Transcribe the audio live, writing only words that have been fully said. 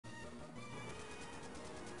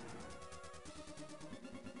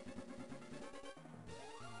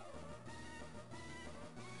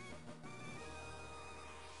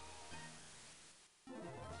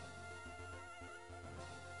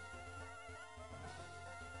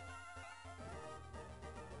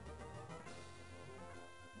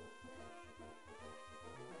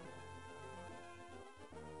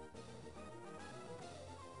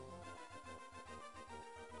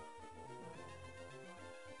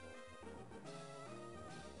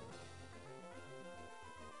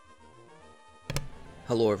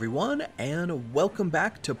Hello everyone, and welcome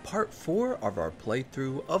back to part 4 of our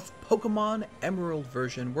playthrough of Pokemon Emerald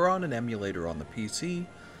version. We're on an emulator on the PC.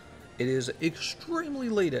 It is extremely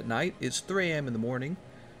late at night. It's 3 a.m. in the morning,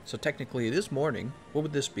 so technically it is morning. What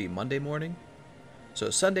would this be, Monday morning? So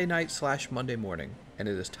Sunday night / Monday morning, and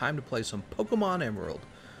it is time to play some Pokemon Emerald.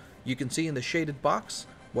 You can see in the shaded box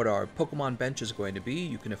what our Pokemon bench is going to be.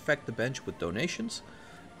 You can affect the bench with donations.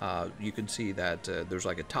 You can see that there's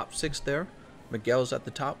like a top 6 there. Miguel's at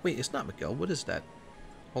the top. Wait, it's not Miguel. What is that?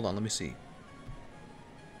 Hold on, let me see.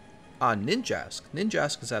 Ninjask.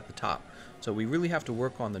 Ninjask is at the top. So we really have to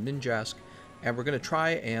work on the Ninjask. And we're going to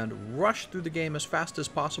try and rush through the game as fast as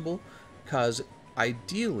possible. Because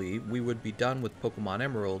ideally, we would be done with Pokemon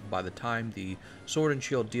Emerald by the time the Sword and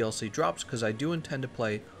Shield DLC drops. Because I do intend to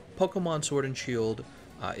play Pokemon Sword and Shield,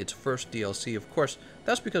 its first DLC. Of course,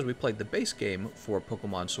 that's because we played the base game for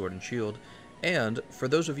Pokemon Sword and Shield. And for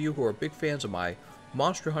those of you who are big fans of my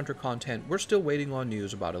Monster Hunter content, we're still waiting on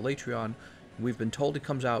news about Elytrion. We've been told it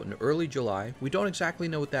comes out in early July. We don't exactly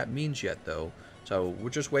know what that means yet, though, so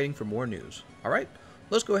we're just waiting for more news. Alright,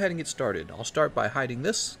 let's go ahead and get started. I'll start by hiding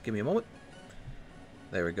this. Give me a moment.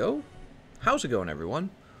 There we go. How's it going,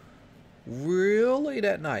 everyone? Real late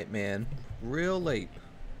at night, man. Real late.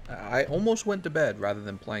 I almost went to bed rather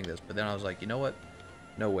than playing this, but then I was like, you know what?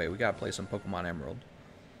 No way, we gotta play some Pokemon Emerald.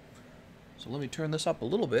 So let me turn this up a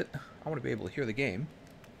little bit. I want to be able to hear the game.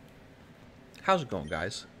 How's it going,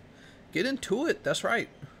 guys? Get into it. That's right.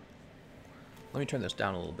 Let me turn this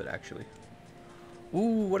down a little bit, actually.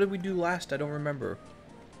 Ooh, what did we do last? I don't remember.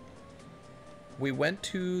 We went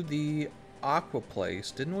to the Aqua place,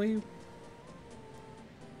 didn't we?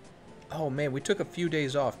 Oh, man, we took a few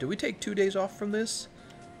days off. Did we take 2 days off from this?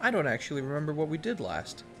 I don't actually remember what we did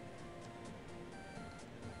last.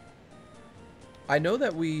 I know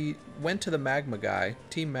that we went to the Magma guy,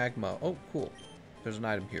 Team Magma. Oh, cool. There's an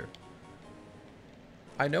item here.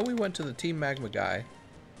 I know we went to the Team Magma guy,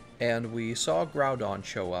 and we saw Groudon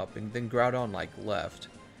show up, and then Groudon, like, left.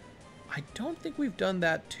 I don't think we've done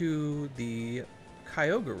that to the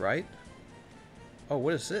Kyogre, right? Oh,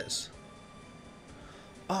 what is this?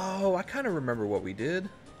 Oh, I kind of remember what we did.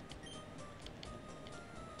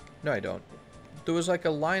 No, I don't. There was like a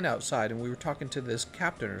line outside and we were talking to this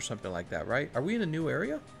captain or something like that, right? Are we in a new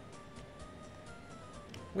area?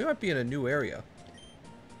 We might be in a new area.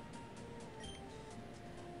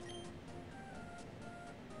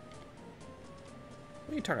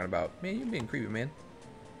 What are you talking about? Man, you're being creepy, man.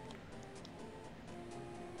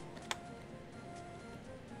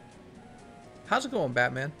 How's it going,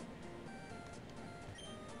 Batman?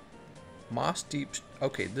 Moss Deep...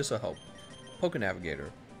 Okay, this'll help. Poke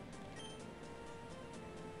Navigator.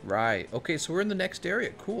 Right. Okay, so we're in the next area.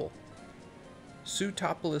 Cool.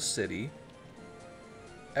 Sutopolis City.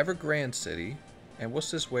 Evergrande City. And what's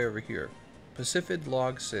this way over here? Pacific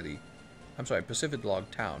Log City. I'm sorry, Pacific Log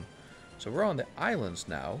Town. So we're on the islands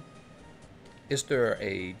now. Is there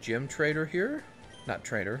a gym trader here? Not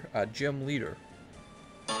trader. Gym leader.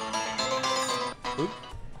 Oop.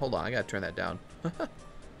 Hold on, I gotta turn that down.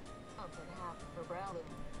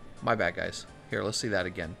 My bad, guys. Here, let's see that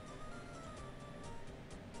again.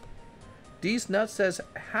 D's Nuts says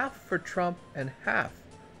half for Trump and half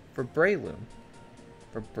for Breloom.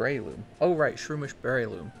 For Breloom. Oh, right. Shroomish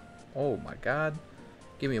Breloom. Oh, my God.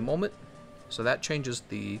 Give me a moment. So that changes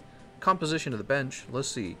the composition of the bench. Let's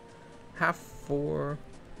see. Half for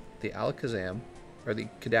the Alakazam, or the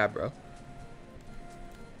Kadabra.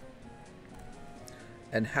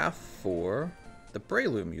 And half for the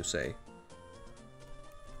Breloom, you say.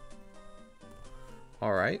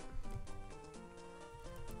 Alright.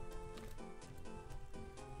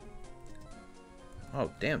 Oh,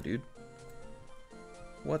 damn, dude.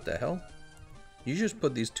 What the hell? You just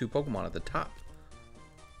put these two Pokemon at the top.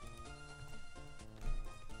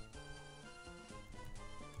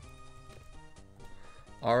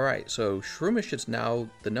 Alright, so Shroomish is now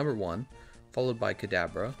the number 1, followed by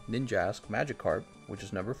Kadabra, Ninjask, Magikarp, which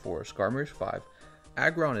is number 4, Skarmory is 5,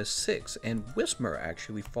 Aggron is 6, and Whismur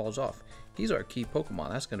actually falls off. He's our key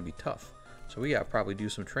Pokemon. That's going to be tough. So we gotta probably do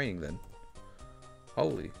some training then.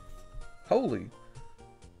 Holy. Holy.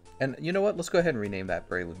 And you know what? Let's go ahead and rename that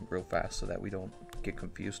Breloom real fast so that we don't get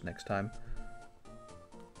confused next time.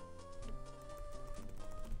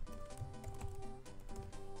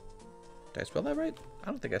 Did I spell that right? I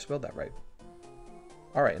don't think I spelled that right.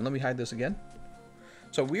 Alright, and let me hide this again.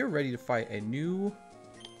 So we are ready to fight a new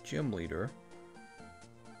gym leader.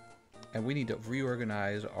 And we need to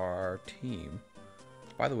reorganize our team.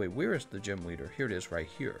 By the way, where is the gym leader? Here it is right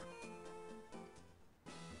here.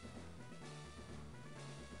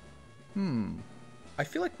 I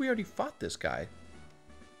feel like we already fought this guy.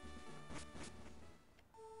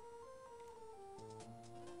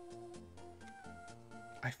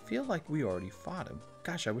 feel like we already fought him.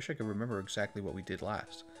 Gosh, I wish I could remember exactly what we did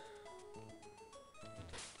last.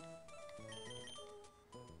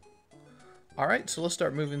 Alright, so let's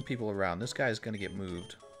start moving people around. This guy is going to get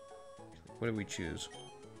moved. What did we choose?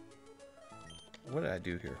 What did I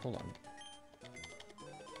do here? Hold on.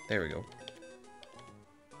 There we go.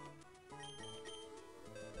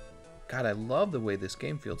 God, I love the way this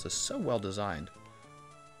game feels. It's so well designed.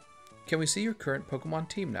 Can we see your current Pokemon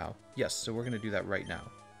team now? Yes, so we're going to do that right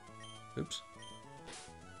now. Oops.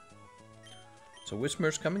 So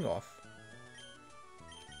Whismer's coming off.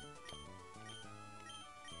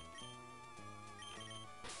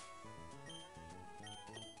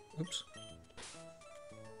 Oops.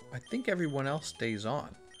 I think everyone else stays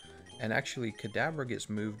on. And actually, Kadabra gets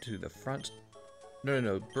moved to the front.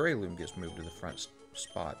 No, Breloom gets moved to the front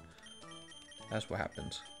spot. That's what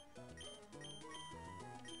happens.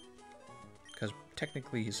 Because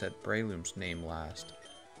technically he said Breloom's name last.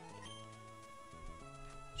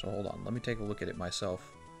 So hold on, let me take a look at it myself.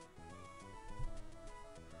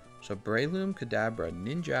 So Breloom, Kadabra,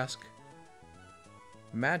 Ninjask,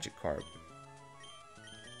 Magikarp.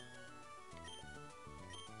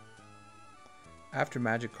 After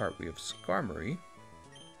Magikarp we have Skarmory.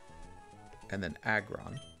 And then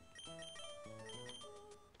Aggron.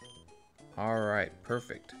 Alright,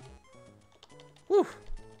 perfect. Woo!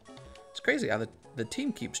 It's crazy how the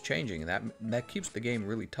team keeps changing, and that keeps the game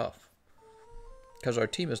really tough. Because our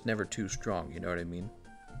team is never too strong, you know what I mean?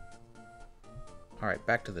 Alright,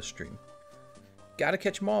 back to the stream. Gotta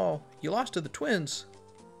catch them all! You lost to the twins!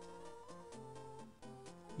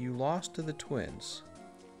 You lost to the twins.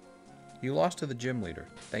 You lost to the gym leader.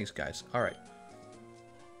 Thanks, guys. Alright.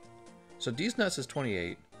 So D's Nuts is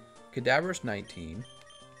 28. Kadabra's 19.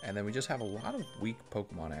 And then we just have a lot of weak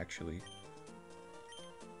Pokemon, actually.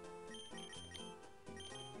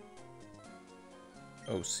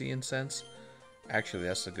 Oh, Sea and Sense? Actually,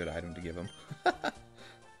 that's a good item to give him.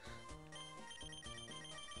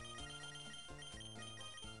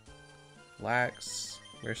 Lax.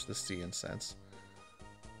 Where's the Sea and Sense?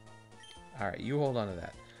 Alright, you hold on to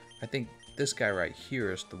that. I think this guy right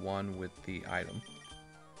here is the one with the item.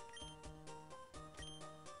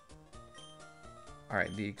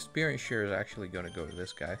 Alright, the experience share is actually going to go to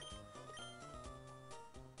this guy.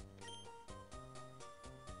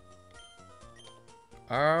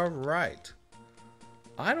 Alright.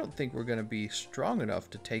 I don't think we're going to be strong enough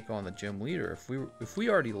to take on the gym leader. If we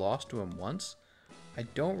already lost to him once, I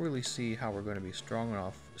don't really see how we're going to be strong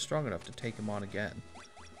enough to take him on again.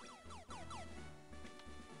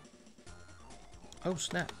 Oh,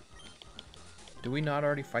 snap. Do we not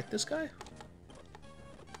already fight this guy?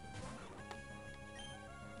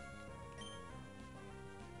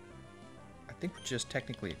 I think we're just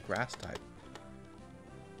technically a grass type.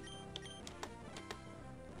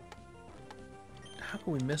 How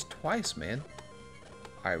can we miss twice, man?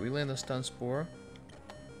 Alright, we land the Stun Spore.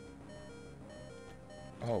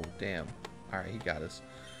 Oh, damn. Alright, he got us.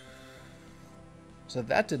 So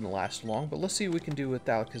that didn't last long, but let's see what we can do with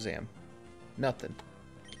Alakazam. Nothing.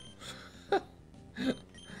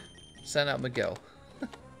 Send out Miguel.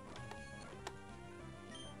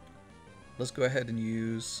 Let's go ahead and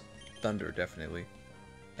use Thunder, definitely.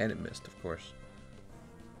 And it missed, of course.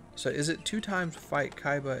 So is it 2 times fight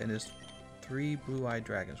Kaiba and his 3 blue-eyed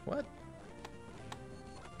dragons? What?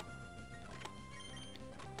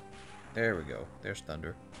 There we go. There's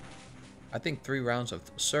Thunder. I think 3 rounds of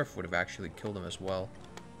Surf would have actually killed him as well.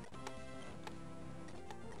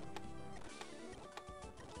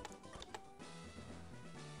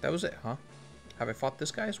 That was it, huh? Have I fought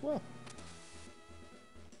this guy as well?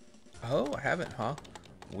 Oh, I haven't, huh?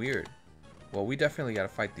 Weird. Well, we definitely gotta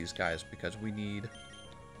fight these guys because we need...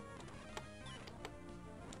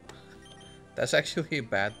 That's actually a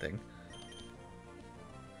bad thing.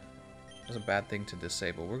 That's a bad thing to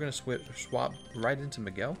disable. We're gonna swap right into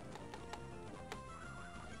Miguel.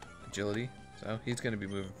 Agility. So he's gonna be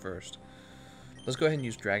moving first. Let's go ahead and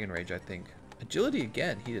use Dragon Rage, I think. Agility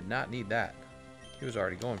again. He did not need that. He was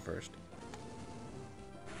already going first.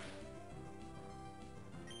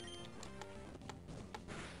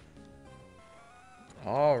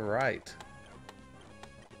 Alright.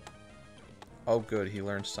 Oh good, he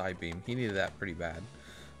learned Psybeam. He needed that pretty bad.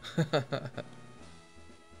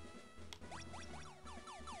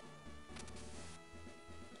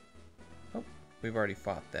 Oh, we've already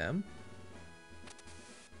fought them.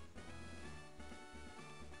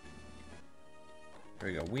 There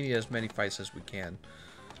we go. We need as many fights as we can.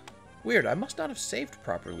 Weird, I must not have saved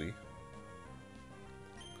properly.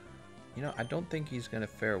 You know, I don't think he's going to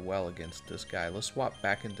fare well against this guy. Let's swap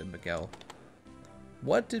back into Miguel.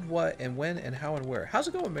 What did what and when and how and where? How's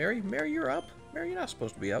it going, Mary? Mary, you're up. Mary, you're not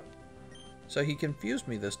supposed to be up. So he confused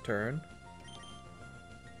me this turn.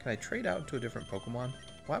 Can I trade out to a different Pokemon?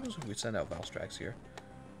 What happens if we send out Valstrax here?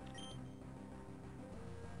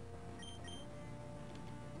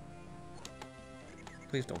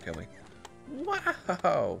 Please don't kill me.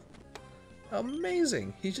 Wow!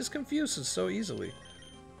 Amazing! He just confuses so easily.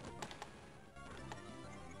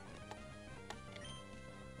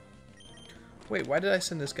 Wait, why did I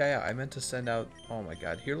send this guy out? I meant to send out... Oh my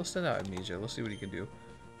god. Here, let's send out Amnesia. Let's see what he can do.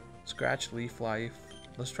 Scratch, Leaf Life.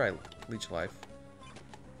 Let's try Leech Life.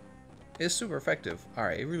 It's super effective.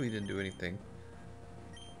 Alright, it really didn't do anything.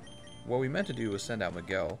 What we meant to do was send out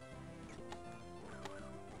Miguel.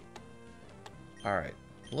 Alright,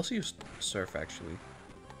 let's use Surf actually.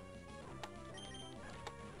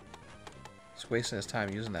 He's wasting his time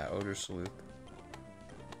using that Odor Sleuth.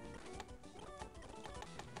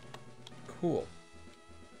 Cool.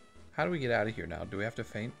 How do we get out of here now? Do we have to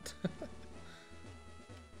faint?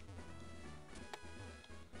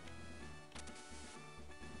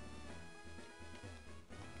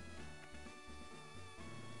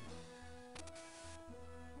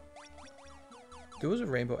 There was a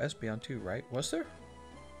Rainbow Espeon too, right? Was there?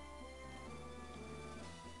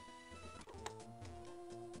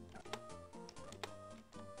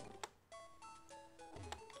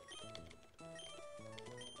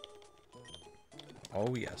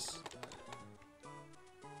 Oh, yes.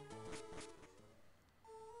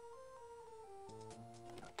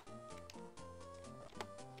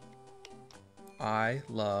 I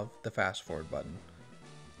love the fast forward button.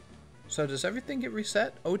 So does everything get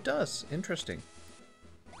reset? Oh, it does. Interesting.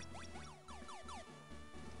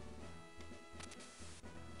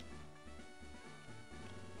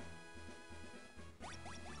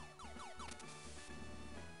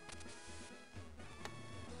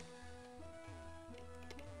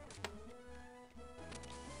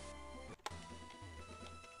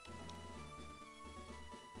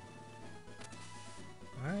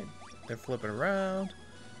 Alright, they're flipping around.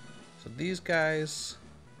 So these guys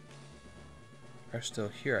are still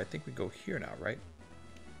here. I think we go here now, right?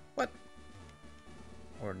 What?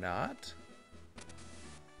 Or not?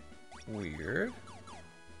 Weird.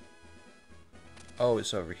 Oh,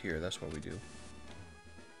 it's over here. That's what we do.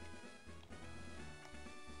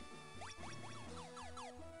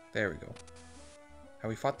 There we go. Have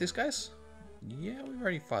we fought these guys? Yeah, we've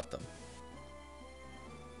already fought them.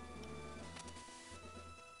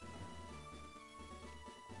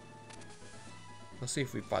 Let's see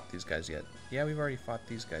if we fought these guys yet. Yeah, we've already fought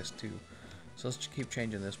these guys too. So let's keep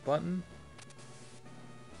changing this button.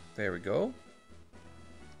 There we go.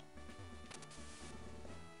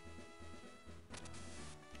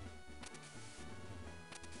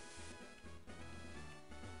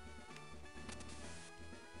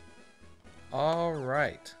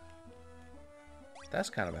 Alright.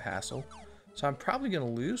 That's kind of a hassle. So I'm probably going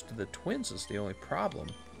to lose to the twins is the only problem.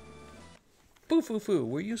 Foo foo foo,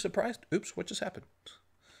 were you surprised? Oops, what just happened?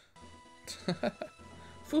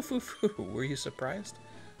 Foo foo foo, were you surprised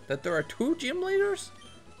that there are 2 gym leaders?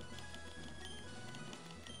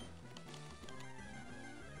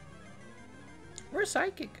 We're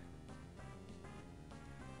psychic.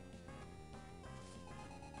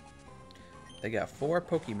 They got 4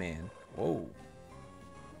 Pokemon. Whoa.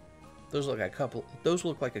 Those look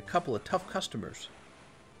like a couple of tough customers.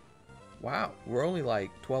 Wow, we're only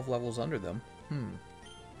like 12 levels under them.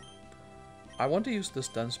 I want to use this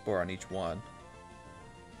Dunsparce on each one.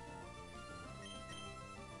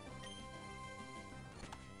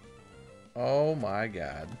 Oh my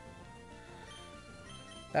god.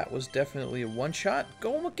 That was definitely a one-shot.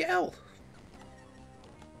 Go Miguel!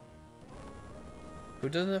 Who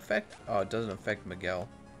doesn't affect? Oh, it doesn't affect Miguel.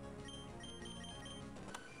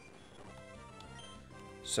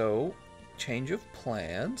 So, change of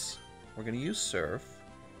plans. We're going to use Surf.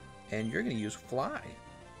 And you're going to use Fly.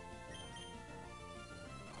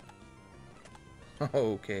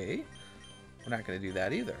 Okay. We're not going to do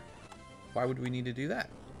that either. Why would we need to do that?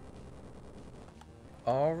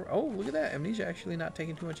 Oh, look at that. Amnesia actually not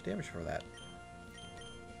taking too much damage for that.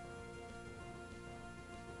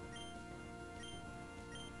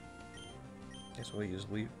 Guess we'll use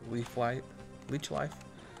Leech Life.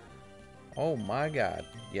 Oh my god.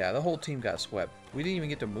 Yeah, the whole team got swept. We didn't even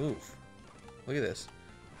get to move. Look at this.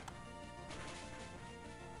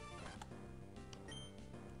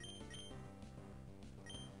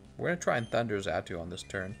 We're going to try and Thunder Zatu on this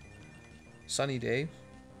turn. Sunny day.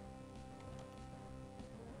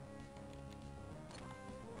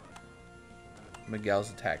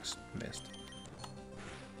 Miguel's attacks missed.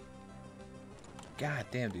 God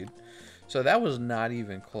damn, dude. So that was not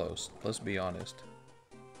even close, let's be honest.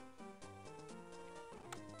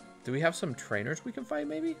 Do we have some trainers we can fight,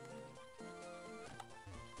 maybe?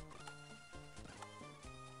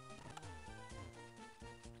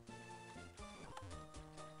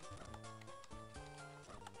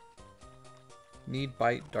 Need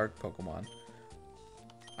bite dark Pokemon.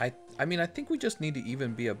 I mean, I think we just need to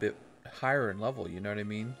even be a bit higher in level, you know what I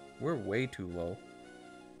mean? We're way too low.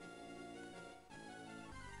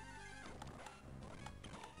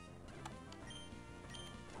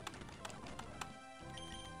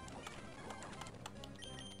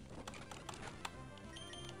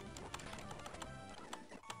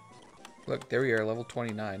 Look, there we are, level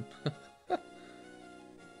 29.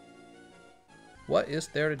 What is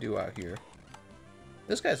there to do out here?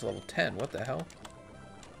 This guy's level 10, what the hell?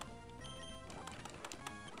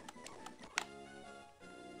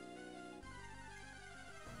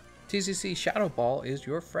 TCC Shadow Ball is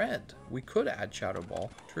your friend. We could add Shadow Ball,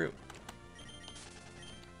 true.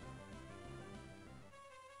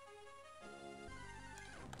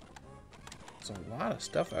 There's a lot of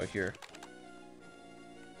stuff out here.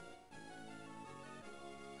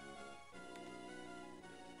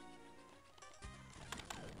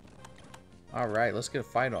 Alright, let's get a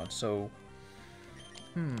fight on. So,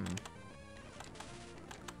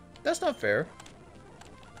 that's not fair.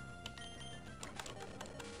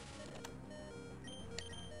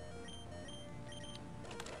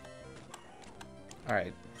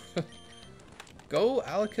 Alright. Go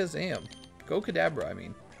Alakazam. Go Kadabra, I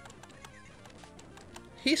mean.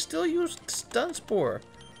 He still used Stun Spore.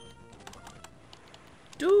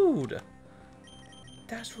 Dude!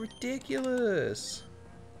 That's ridiculous.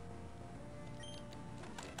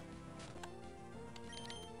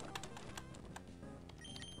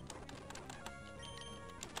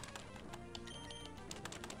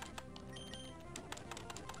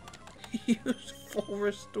 He used full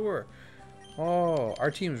restore. Oh,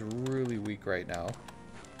 our team's really weak right now.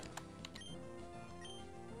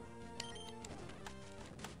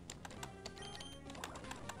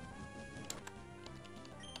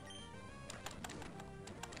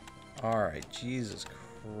 Alright, Jesus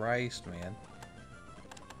Christ, man.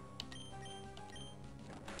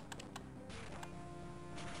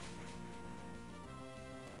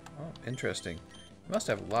 Oh, interesting. You must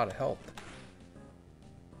have a lot of health.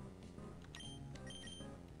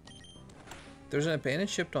 There's an abandoned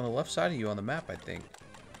ship on the left side of you on the map, I think.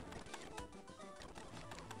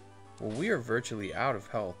 Well, we are virtually out of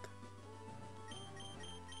health.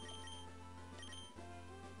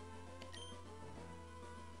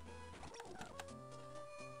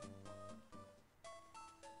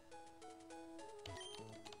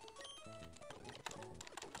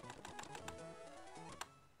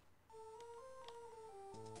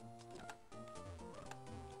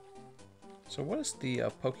 So what does the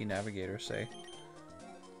Poke Navigator say?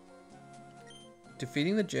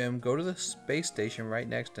 Defeating the gym, go to the space station right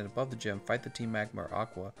next and above the gym, fight the Team Magma or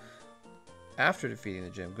Aqua. After defeating the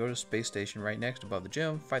gym, go to space station right next above the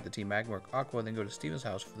gym, fight the Team Magma or Aqua, then go to Steven's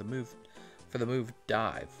house for the move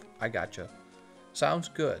Dive. I gotcha. Sounds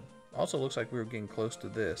good. Also looks like we were getting close to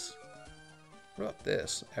this. What about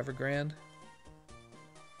this? Evergrande?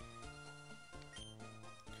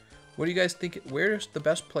 What do you guys think? Where's the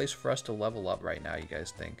best place for us to level up right now, you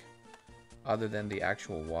guys think? Other than the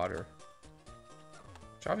actual water.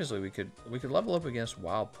 Which obviously we could level up against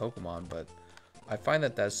wild Pokemon, but I find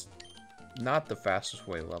that that's not the fastest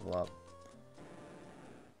way to level up.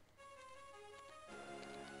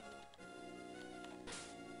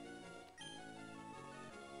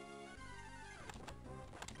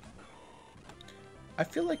 I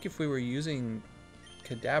feel like if we were using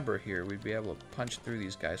Kadabra here, we'd be able to punch through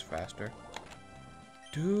these guys faster.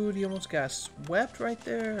 Dude, he almost got swept right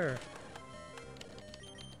there.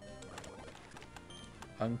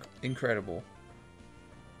 Incredible.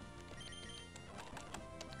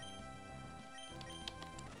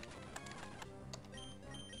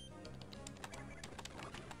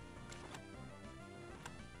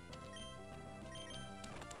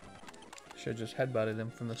 Should've just headbutted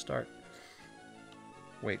him from the start.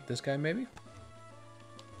 Wait, this guy maybe?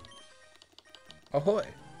 Ahoy!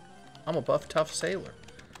 I'm a buff tough sailor.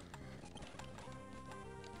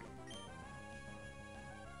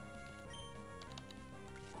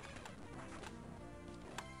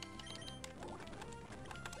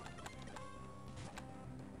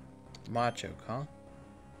 Macho, huh?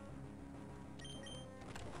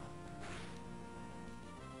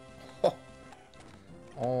 Oh.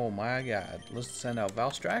 Oh my god. Let's send out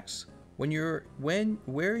Valstrax.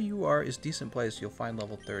 Where you are is decent place, you'll find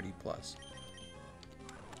level 30 plus.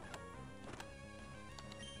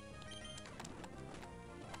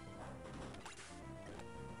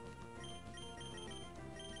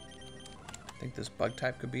 Think this bug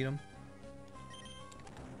type could beat him?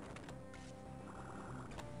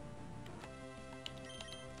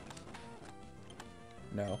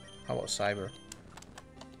 No. How about Cyber?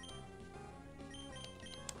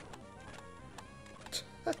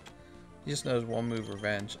 He just knows one move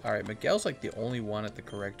revenge. Alright, Miguel's like the only one at the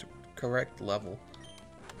correct level.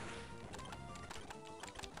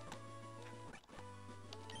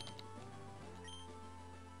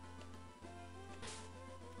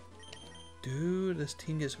 Dude, this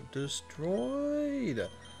team gets destroyed.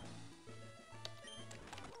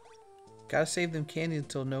 Gotta save them candies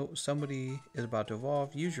until somebody is about to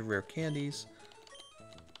evolve. Use your rare candies.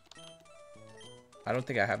 I don't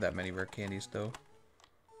think I have that many rare candies though.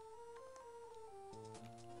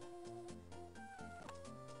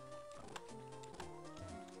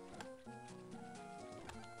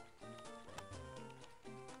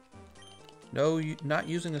 No, not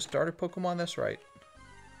using a starter Pokemon, that's right.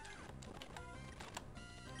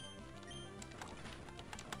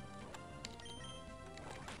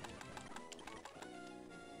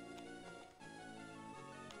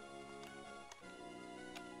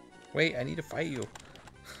 Wait, I need to fight you.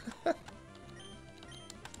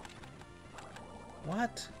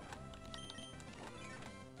 What?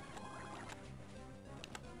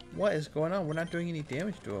 What is going on? We're not doing any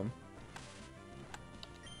damage to him.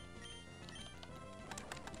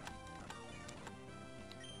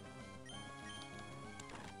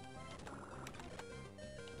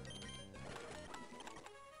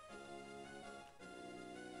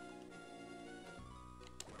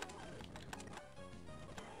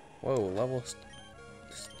 Whoa, level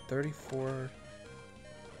 34.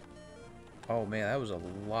 Oh man, that was a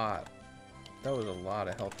lot. That was a lot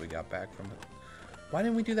of health we got back from it. Why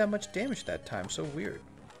didn't we do that much damage that time? So weird.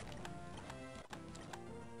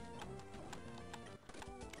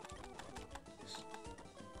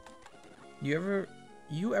 You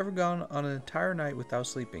ever gone on an entire night without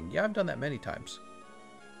sleeping? Yeah, I've done that many times.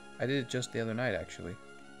 I did it just the other night, actually.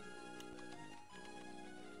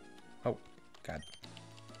 Oh, God.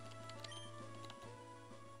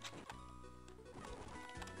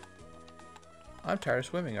 I'm tired of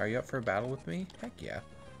swimming. Are you up for a battle with me? Heck yeah.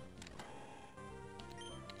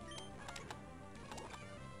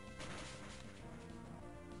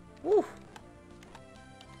 Woo!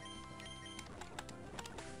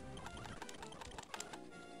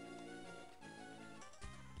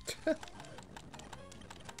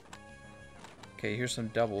 Okay, here's some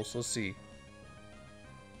doubles. Let's see.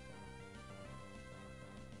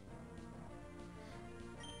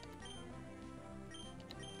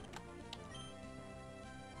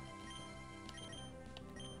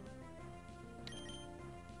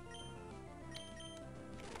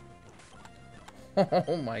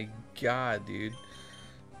 Oh my god, dude.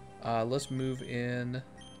 Let's move in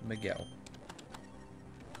Miguel.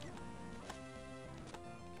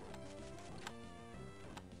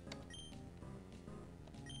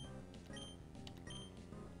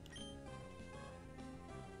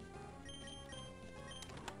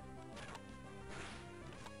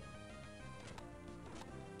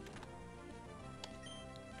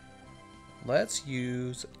 Let's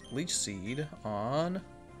use Leech Seed on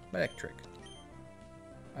Manectric.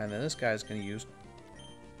 And then this guy's going to use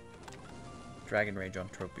Dragon Rage on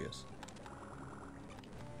Tropius.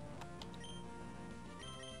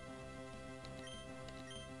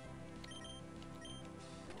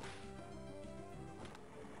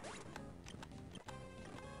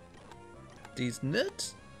 These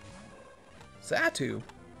nuts? Xatu.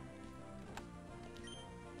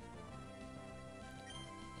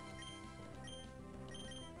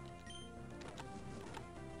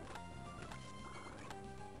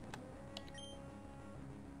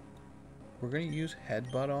 We're going to use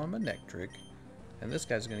Headbutt on Manectric, and this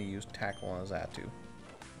guy's going to use Tackle on Xatu.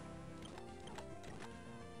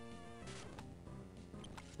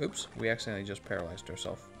 Oops, we accidentally just paralyzed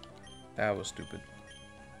ourselves. That was stupid.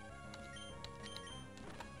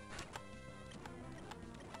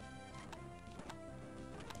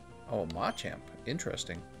 Oh, a Machamp.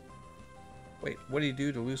 Interesting. Wait, what do you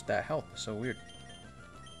do to lose that health? It's so weird.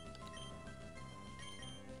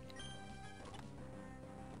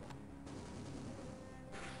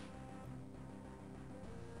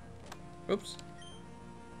 Oops.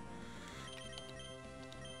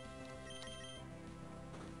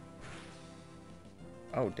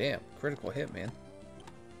 Oh, damn. Critical hit, man.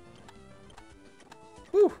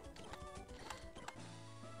 Whew.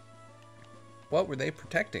 What were they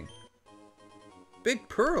protecting? Big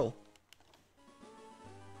Pearl.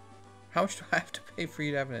 How much do I have to pay for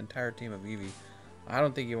you to have an entire team of Eevee? I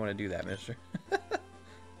don't think you want to do that, mister.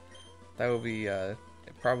 That would be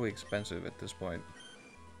Probably expensive at this point.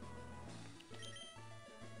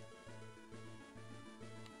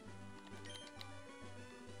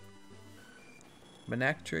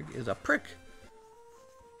 Manectric is a prick.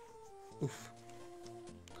 Oof.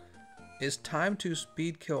 It's time to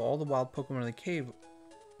speed kill all the wild Pokemon in the cave.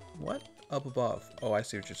 What? Up above. Oh, I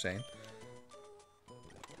see what you're saying.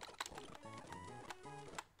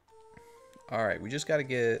 Alright, we just gotta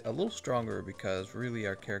get a little stronger because really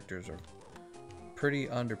our characters are pretty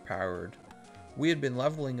underpowered. We had been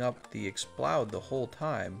leveling up the Exploud the whole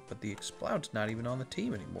time, but the Exploud's not even on the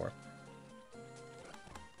team anymore.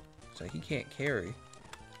 So he can't carry.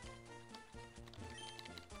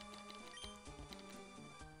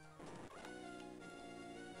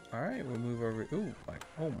 Alright, we'll move over. Ooh,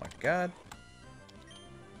 oh my god.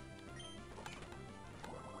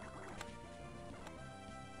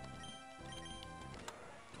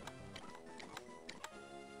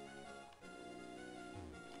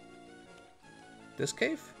 This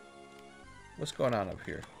cave? What's going on up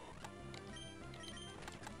here?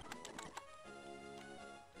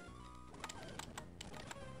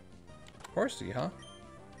 Horsey, huh?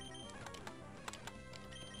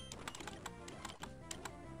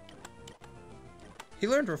 He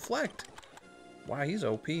learned Reflect. Wow, he's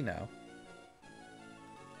OP now.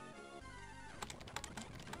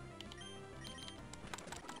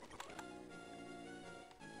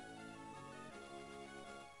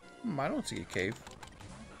 I don't see a cave.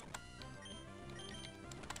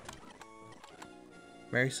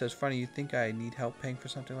 Mary says, funny, you think I need help paying for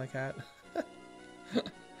something like that?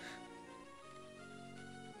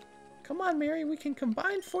 Come on, Mary, we can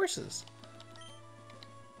combine forces.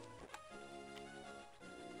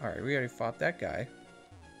 Alright, we already fought that guy.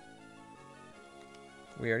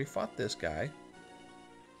 We already fought this guy.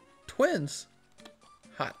 Twins!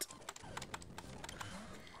 Hot.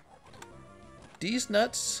 These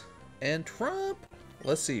nuts and Trump.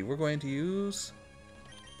 Let's see, we're going to use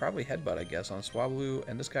probably Headbutt, I guess, on Swablu,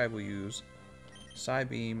 and this guy will use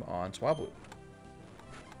Psybeam on Swablu.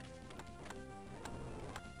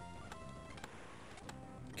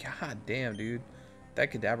 God damn, dude.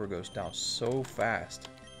 That Kadabra goes down so fast.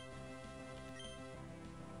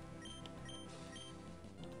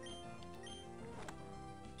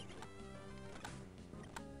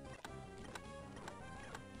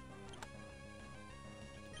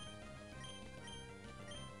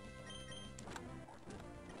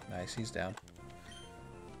 Nice, he's down.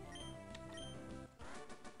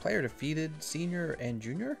 Player defeated senior and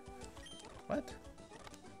junior? What?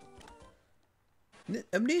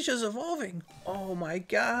 Amnesia's evolving! Oh my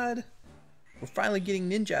god! We're finally getting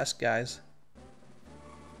Ninjask, guys.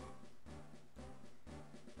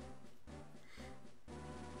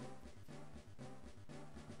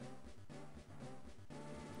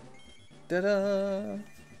 Ta-da!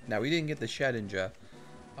 Now, we didn't get the Shedinja.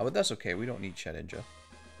 Oh, but that's okay. We don't need Shedinja.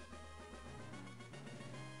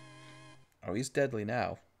 Oh, he's deadly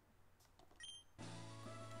now.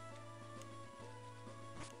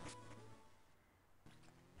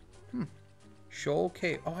 Shoal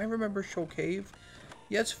Cave. Oh, I remember Shoal Cave.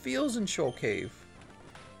 Yeah, it's Fields in Shoal Cave.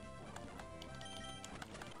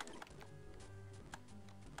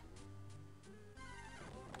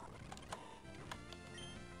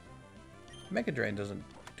 Mega Drain doesn't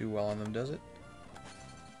do well on them, does it?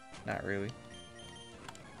 Not really.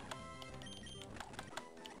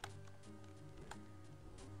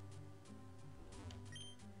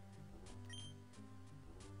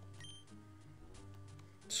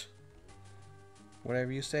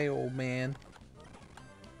 Whatever you say, old man.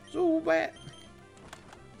 Zubat.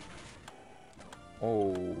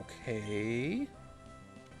 Okay.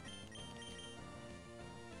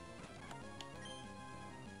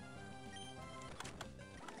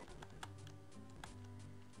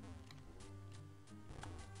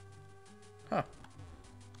 Huh.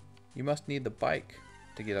 You must need the bike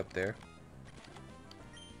to get up there.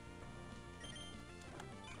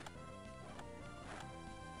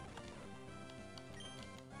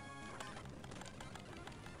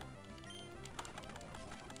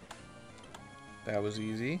 That was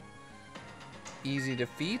easy. Easy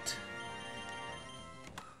defeat.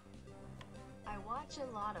 I watch a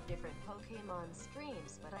lot of different Pokemon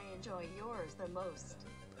streams, but I enjoy yours the most.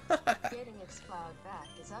 Getting Exploud back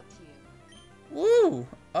is up to you. Woo!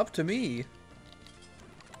 Up to me.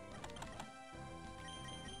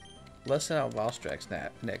 Let's send out Valstrax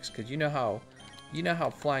next, because you know how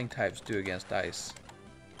flying types do against ice.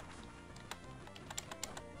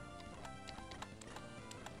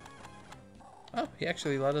 Oh, he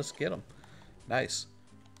actually let us get him. Nice.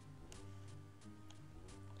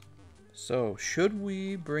 So, should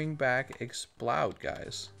we bring back Explode,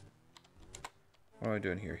 guys? What am I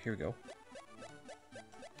doing here? Here we go.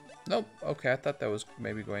 Nope. Okay, I thought that was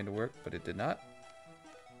maybe going to work, but it did not.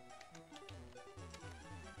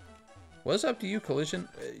 Well, it's up to you, Collision.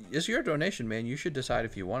 It's your donation, man. You should decide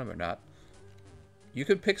if you want them or not. You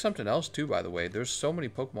could pick something else, too, by the way. There's so many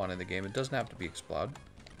Pokemon in the game. It doesn't have to be Explode.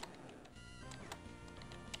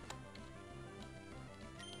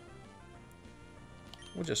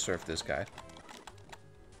 We'll just surf this guy.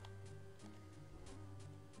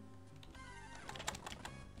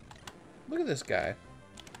 Look at this guy.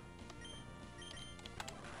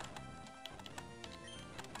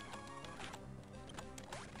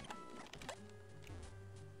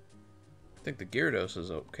 I think the Gyarados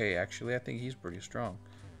is okay, actually. I think he's pretty strong.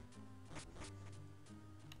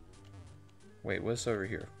 Wait, what's over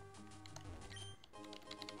here?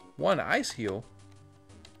 One Ice Heal.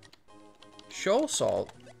 Shoal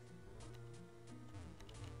Salt.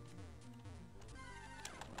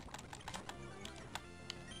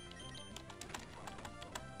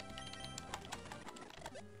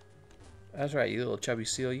 That's right, you little chubby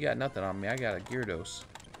seal. You got nothing on me. I got a Gyarados.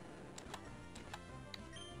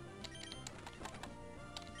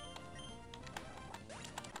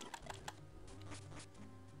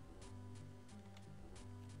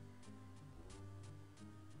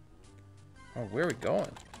 Oh, where are we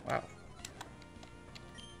going? Wow.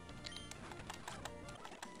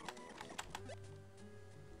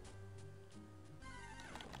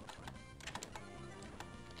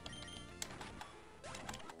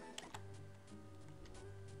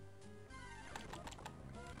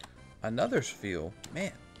 Another Spheal.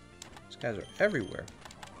 Man, these guys are everywhere.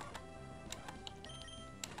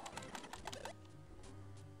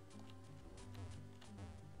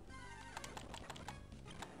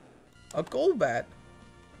 A Golbat.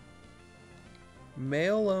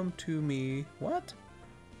 Mail them to me. What?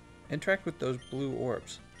 Interact with those blue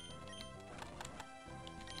orbs.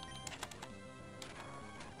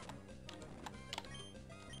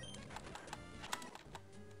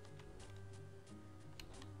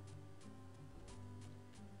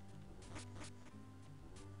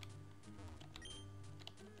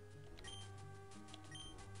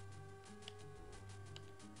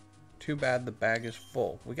 Too bad the bag is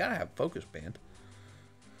full. We gotta have Focus Band.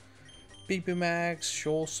 BP Max,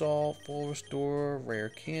 Shoal Salt, Full Restore, Rare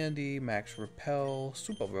Candy, Max Repel,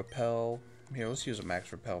 Super Repel. Here, let's use a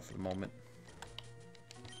Max Repel for the moment.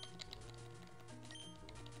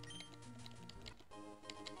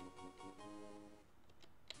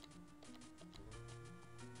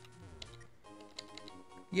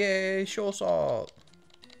 Yay, Shoal Salt!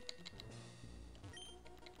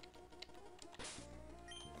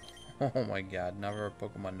 Oh my god, never a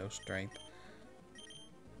Pokemon no strength.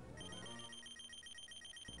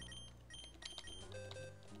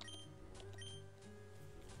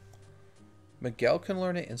 Miguel can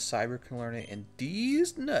learn it, and Cyber can learn it, and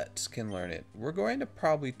D's Nuts can learn it. We're going to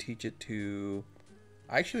probably teach it to...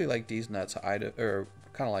 I actually like D's Nuts, or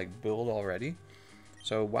kind of like build already.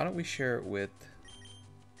 So why don't we share it with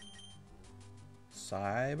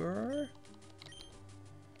Cyber?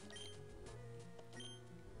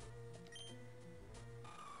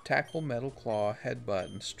 Tackle, Metal Claw, Headbutt,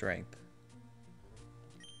 and Strength.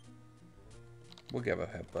 We'll give a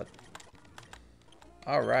Headbutt.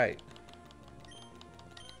 Alright.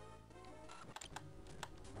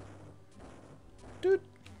 Dude.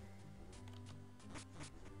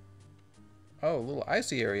 Oh, a little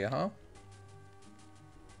icy area, huh?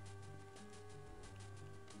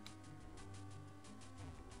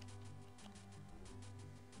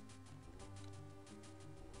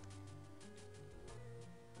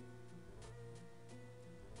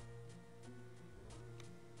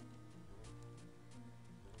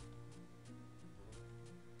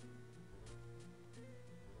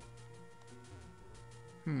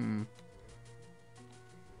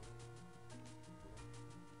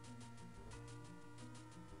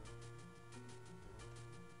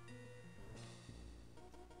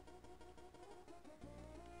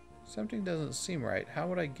 Something doesn't seem right. How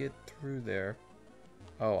would I get through there?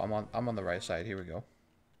 Oh, I'm on the right side. Here we go.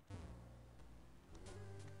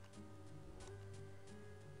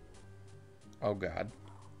 Oh god.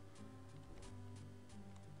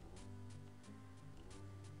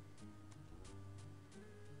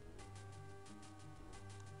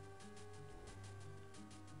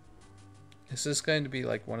 Is this going to be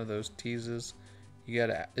like one of those teases? You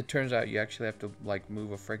gotta, it turns out you actually have to like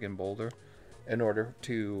move a friggin' boulder in order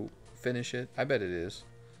to finish it. I bet it is.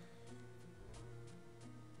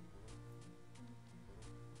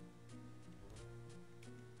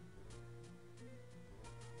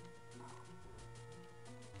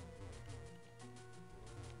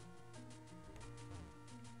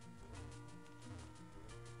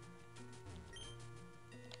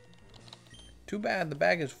 Too bad the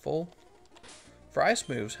bag is full. For ice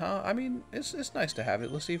moves, huh? I mean, it's nice to have it.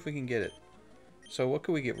 Let's see if we can get it. So what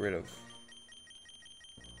can we get rid of?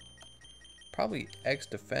 Probably X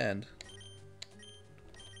defend.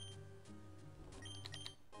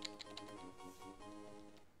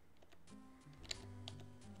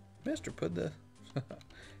 Mister, put the...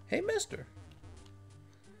 Hey, mister.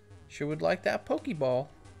 Sure would like that Pokeball.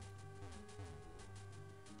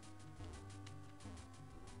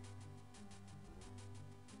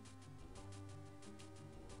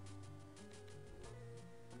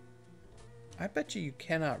 I bet you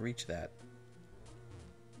cannot reach that.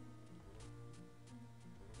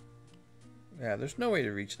 Yeah, there's no way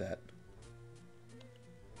to reach that.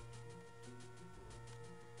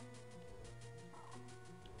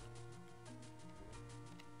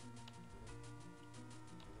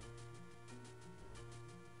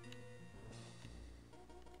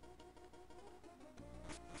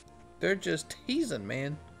 They're just teasing,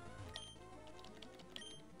 man.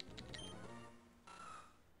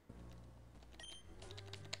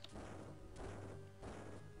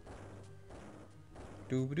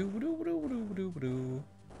 Doo-ba-doo-ba-doo-ba-doo-ba-doo-ba-doo.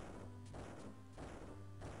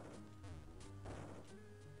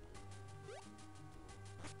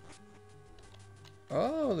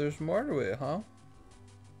 Oh, there's more to it, huh?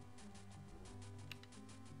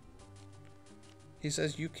 He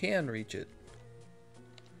says you can reach it.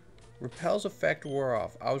 Repel's effect wore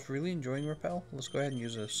off. I was really enjoying Repel. Let's go ahead and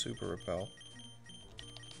use a Super Repel.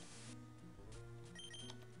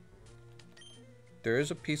 There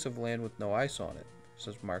is a piece of land with no ice on it,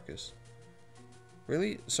 says Marcus.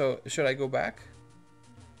 Really? So, should I go back?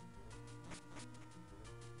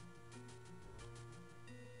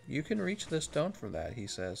 You can reach the stone from that, he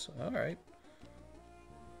says. Alright.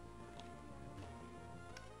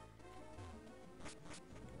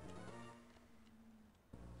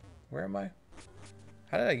 Where am I?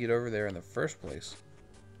 How did I get over there in the first place?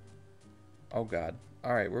 Oh god.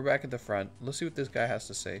 Alright, we're back at the front. Let's see what this guy has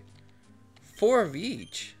to say. 4 of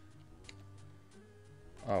each?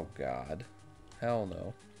 Oh god. Hell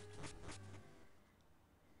no.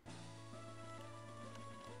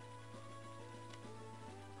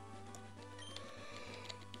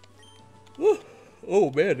 Oh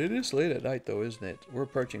man, it is late at night though, isn't it? We're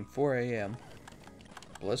approaching 4 a.m.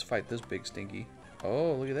 Let's fight this big stinky.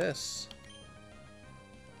 Oh, look at this.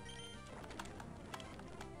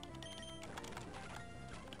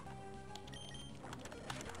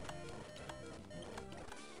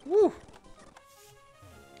 Woo!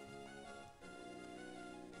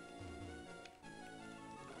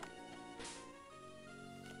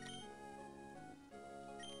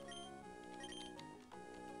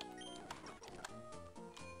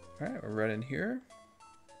 Alright, we're running here.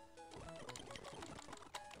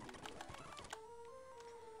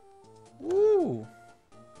 Woo!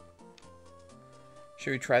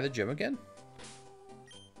 Should we try the gym again?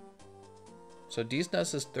 So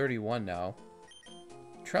Deesnus is 31 now.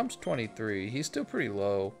 Trump's 23. He's still pretty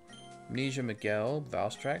low. Amnesia Miguel,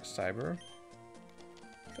 Valstrax, Cyber.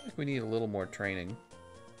 I feel like we need a little more training.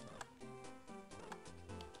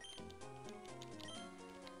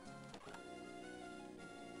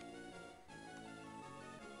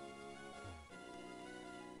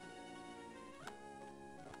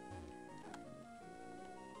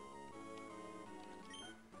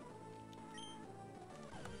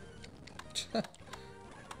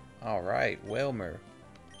 Alright, Whalmer.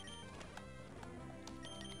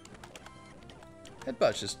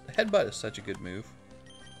 Headbutt is such a good move.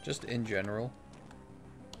 Just in general.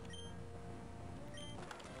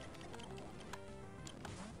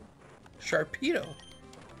 Sharpedo.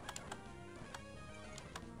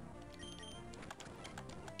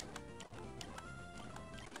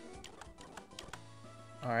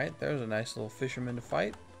 Alright, there's a nice little fisherman to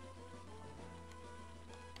fight.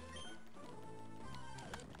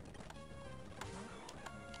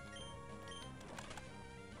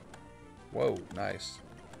 Whoa, nice.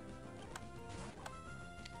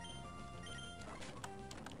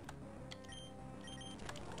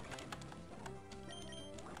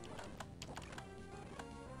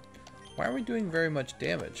 Why are we doing very much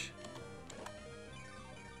damage?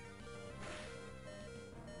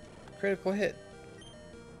 Critical hit.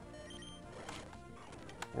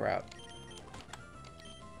 We're out.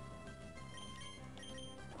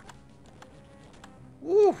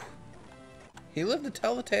 Woo! He lived to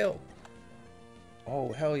tell the tale.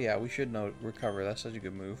 Oh, hell yeah, we should know recover. That's such a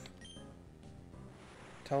good move.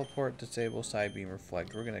 Teleport, disable, side beam,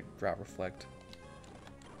 reflect. We're gonna drop reflect.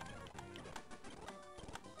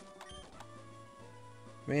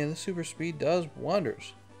 Man, the super speed does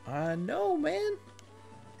wonders. I know, man.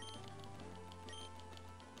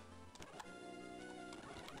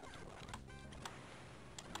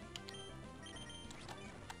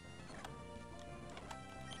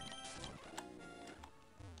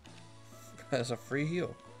 That's a free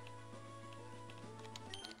heal.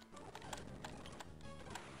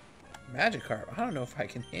 Magikarp. I don't know if I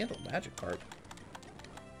can handle Magikarp.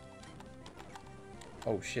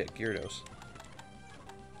 Oh shit, Gyarados.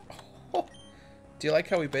 Oh. Do you like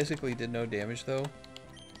how we basically did no damage though?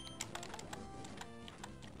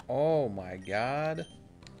 Oh my god.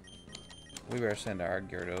 We better send our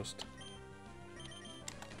Gyarados.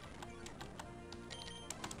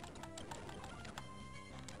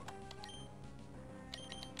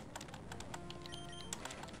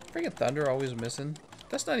 Freaking Thunder always missing.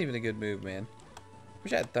 That's not even a good move, man.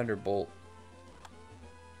 Wish I had Thunderbolt.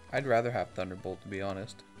 I'd rather have Thunderbolt, to be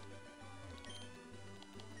honest.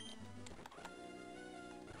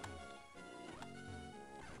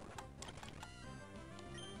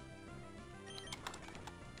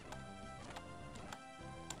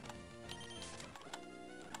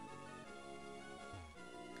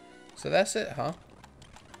 So that's it, huh?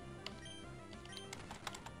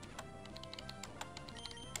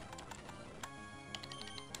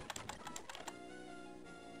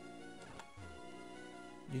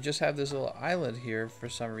 You just have this little island here for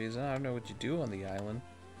some reason. I don't know what you do on the island.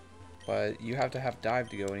 But you have to have dive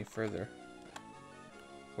to go any further.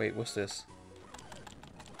 Wait, what's this?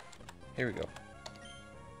 Here we go.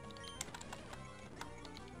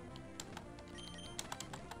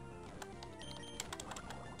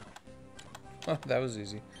 Oh, that was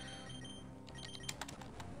easy.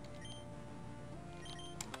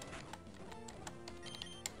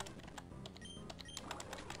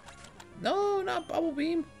 No, not Bubble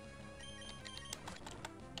Beam.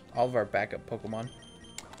 All of our backup Pokemon.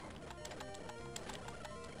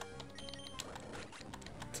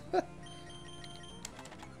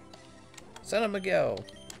 Son of Miguel.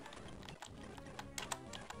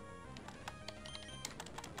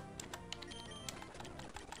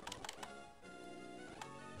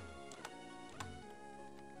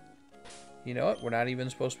 You know what? We're not even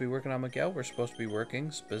supposed to be working on Miguel. We're supposed to be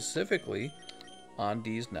working specifically on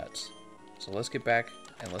these nuts. So let's get back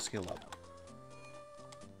and let's heal up.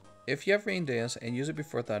 If you have Rain Dance and use it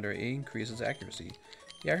before Thunder, it increases accuracy.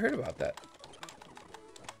 Yeah, I heard about that.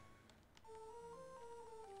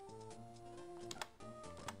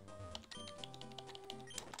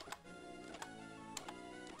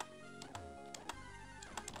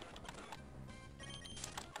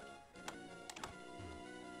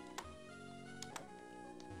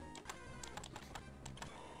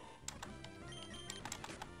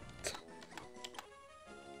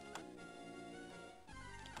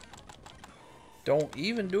 Don't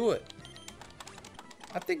even do it.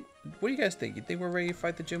 I think, what do you guys think? You think we're ready to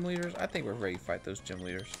fight the gym leaders? I think we're ready to fight those gym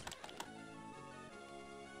leaders.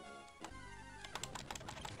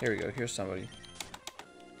 Here we go. Here's somebody.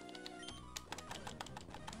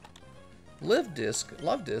 Live Disc.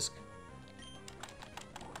 Love Disc.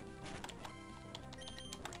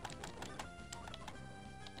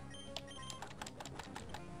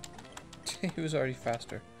 He was already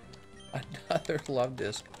faster. Another Love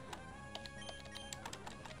Disc.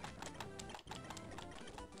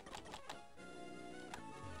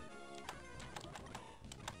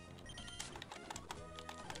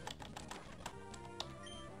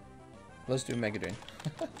 Let's do Mega Drain.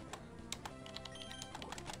 I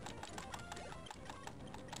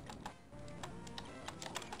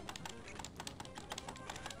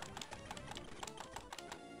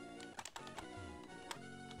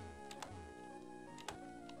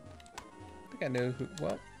think I know who.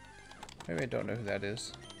 Well, maybe I don't know who that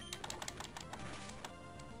is.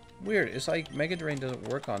 Weird. It's like Mega Drain doesn't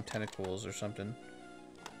work on tentacles or something.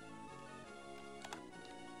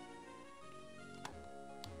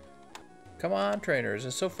 Come on, trainers.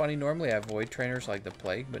 It's so funny. Normally I avoid trainers like the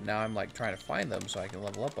plague, but now I'm like trying to find them so I can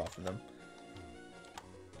level up off of them.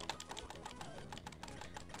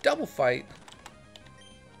 Double fight.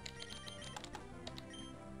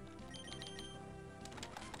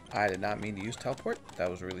 I did not mean to use teleport. That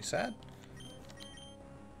was really sad.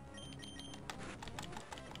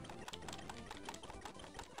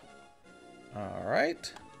 All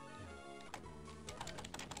right.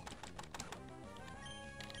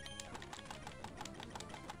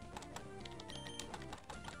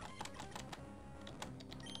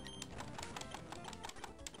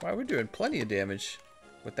 Wow, we're doing plenty of damage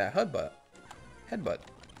with that headbutt.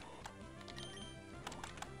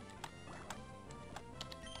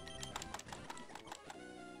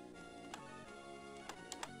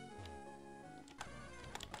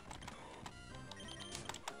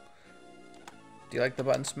 Do you like the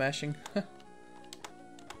button smashing?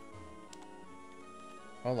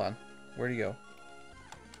 Hold on. Where'd he go?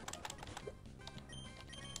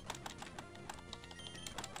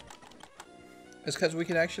 It's because we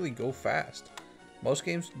can actually go fast. Most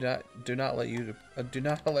games do not let you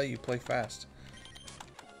play fast.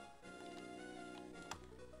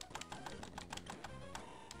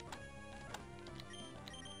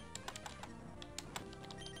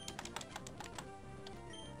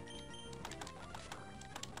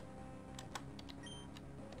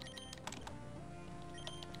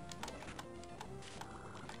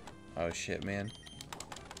 Oh shit, man.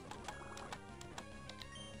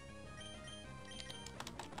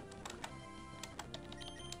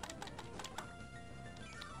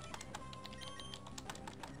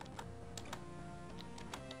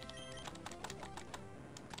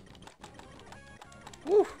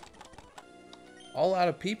 Woo! All out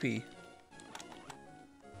of pee-pee.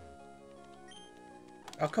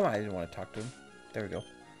 Oh, come on, I didn't want to talk to him. There we go.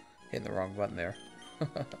 Hitting the wrong button there.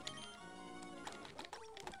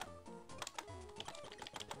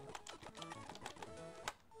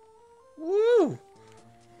 Woo!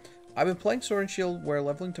 I've been playing Sword and Shield where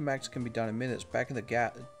leveling to max can be done in minutes. Back in the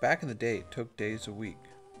day, it took days a week.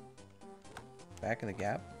 Back in the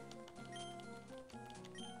gap?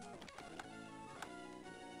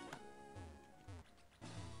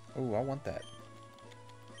 Oh, I want that.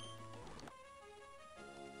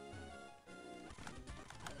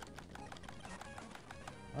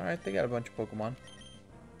 Alright, they got a bunch of Pokemon.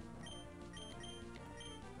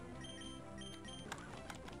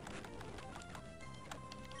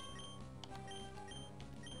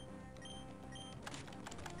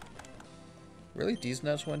 Really? These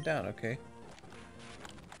nuts went down, okay.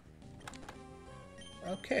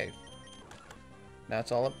 Okay. Now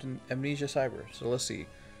it's all up to Amnesia Cyber. So let's see.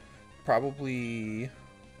 Probably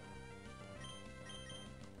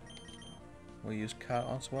we'll use Cut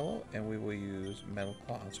on Swallow, and we will use Metal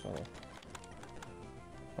Claw on Swallow.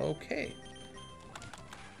 Okay.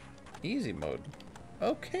 Easy mode.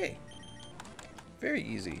 Okay. Very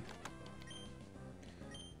easy.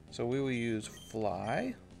 So we will use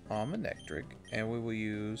Fly on Manectric, and we will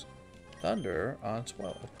use Thunder on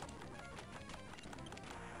Swallow.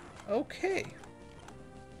 Okay.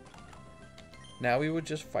 Now we would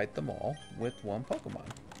just fight them all with one Pokemon.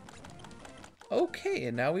 Okay,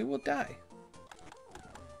 and now we will die.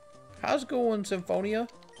 How's it going, Symphonia?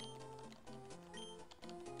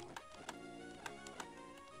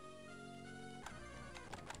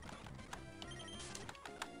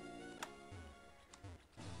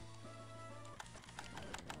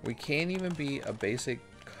 We can't even be a basic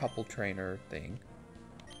couple trainer thing.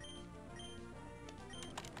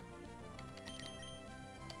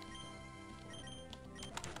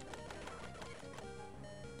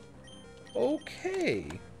 Okay.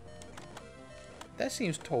 That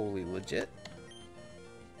seems totally legit.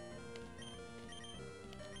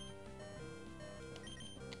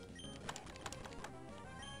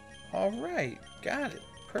 Alright, got it.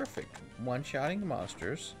 Perfect. One-shotting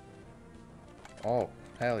monsters. Oh,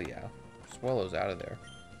 hell yeah. Swallow's out of there.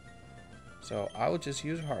 So I will just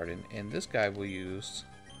use Harden, and this guy will use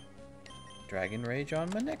Dragon Rage on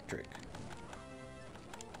Manectric.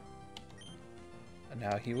 And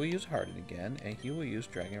now he will use Harden again, and he will use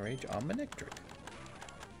Dragon Rage on Manectric.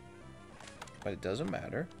 But it doesn't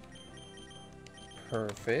matter.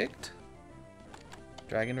 Perfect.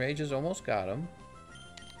 Dragon Rage has almost got him.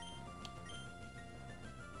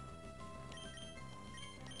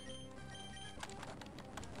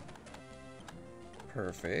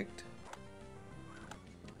 Perfect.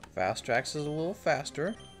 Fast Tracks is a little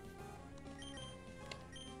faster.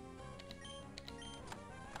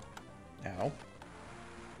 Ow.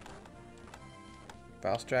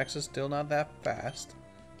 Fast Tracks is still not that fast.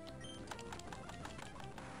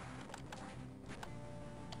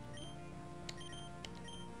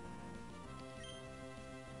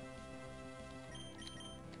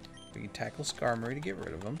 We can tackle Skarmory to get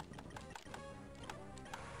rid of him.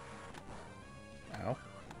 Ow.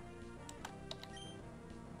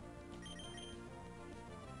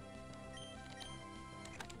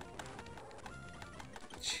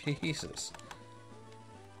 Jesus.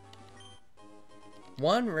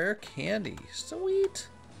 One rare candy. Sweet.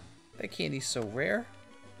 That candy's so rare.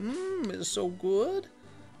 Mmm, it's so good.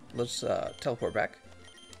 Let's teleport back.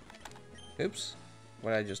 Oops.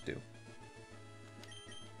 What did I just do?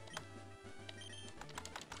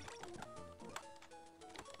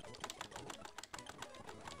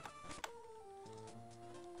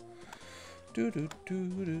 Do do do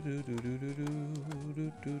do do do do do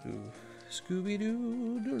do do do. Scooby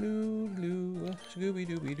doo doo doo doo. Scooby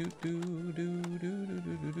dooby doo doo doo doo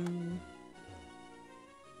doo doo doo.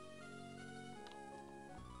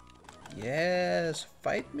 Yes,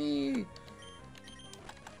 fight me.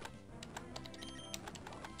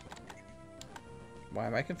 Why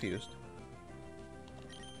am I confused?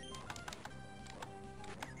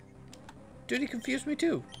 Dude, he confused me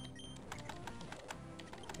too.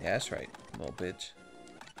 Yeah, that's right, little bitch.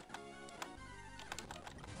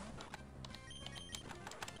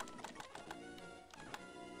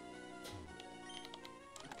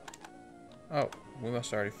 Oh, we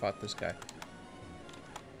must have already fought this guy.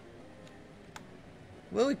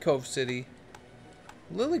 Lily Cove City.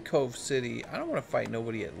 Lily Cove City. I don't want to fight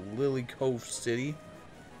nobody at Lily Cove City.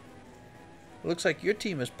 Looks like your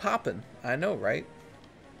team is popping. I know, right?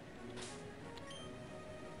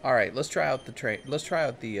 All right, let's try out the Let's try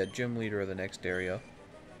out the gym leader of the next area.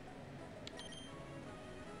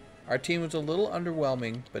 Our team was a little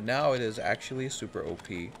underwhelming, but now it is actually super OP.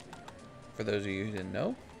 For those of you who didn't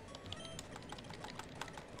know.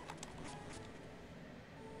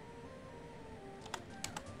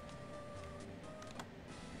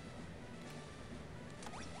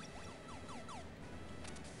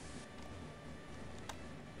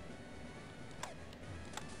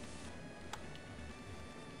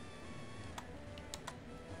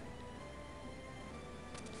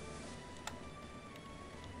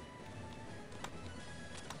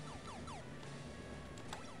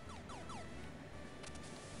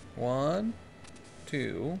 One,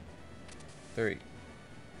 two, three.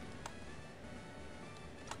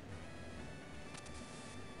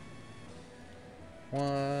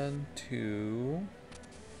 One, two,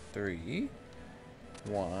 three.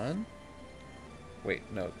 One. Wait,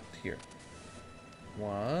 no, here.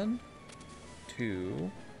 One,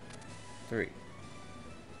 two, three.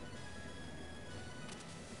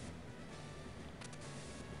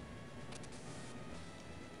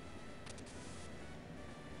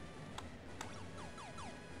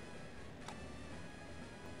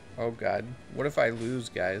 Oh god, what if I lose,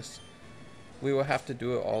 guys? We will have to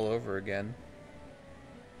do it all over again.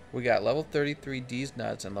 We got level 33 D's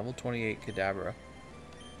Nuts and level 28 Kadabra.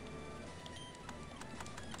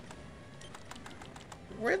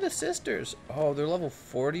 Where are the sisters? Oh, they're level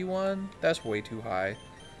 41? That's way too high.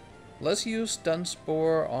 Let's use Stun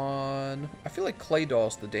Spore on... I feel like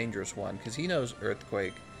Claydol's the dangerous one, because he knows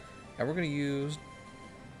Earthquake. And we're going to use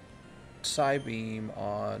Psybeam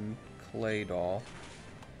on Claydol.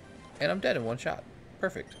 And I'm dead in one shot.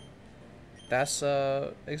 Perfect. That's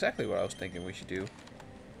exactly what I was thinking we should do.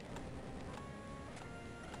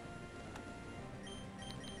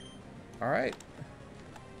 Alright.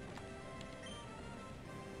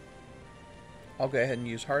 I'll go ahead and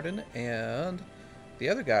use Harden, and the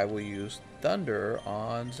other guy will use Thunder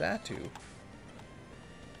on Xatu.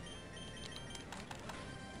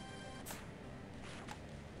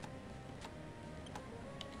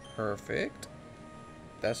 Perfect.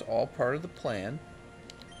 That's all part of the plan.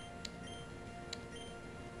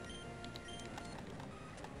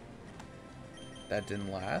 That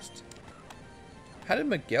didn't last. How did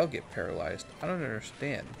Miguel get paralyzed? I don't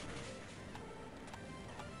understand.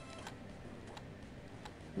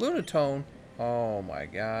 Lunatone. Oh my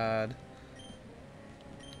god.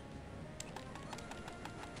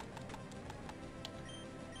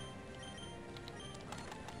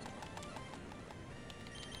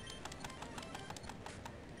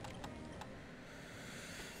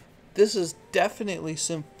 This is definitely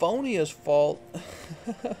Symphonia's fault.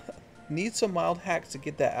 Need some mild hacks to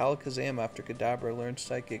get that Alakazam after Kadabra learns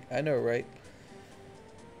Psychic. I know, right?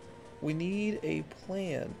 We need a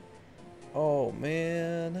plan. Oh,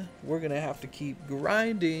 man. We're going to have to keep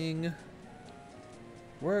grinding.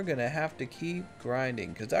 We're going to have to keep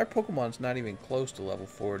grinding. Because our Pokemon's not even close to level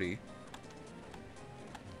 40.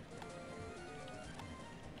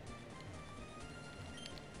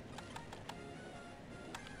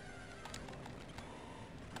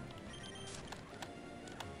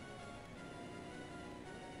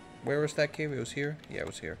 Where was that cave? It was here? Yeah, it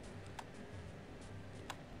was here.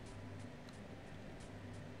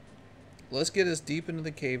 Let's get as deep into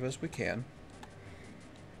the cave as we can.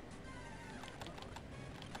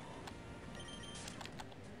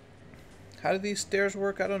 How do these stairs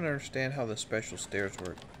work? I don't understand how the special stairs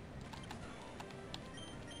work.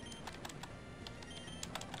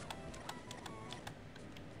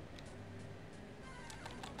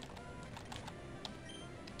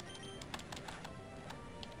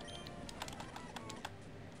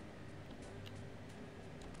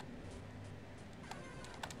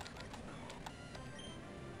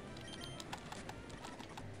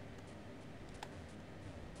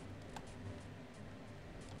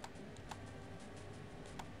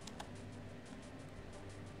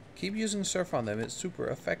 Keep using Surf on them, it's super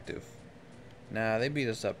effective. Nah, they beat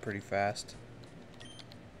us up pretty fast.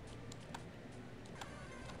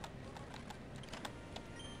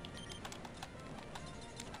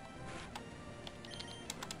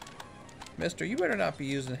 Mister, you better not be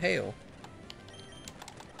using hail.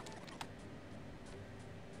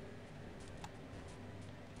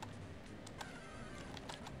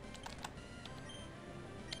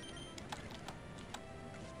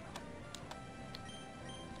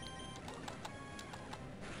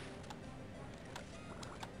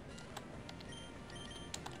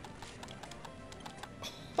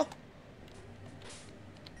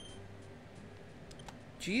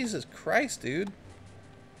 Jesus Christ, dude.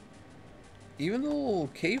 Even the little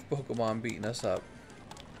cave Pokemon beating us up.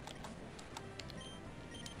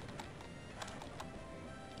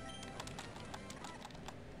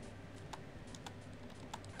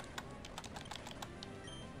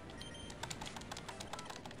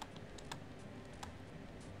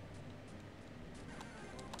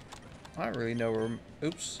 I don't really know where...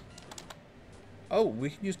 Oops. Oh,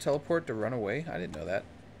 we can use teleport to run away? I didn't know that.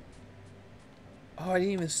 Oh, I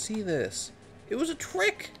didn't even see this. It was a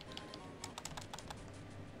trick!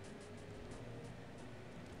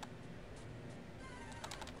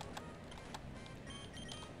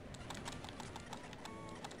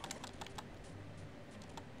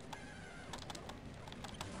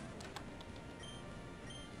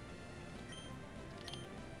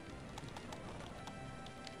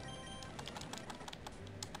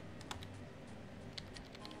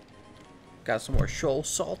 Got some more shoal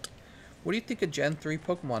salt. What do you think of Gen 3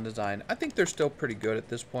 Pokemon design? I think they're still pretty good at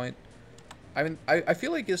this point. I mean, I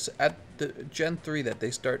feel like it's at the Gen 3 that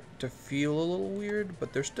they start to feel a little weird,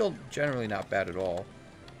 but they're still generally not bad at all.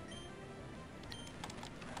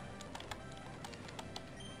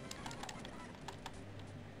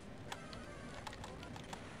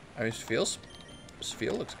 I mean,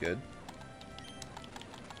 Sphere looks good.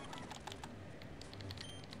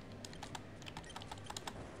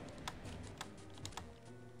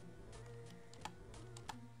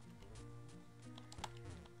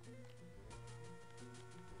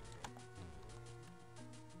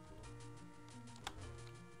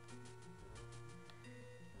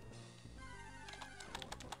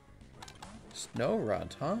 Snow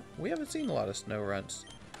runt, huh? We haven't seen a lot of snow runts.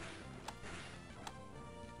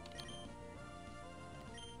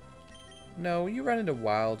 No, you run into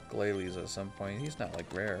wild Glalie at some point. He's not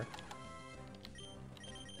like rare.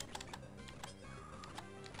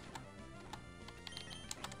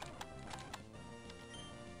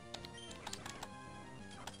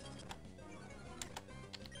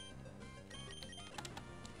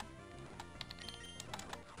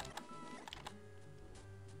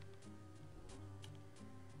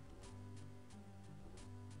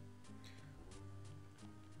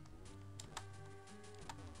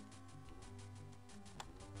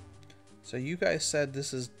 So you guys said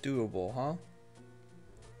this is doable, huh?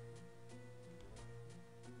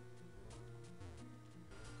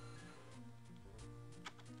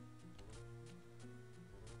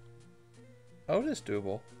 Oh, it is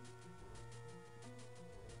doable.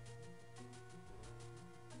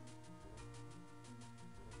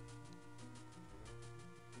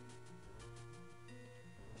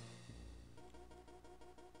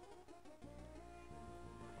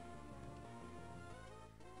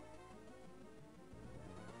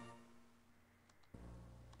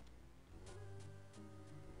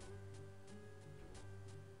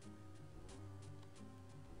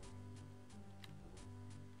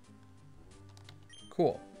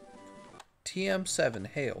 Cool. TM7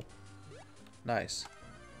 hail. Nice.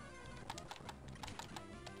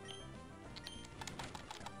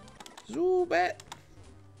 Zubat.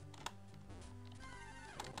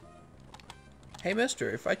 Hey mister,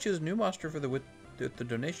 if I choose new monster for the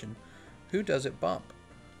donation, who does it bump?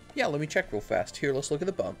 Yeah, let me check real fast. Here, let's look at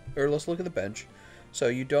the bump, or let's look at the bench. So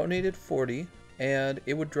you donated 40 and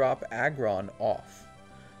it would drop Aggron off.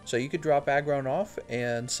 So you could drop Aggron off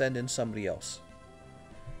and send in somebody else.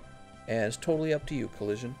 And it's totally up to you,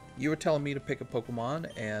 Collision. You were telling me to pick a Pokemon,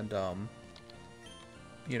 and,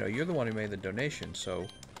 you know, you're the one who made the donation, so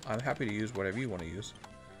I'm happy to use whatever you want to use.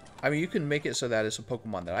 I mean, you can make it so that it's a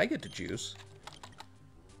Pokemon that I get to choose.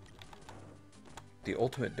 The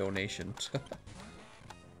ultimate donation.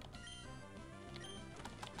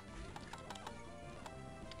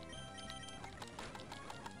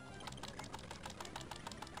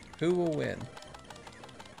 Who will win?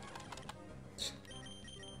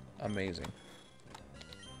 Amazing.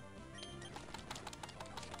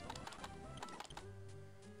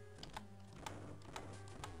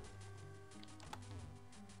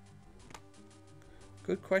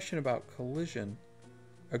 Good question about Collision.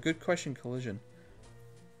 A good question, Collision.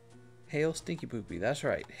 Hail Stinky Poopy. That's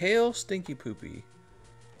right. Hail Stinky Poopy.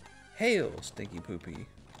 Hail Stinky Poopy.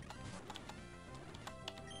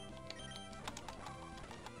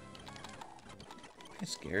 ain't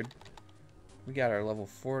scared. We got our level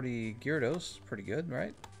 40 Gyarados. Pretty good,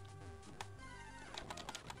 right?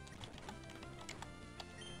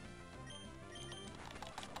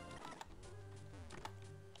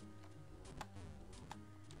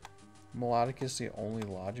 Melodic is the only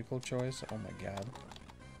logical choice. Oh my god.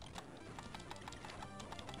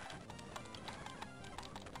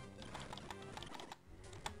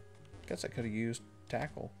 Guess I could have used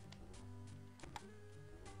Tackle.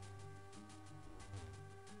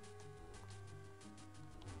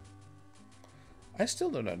 I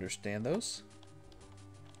still don't understand those.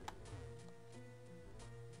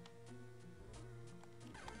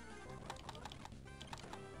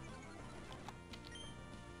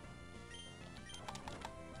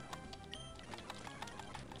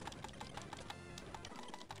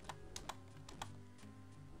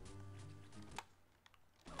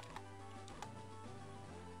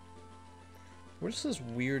 Where's this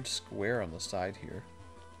weird square on the side here?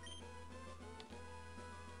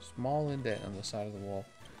 Small indent on the side of the wall.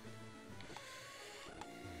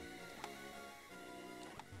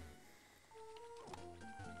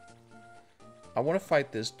 I want to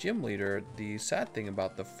fight this gym leader. The sad thing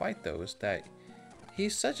about the fight, though, is that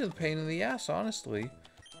he's such a pain in the ass, honestly.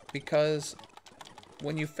 Because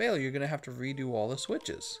when you fail, you're going to have to redo all the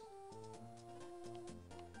switches.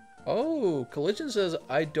 Oh, Collision says,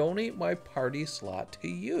 I donate my party slot to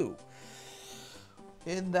you.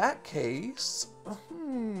 In that case,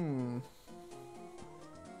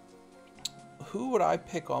 who would I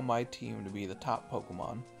pick on my team to be the top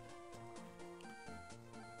Pokemon?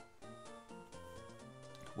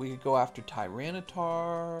 We could go after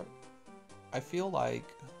Tyranitar. I feel like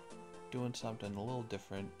doing something a little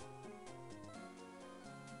different.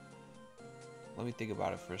 Let me think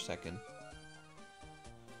about it for a second.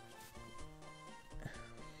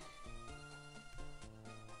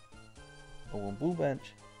 Oh, a blue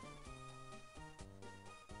bench.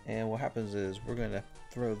 And what happens is we're going to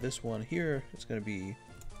throw this one here. It's going to be...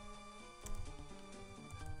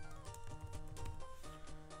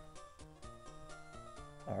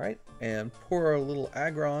 Alright, and pour our little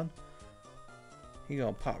Aggron. He's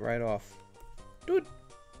going to pop right off. Dude!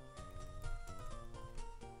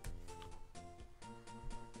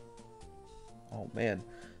 Oh man,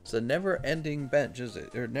 it's a never-ending bench, is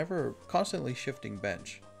it? Or never constantly shifting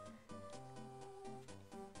bench.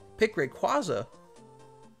 Pick Rayquaza.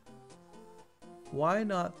 Why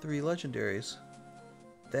not 3 legendaries?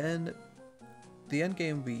 Then the end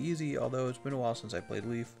game would be easy, although it's been a while since I played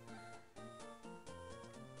Leaf.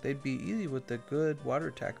 They'd be easy with a good water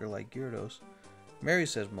attacker like Gyarados. Mary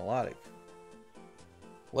says Melodic.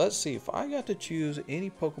 Let's see, if I got to choose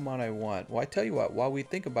any Pokemon I want, well, I tell you what, while we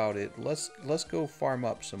think about it, let's go farm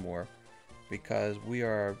up some more, because we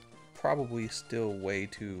are probably still way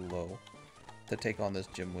too low to take on this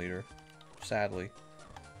gym leader, sadly.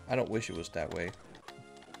 I don't wish it was that way.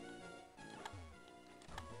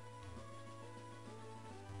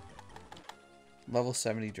 Level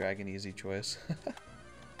 70 Dragon, easy choice.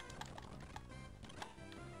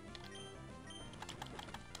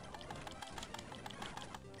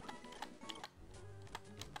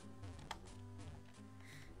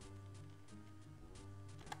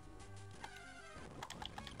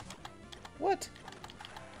 What?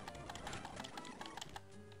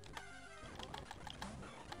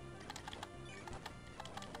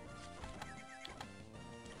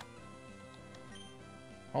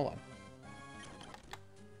 Hold on.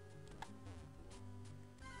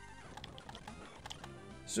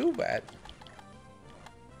 Zubat?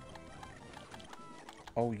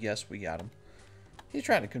 Oh yes, we got him. He's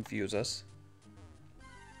trying to confuse us.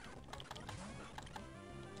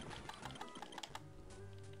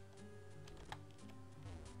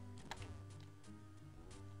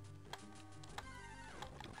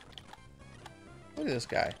 Look at this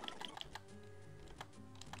guy.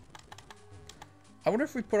 I wonder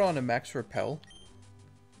if we put on a max repel.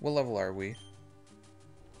 What level are we?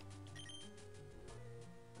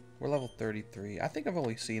 We're level 33. I think I've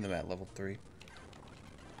only seen them at level 3.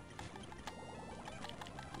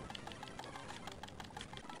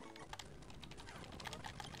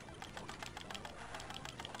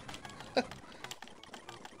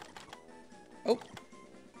 Oh.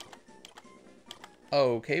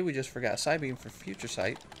 Okay, we just forgot Psybeam for Future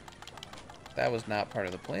Sight. That was not part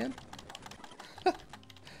of the plan.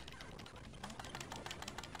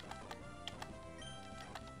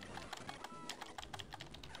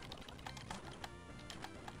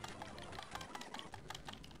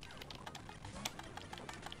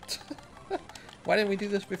 Why didn't we do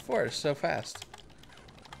this before? It's so fast.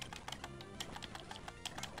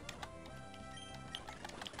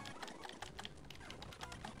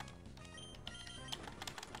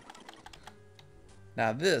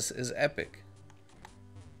 Now this is epic.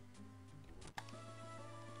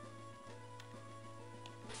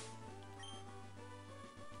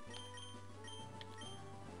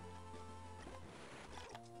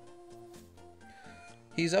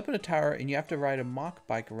 He's up in a tower and you have to ride a mock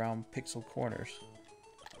bike around pixel corners.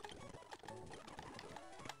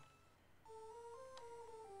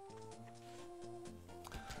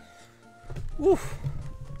 Woof.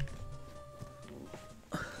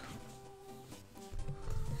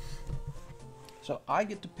 So I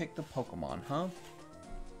get to pick the Pokemon, huh?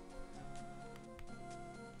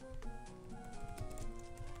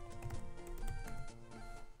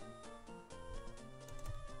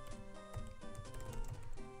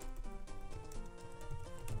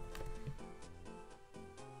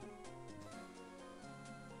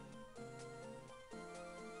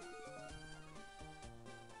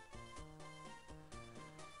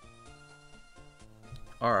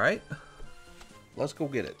 Alright, let's go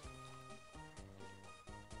get it.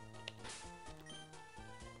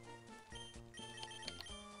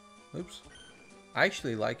 Oops. I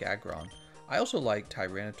actually like Aggron. I also like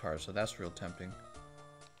Tyranitar, so that's real tempting.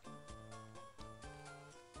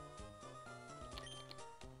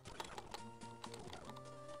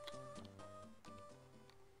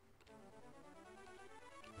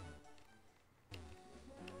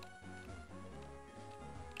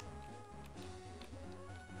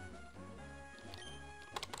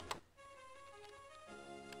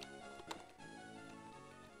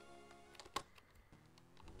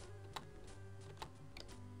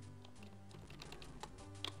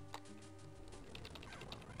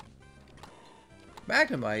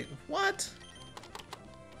 Magnemite? What?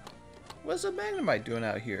 What's a Magnemite doing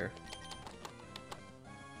out here?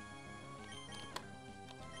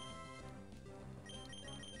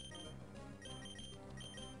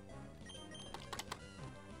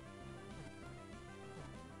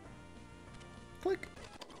 Click.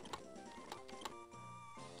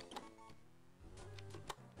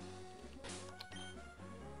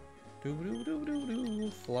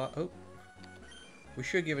 Doo-doo-doo-doo-doo. Fly. Oh. We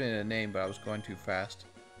should have given it a name, but I was going too fast.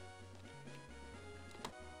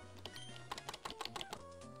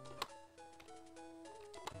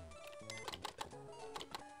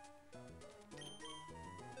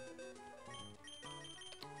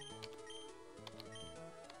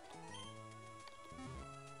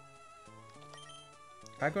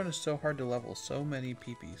 Aggron is so hard to level, so many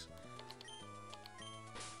peepees.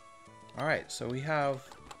 Alright, so we have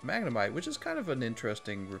Magnemite, which is kind of an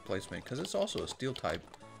interesting replacement, because it's also a steel type.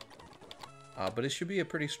 But it should be a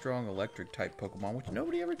pretty strong electric type Pokemon, which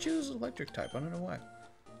nobody ever chooses electric type. I don't know why.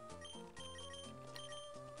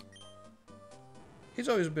 He's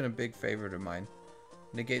always been a big favorite of mine.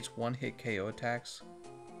 Negates one-hit KO attacks.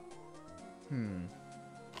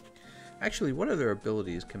 Actually, what other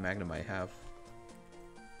abilities can Magnemite have?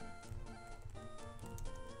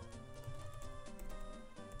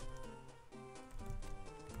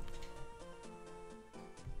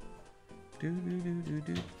 Do do do do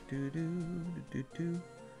do do do do do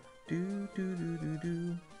do do do do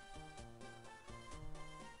do.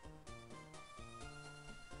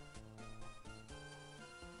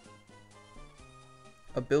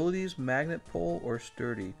 Abilities: Magnet Pull or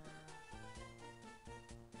Sturdy.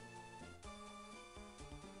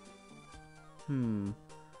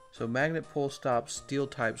 So Magnet Pull stops steel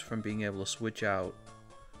types from being able to switch out.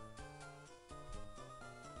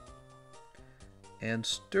 And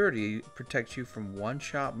Sturdy protects you from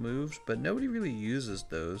one-shot moves, but nobody really uses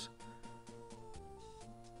those.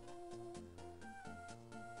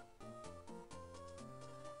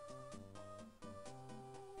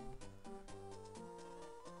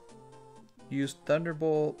 Use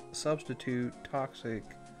Thunderbolt, substitute, toxic,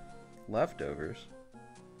 leftovers.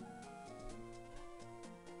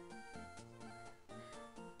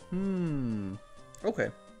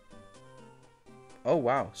 Okay. Oh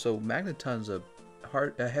wow, so Magneton's a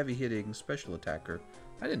heavy-hitting special attacker.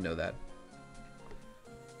 I didn't know that.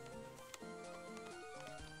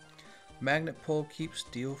 Magnet Pull keeps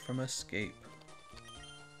steel from escape.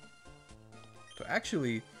 So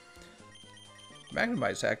actually,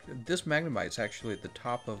 this Magnemite's actually at the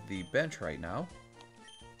top of the bench right now.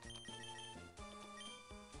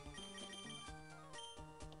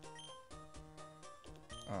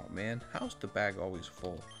 Oh man, how's the bag always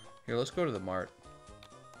full? Here, let's go to the mart.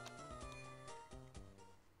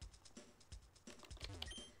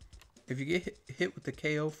 If you get hit with the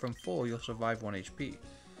KO from full, you'll survive 1 HP.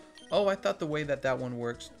 Oh, I thought the way that one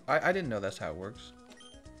works... I didn't know that's how it works.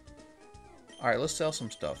 Alright, let's sell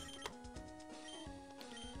some stuff.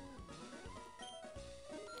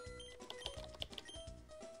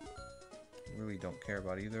 Really don't care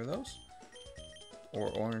about either of those. Or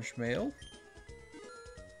orange mail.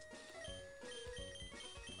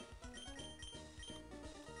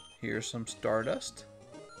 Here's some Stardust.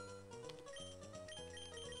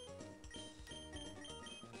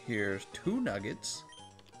 Here's 2 nuggets.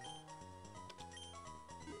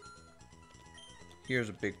 Here's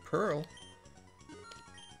a big pearl.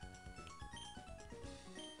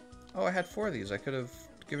 Oh, I had 4 of these. I could have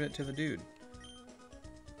given it to the dude.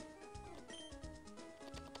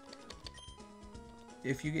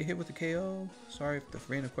 If you get hit with a KO, sorry if the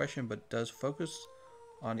random question, but does focus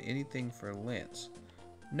on anything for Lance?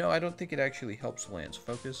 No, I don't think it actually helps Lance.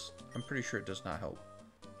 Focus, I'm pretty sure it does not help.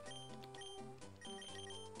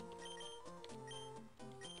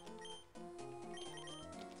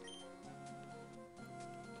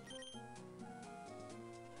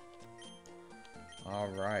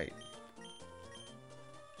 Alright.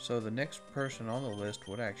 So the next person on the list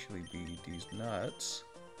would actually be these nuts.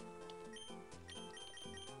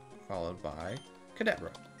 Followed by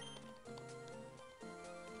Kadabra.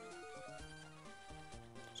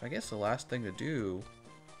 So I guess the last thing to do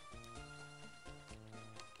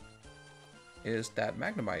is that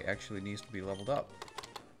Magnemite actually needs to be leveled up.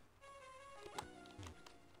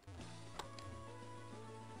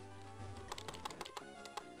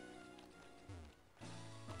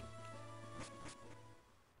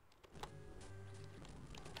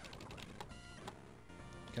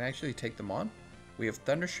 Can I actually take them on? We have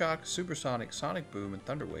Thundershock, Supersonic, Sonic Boom, and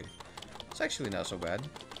Thunder Wave. It's actually not so bad.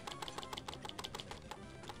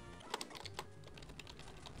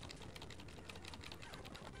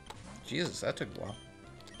 Jesus, that took a while.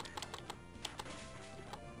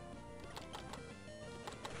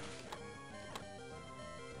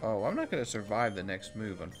 Oh, I'm not going to survive the next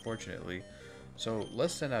move, unfortunately. So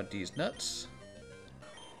let's send out D's Nuts.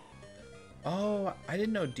 Oh, I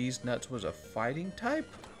didn't know D's Nuts was a fighting type?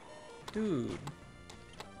 Dude.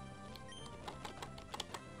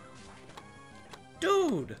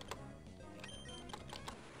 Dude!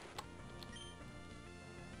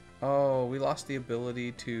 Oh, we lost the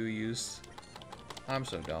ability to use... I'm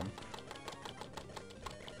so dumb.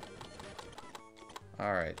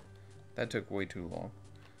 Alright. That took way too long.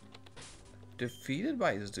 Defeated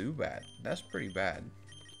by Zubat. That's pretty bad.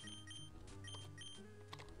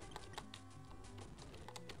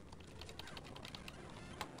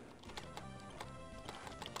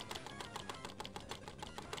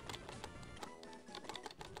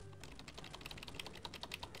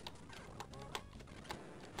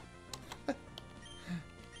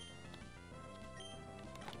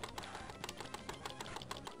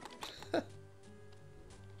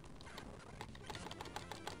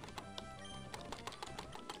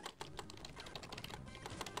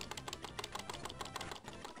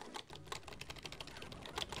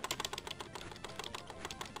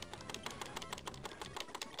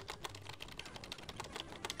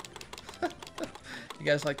 You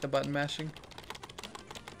guys like the button mashing?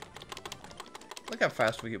 Look how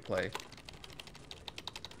fast we can play.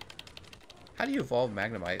 How do you evolve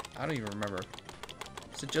Magnemite? I don't even remember.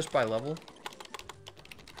 Is it just by level?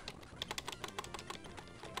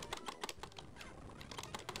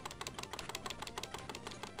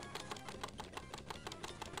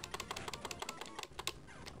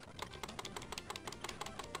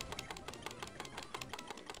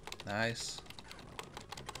 Nice.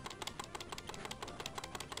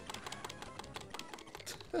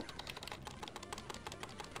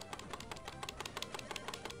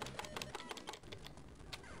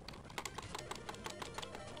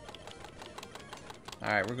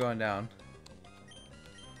 Alright, we're going down.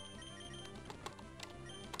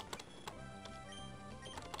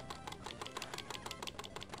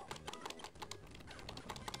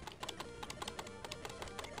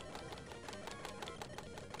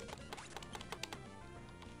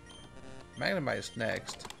 Magnemite is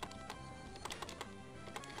next.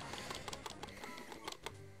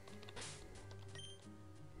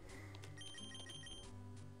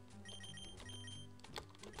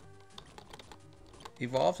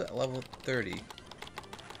 Evolved at level 30.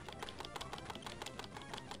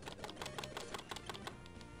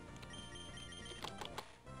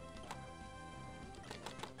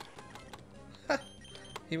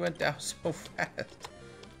 He went down so fast.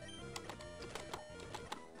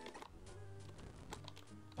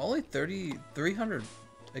 Only 300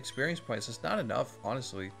 experience points. It's not enough,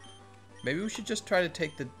 honestly. Maybe we should just try to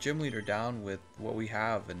take the gym leader down with what we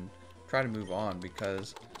have and try to move on,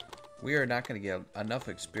 because we are not going to get enough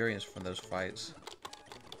experience from those fights.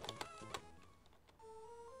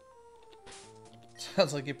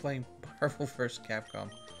 Sounds like you're playing Marvel vs. Capcom.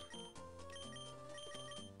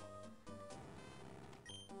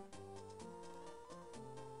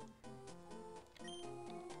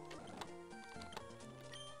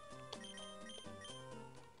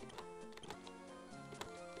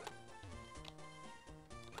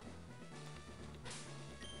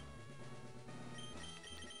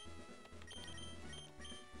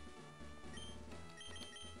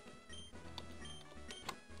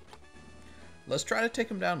 Let's try to take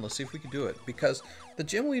him down. Let's see if we can do it. Because the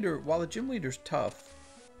gym leader, while the gym leader's tough,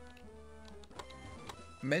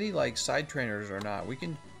 many like side trainers are not. We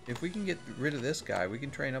can, if we can get rid of this guy, we can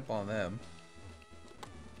train up on them.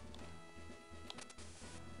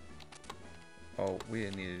 Oh, we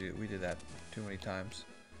didn't need to do. We did that too many times.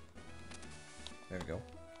 There we go.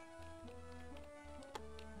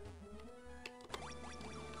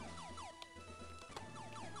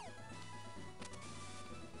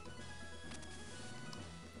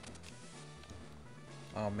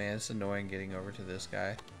 Oh man, it's annoying getting over to this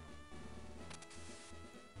guy.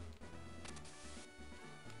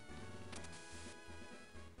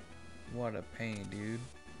 What a pain, dude.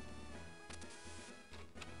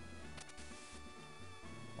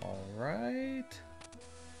 Alright.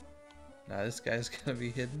 Now this guy's gonna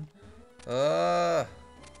be hidden. This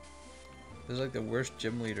is like the worst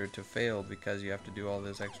gym leader to fail because you have to do all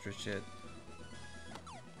this extra shit.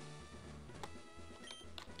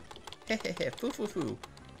 Hehehe, foo foo foo.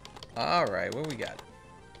 Alright, what we got?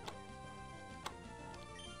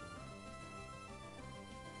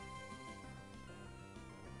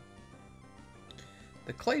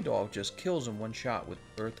 The clay dog just kills in one shot with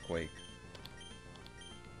Earthquake.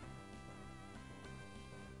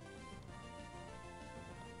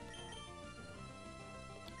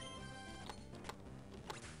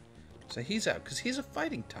 So he's out, because he's a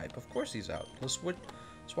fighting type. Of course he's out. Let's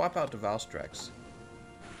swap out to Valstrax.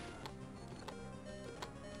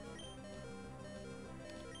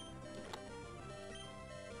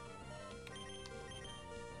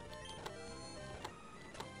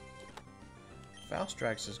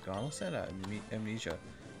 Valstrax is gone. Let's send out Amnesia.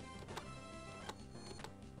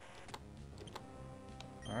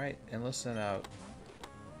 Alright, and let's send out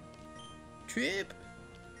Trip.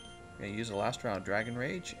 We're going to use the last round Dragon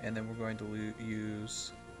Rage, and then we're going to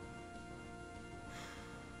use...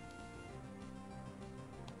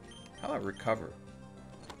 How about Recover?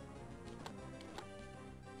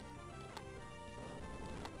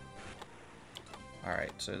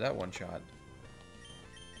 Alright, so that one shot.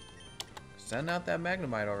 Send out that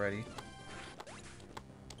Magnemite already.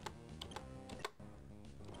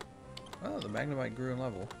 Oh, the Magnemite grew in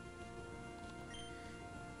level.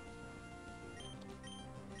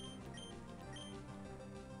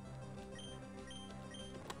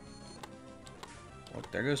 Well,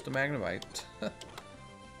 there goes the Magnemite.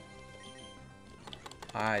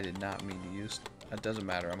 I did not mean to use... That doesn't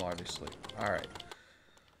matter, I'm already asleep. Alright.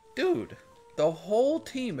 Dude! The whole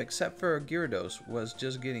team, except for Gyarados, was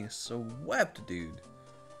just getting swept, dude.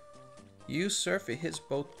 Use Surf, it hits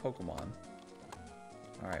both Pokemon.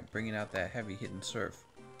 Alright, bringing out that heavy hitting Surf.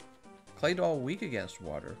 Claydol weak against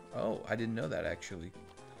water. Oh, I didn't know that, actually.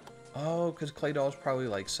 Oh, because Claydol's probably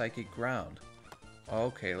like Psychic Ground.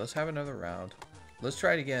 Okay, let's have another round. Let's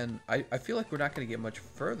try it again. I feel like we're not going to get much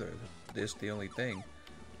further. This the only thing.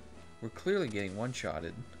 We're clearly getting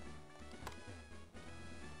one-shotted.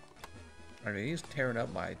 I mean, he's tearing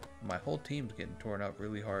up my whole team's getting torn up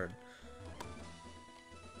really hard.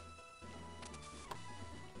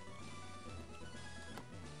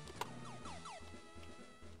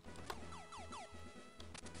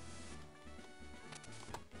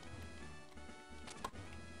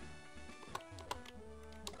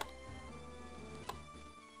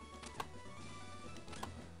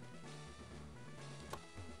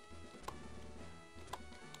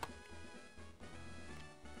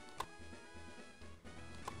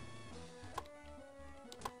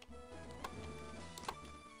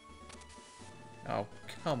 Oh,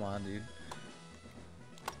 come on, dude.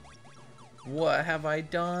 What have I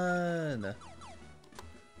done?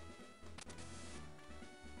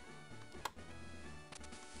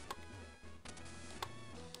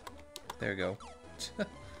 There we go.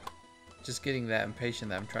 Just getting that impatient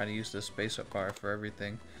that I'm trying to use the space up bar for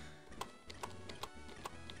everything.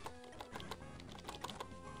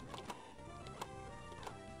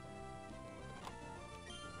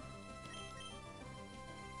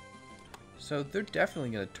 So they're definitely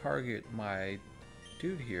going to target my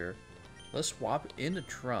dude here. Let's swap into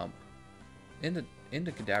Trump, into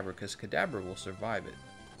Kadabra, because Kadabra will survive it.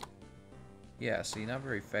 Yeah, see, not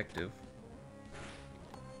very effective.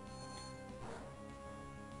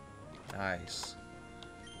 Nice.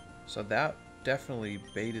 So that definitely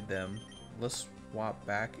baited them. Let's swap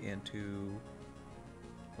back into...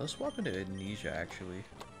 Let's swap into Amnesia, actually.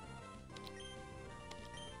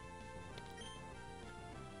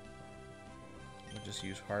 We'll just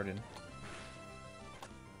use Harden.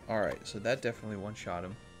 Alright, so that definitely one-shot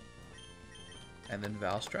him. And then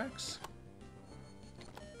Valstrax.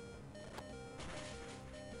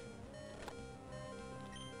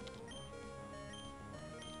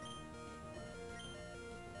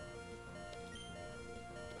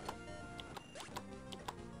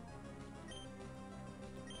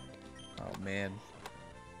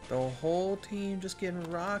 The whole team just getting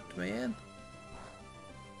rocked, man.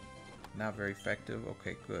 Not very effective.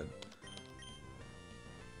 Okay, good.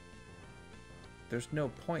 There's no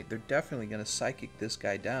point. They're definitely going to psychic this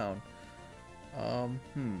guy down.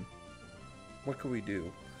 What can we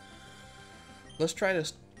do? Let's try to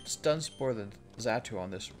stun spore the Zatu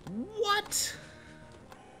on this. What?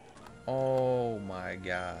 Oh my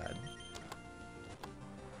god.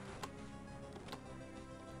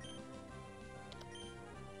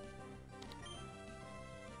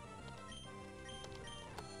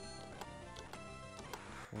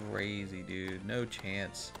 Crazy, dude. No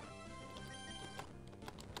chance.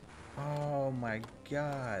 Oh my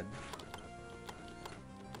god.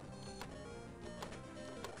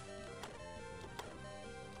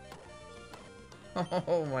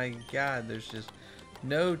 Oh my god, there's just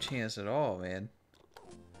no chance at all, man.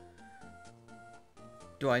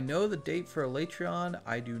 Do I know the date for Elytron?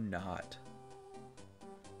 I do not.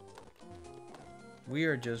 We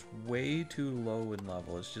are just way too low in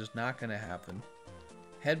level. It's just not going to happen.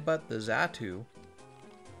 Headbutt the Zatu.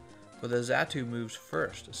 But the Zatu moves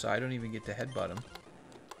first, so I don't even get to headbutt him.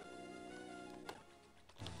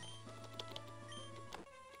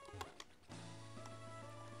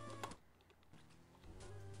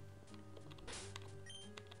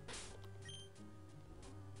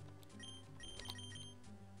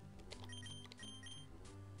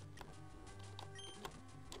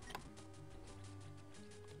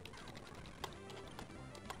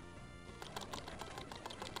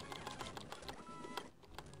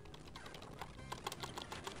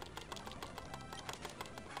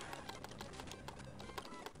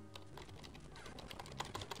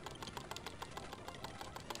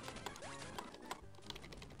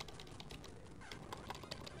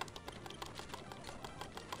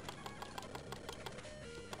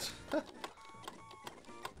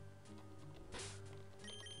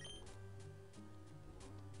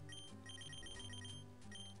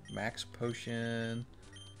 Max potion.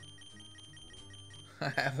 I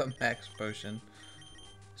have a max potion.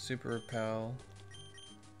 Super repel.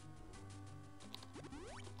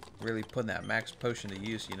 Really putting that max potion to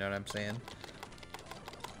use, you know what I'm saying?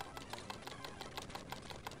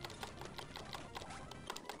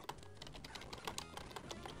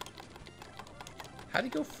 How'd he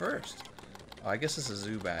go first? Oh, I guess this is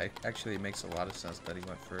Zubat. Actually, it makes a lot of sense that he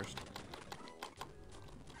went first.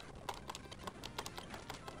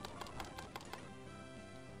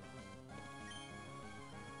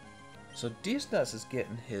 So Nuts is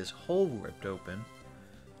getting his hole ripped open.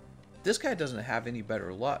 This guy doesn't have any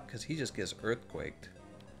better luck because he just gets earthquaked.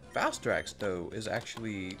 Valstrax, though, is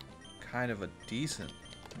actually kind of a decent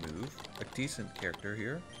move. A decent character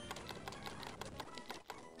here.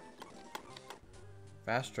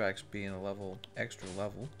 Valstrax being a extra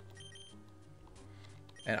level.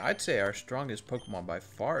 And I'd say our strongest Pokemon by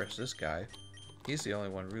far is this guy. He's the only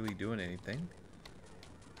one really doing anything.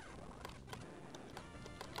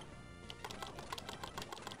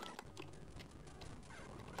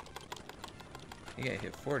 He got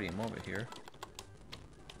hit 40 a moment here.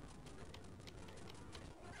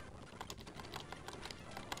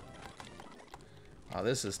 Oh,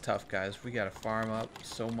 this is tough, guys. We gotta farm up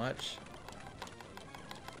so much.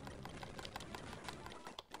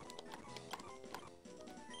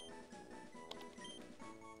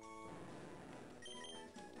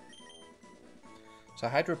 So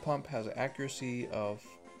Hydro Pump has an accuracy of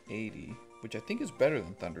 80, which I think is better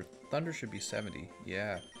than Thunder. Thunder should be 70.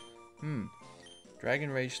 Yeah.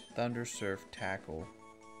 Dragon Rage, Thunder Surf, Tackle.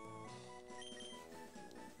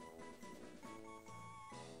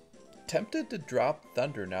 Tempted to drop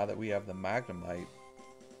Thunder now that we have the Magnemite.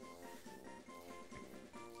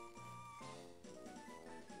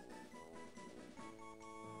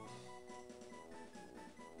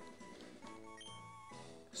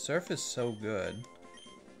 Surf is so good.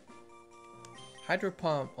 Hydro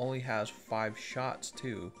Pump only has 5 shots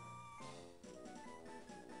too.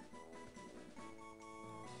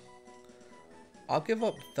 I'll give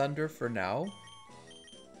up Thunder for now.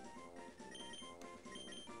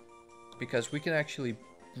 Because we can actually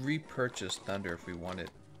repurchase Thunder if we want it.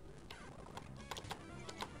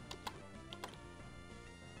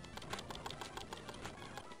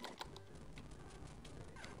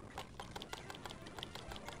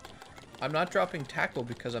 I'm not dropping Tackle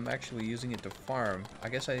because I'm actually using it to farm. I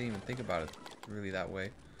guess I didn't even think about it really that way.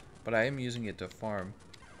 But I am using it to farm.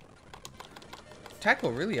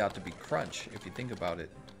 Tackle really ought to be Crunch, if you think about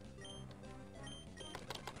it.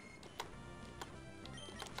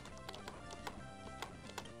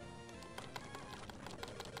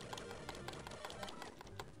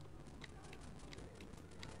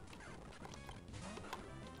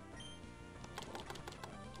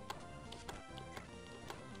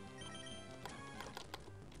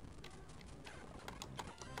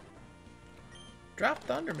 Drop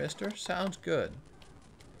Thunder, mister. Sounds good.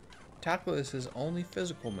 Tackle is his only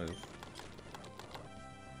physical move.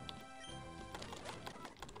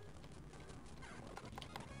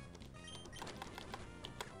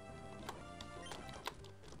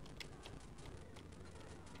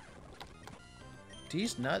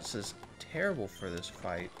 These nuts is terrible for this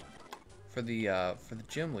fight. For the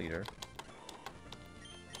gym leader.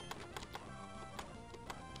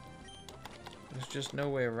 There's just no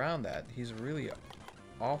way around that. He's a really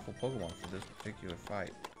awful Pokemon for this particular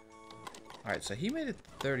fight. Alright, so he made it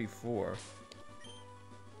 34.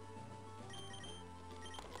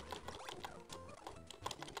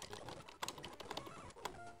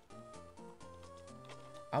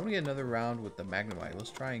 I'm gonna get another round with the Magnemite.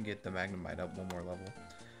 Let's try and get the Magnemite up one more level.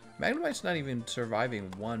 Magnemite's not even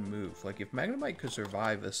surviving one move. Like, if Magnemite could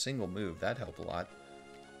survive a single move, that'd help a lot.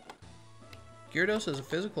 Gyarados is a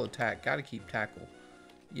physical attack. Gotta keep Tackle.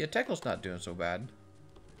 Yeah, Tackle's not doing so bad.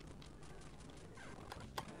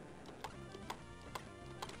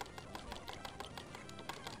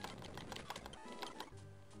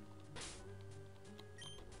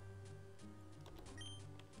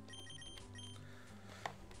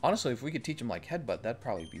 Honestly, if we could teach him like Headbutt, that'd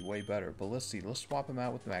probably be way better. But let's see. Let's swap him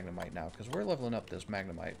out with Magnemite now, because we're leveling up this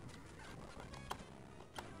Magnemite.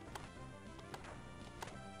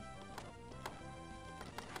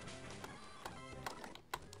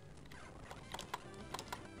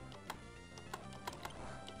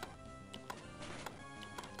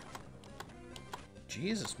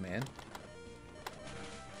 Jesus, man.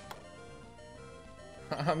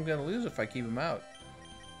 I'm gonna lose if I keep him out.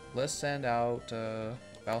 Let's send out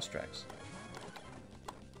Valstrax.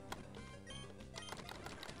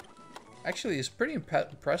 Actually, it's pretty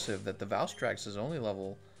impressive that the Valstrax is only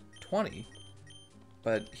level 20,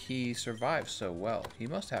 but he survives so well. He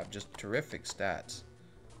must have just terrific stats.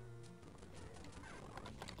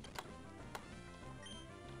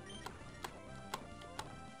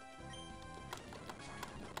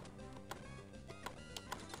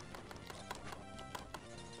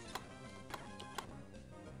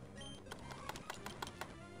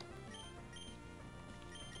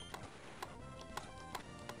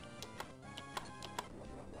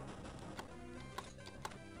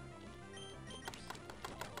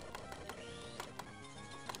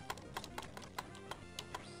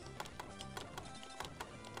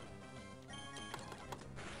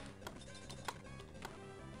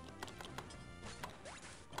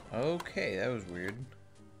 Okay, that was weird.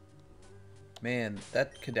 Man,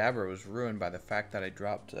 that Kadabra was ruined by the fact that I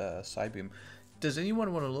dropped Psybeam. Does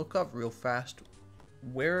anyone want to look up real fast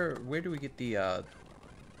where do we get the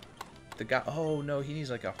guy? Oh no, he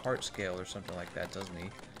needs like a heart scale or something like that, doesn't he?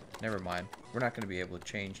 Never mind. We're not going to be able to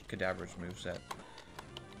change Kadabra's moveset.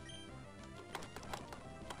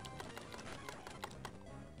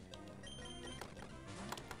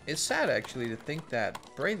 It's sad actually to think that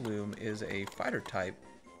Breloom is a fighter type.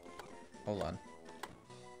 Hold on.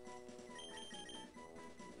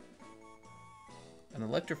 An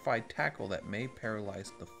electrified tackle that may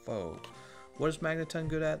paralyze the foe. What is Magneton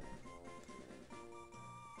good at?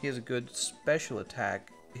 He has a good special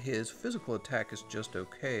attack. His physical attack is just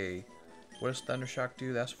okay. What does Thundershock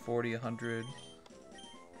do? That's 40, 100.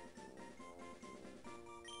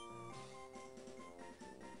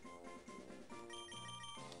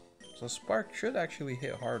 So Spark should actually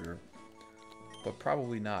hit harder, but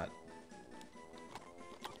probably not,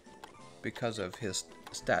 because of his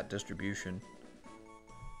stat distribution.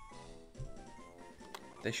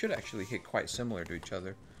 They should actually hit quite similar to each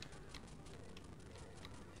other.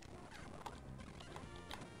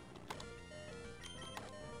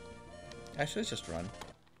 Actually, let's just run.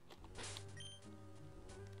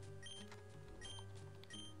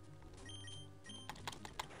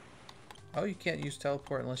 Oh, you can't use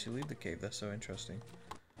teleport unless you leave the cave. That's so interesting.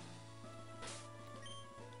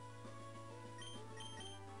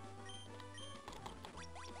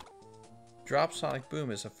 Drop Sonic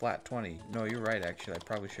Boom is a flat 20. No, you're right, actually. I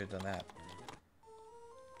probably should have done that.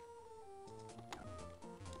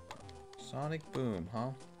 Sonic Boom, huh?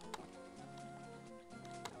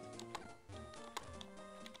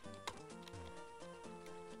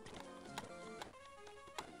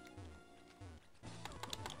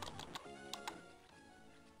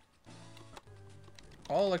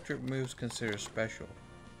 All electric moves considered special.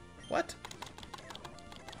 What?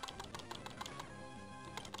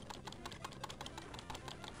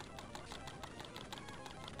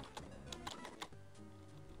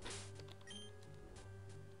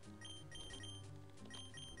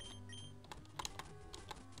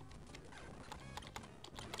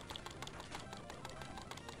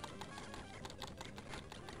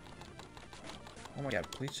 Oh my god,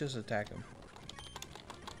 please just attack him.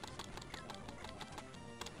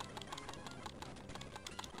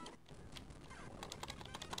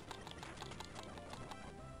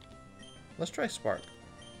 Let's try Spark.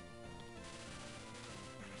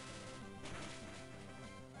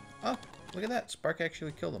 Oh, look at that. Spark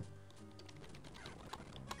actually killed him.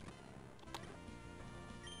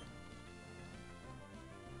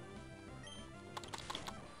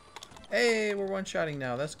 Hey, we're one-shotting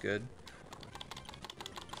now. That's good.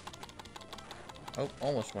 Oh,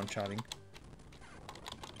 almost one-shotting.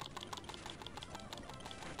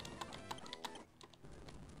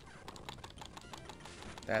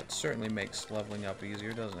 That certainly makes leveling up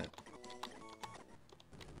easier, doesn't it?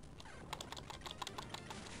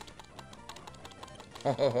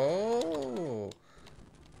 Oh, ho, ho.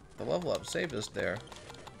 The level up saved us there.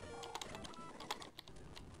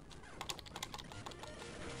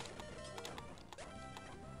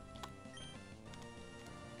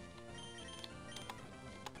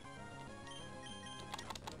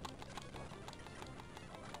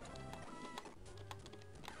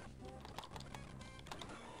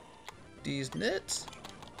 These nits.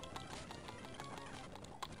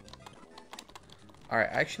 Alright,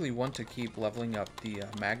 I actually want to keep leveling up the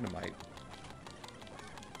Magnemite.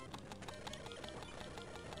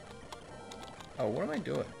 Oh, what am I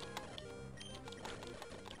doing?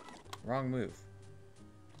 Wrong move.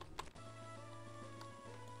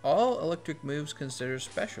 All electric moves considered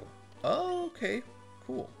special. Oh, okay.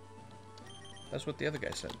 Cool. That's what the other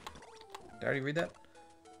guy said. Did I already read that?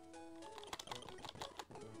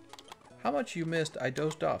 How much you missed? I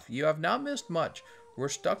dozed off. You have not missed much. We're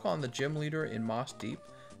stuck on the gym leader in Moss Deep.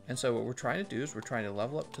 And so what we're trying to do is we're trying to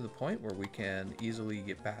level up to the point where we can easily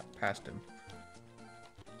get past him.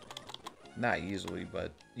 Not easily,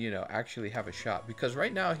 but, you know, actually have a shot. Because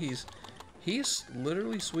right now he's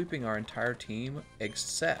literally sweeping our entire team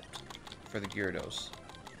except for the Gyarados.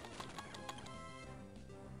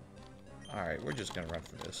 Alright, we're just going to run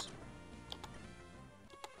for this.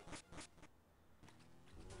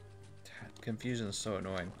 Confusion is so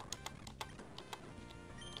annoying.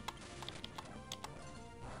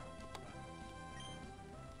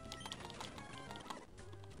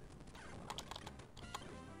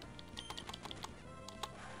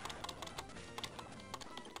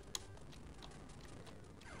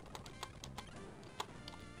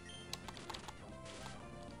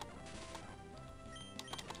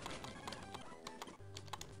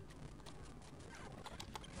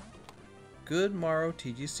 Good morrow,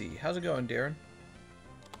 TGC. How's it going, Darren?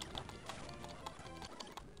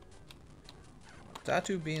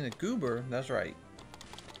 Zatu being a goober, that's right.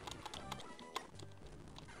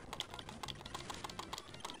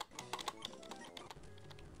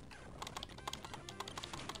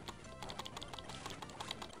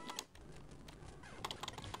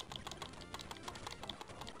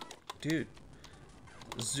 Dude,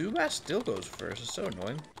 Zubat still goes first. It's so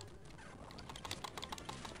annoying.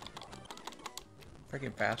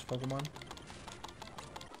 Freaking fast Pokemon.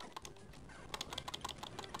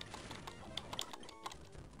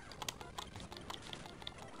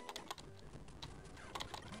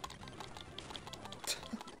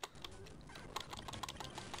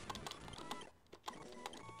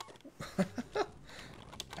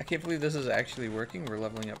 I can't believe this is actually working. We're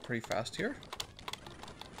leveling up pretty fast here.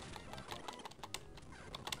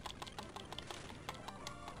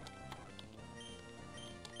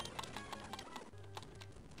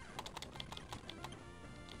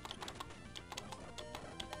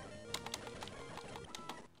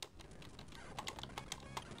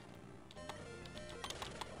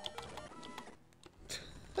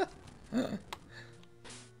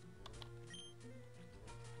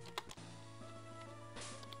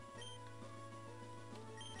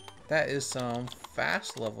 That is some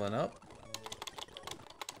fast leveling up.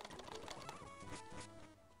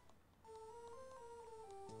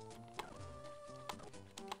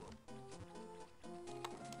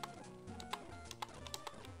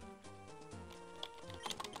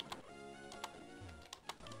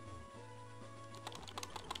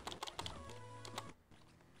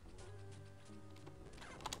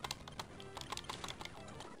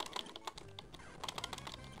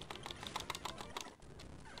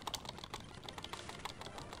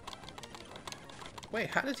 Wait,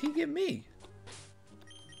 how did he get me?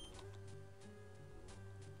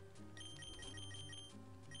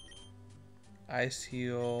 Ice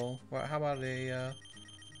heal. Well, how about a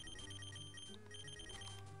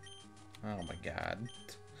oh my god.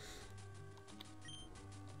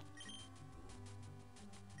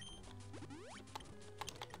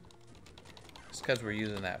 It's because we're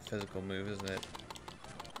using that physical move, isn't it?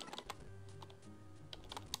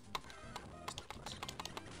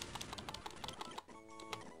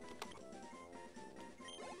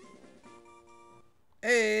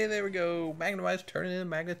 Hey, there we go. Magnemize, turn it in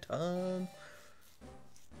Magneton.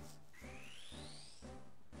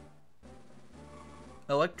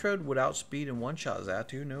 Electrode would outspeed in one shot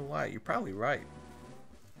Xatu. No lie. You're probably right.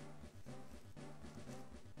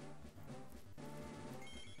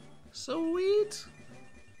 Sweet.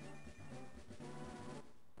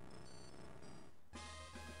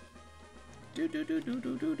 Do do do do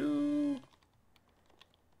do do do.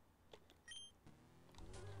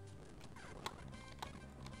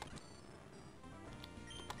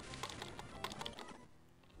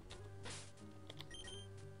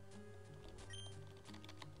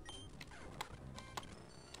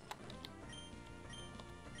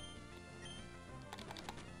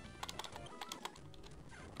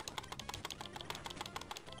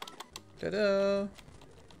 Ta-da!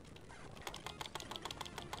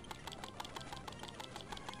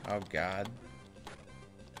 Oh God.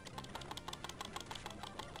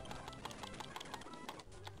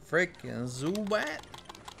 Frickin' Zubat!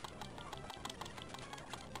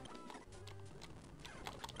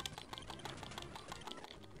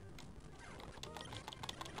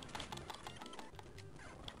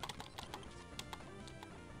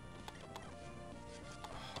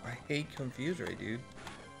 Oh, I hate Confuse Ray, dude.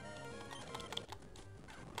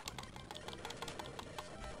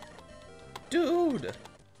 Dude!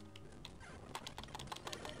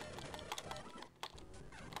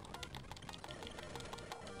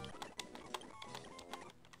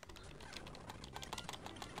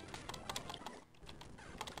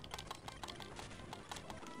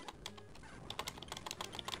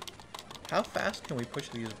 How fast can we push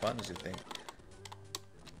these buttons, you think?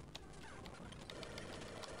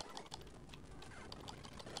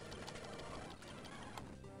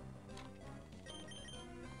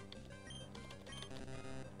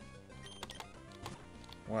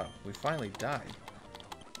 Wow, we finally died.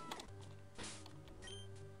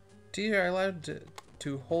 T, are allowed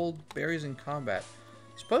to hold berries in combat?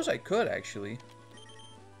 Suppose I could, actually.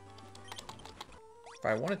 If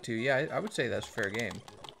I wanted to, yeah, I would say that's fair game.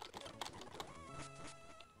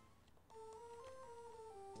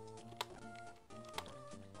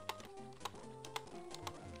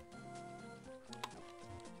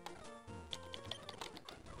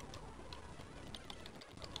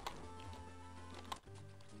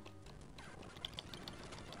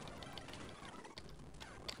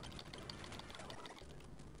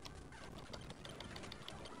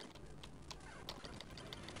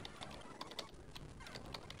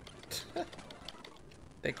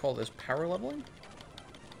 They call this power leveling?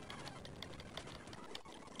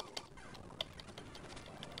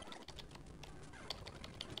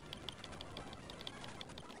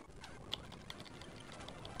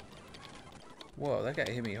 Whoa, that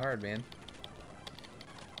guy hit me hard, man.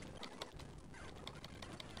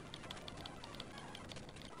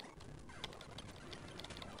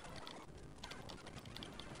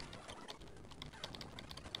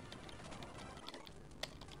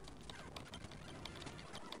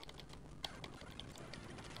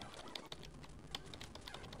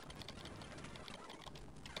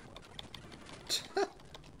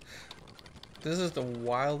 This is the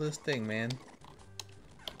wildest thing, man.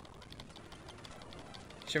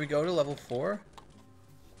 Should we go to level 4?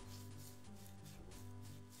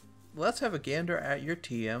 Let's have a gander at your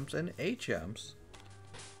TMs and HMs.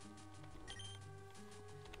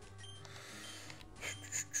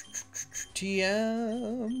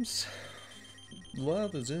 TMs.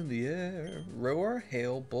 Love is in the air. Roar,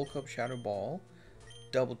 Hail, Bulk Up, Shadow Ball.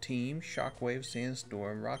 Double Team, Shockwave,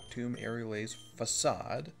 Sandstorm, Rock Tomb, Aerial Ace,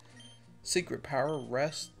 Facade. Secret Power,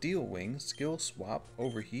 Rest, Steel Wing, Skill Swap,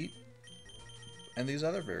 Overheat, and these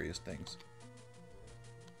other various things.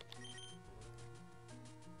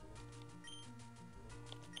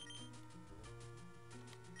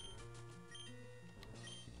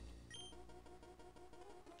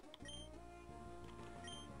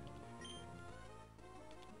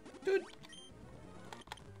 Dude.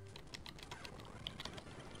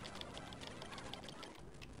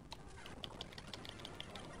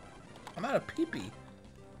 I'm out of pee-pee.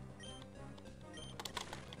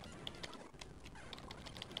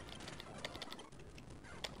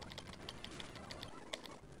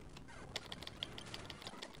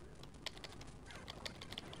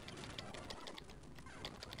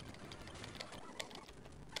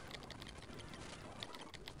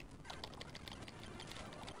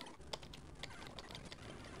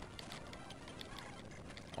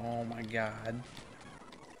 Oh my God.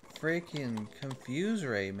 Freaking Confuse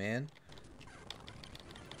Ray, man.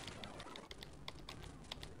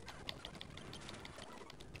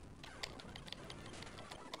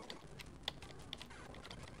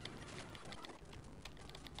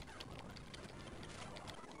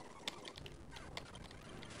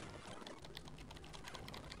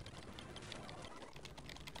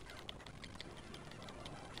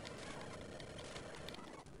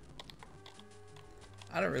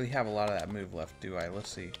 I don't really have a lot of that move left, do I? Let's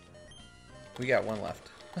see. We got one left.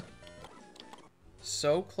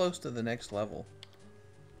 So close to the next level.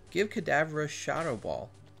 Give Cadaver a Shadow Ball.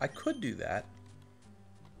 I could do that.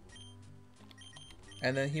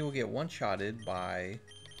 And then he will get one-shotted by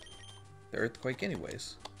the Earthquake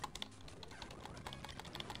anyways.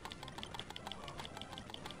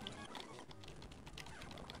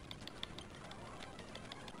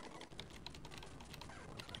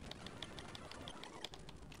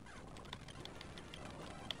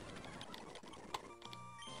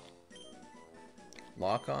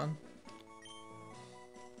 Lock on?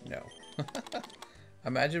 No.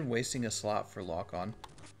 Imagine wasting a slot for lock on.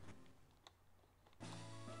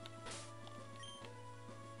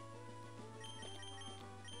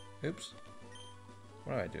 Oops.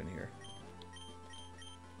 What am I doing here?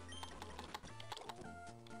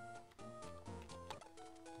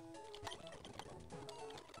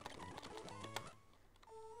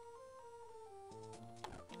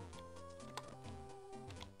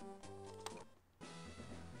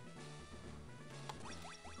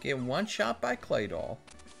 Getting one shot by Clay Doll.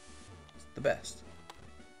 It's the best.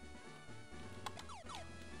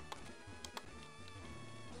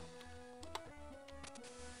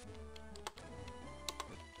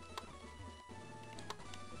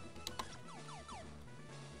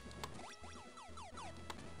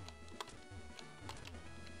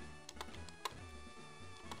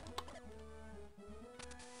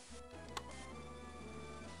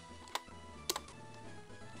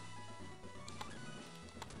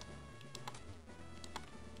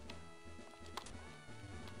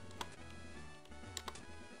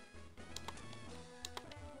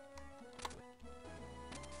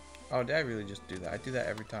 Oh, did I really just do that? I do that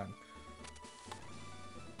every time.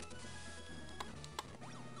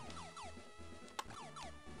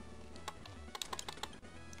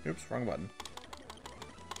 Oops, wrong button.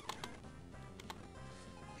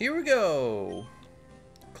 Here we go!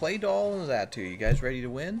 Clay Doll and Zatu. You guys ready to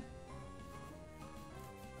win?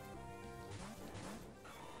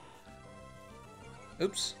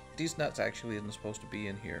 Oops, these nuts actually isn't supposed to be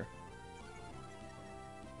in here.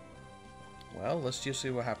 Well, let's just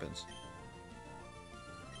see what happens.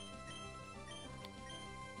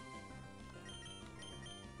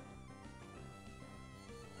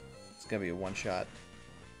 It's gonna be a one-shot.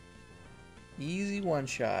 Easy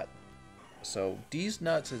one-shot. So, these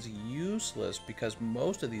nuts is useless because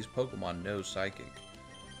most of these Pokemon know Psychic.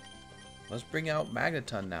 Let's bring out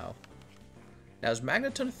Magneton now. Now, is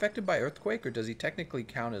Magneton affected by Earthquake, or does he technically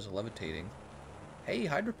count as levitating? Hey,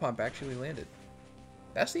 Hydro Pump actually landed.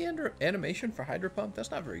 That's the animation for Hydro Pump?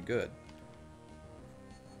 That's not very good.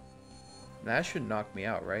 That should knock me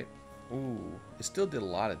out, right? Ooh, it still did a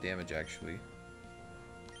lot of damage, actually.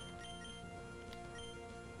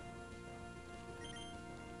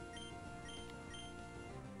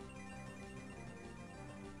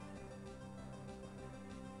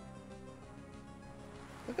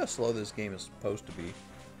 Look how slow this game is supposed to be.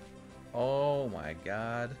 Oh my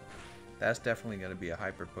god. That's definitely going to be a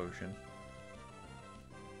Hyper Potion.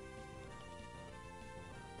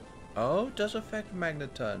 Oh, it does affect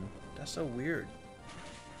Magneton. That's so weird.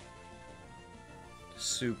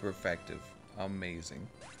 Super effective. Amazing.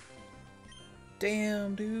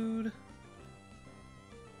 Damn, dude.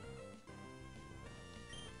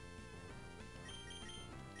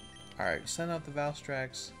 Alright, send out the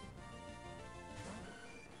Valstrax.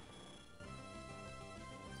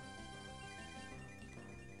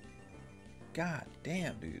 God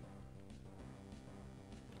damn, dude.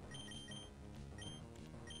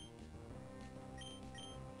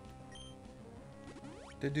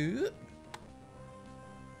 Dude.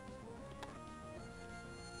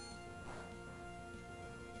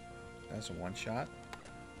 That's a one shot.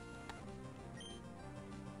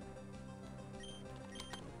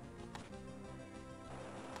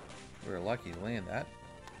 We were lucky to land that.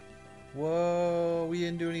 Whoa, we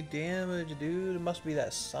didn't do any damage, dude. It must be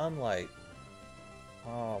that sunlight.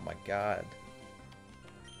 Oh my god.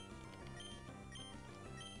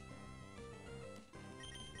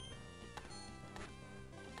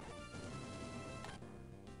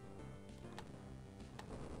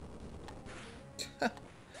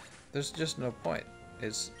 There's just no point.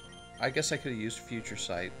 I guess I could have used Future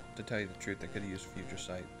Sight. To tell you the truth, I could have used Future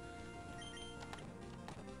Sight.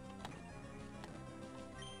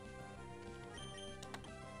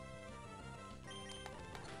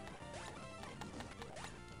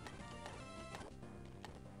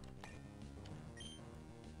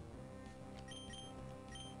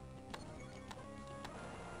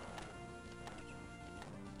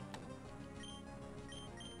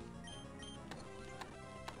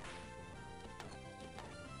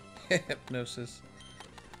 Hypnosis.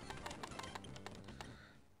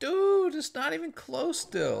 Dude, it's not even close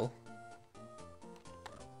still.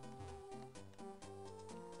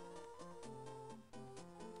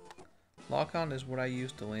 Lock on is what I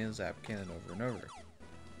use to land Zap Cannon over and over.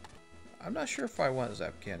 I'm not sure if I want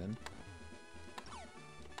Zap Cannon.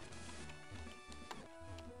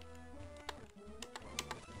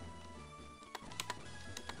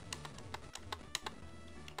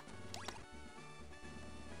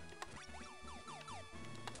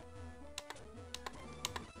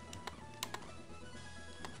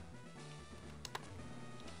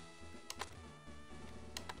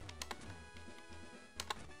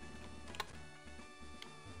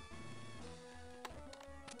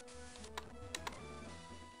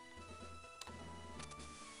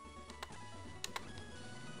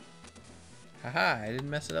 Haha, I didn't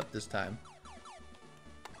mess it up this time.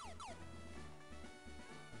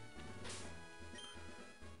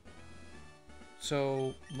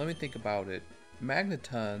 So, let me think about it.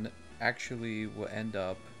 Magneton actually will end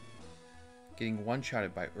up getting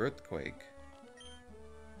one-shotted by Earthquake.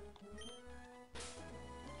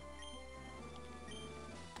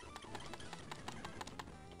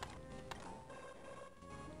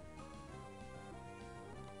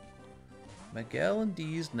 Miguel and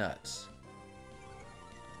D's nuts.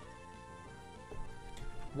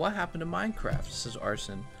 What happened to Minecraft? Says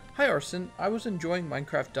Arson. Hi Arson, I was enjoying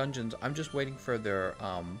Minecraft Dungeons. I'm just waiting for their,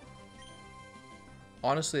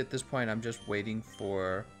 honestly at this point I'm just waiting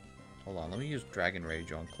for, hold on, let me use Dragon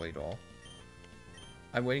Rage on Claydol.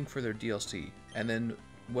 I'm waiting for their DLC. And then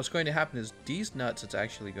what's going to happen is D's nuts, it's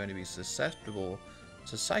actually going to be susceptible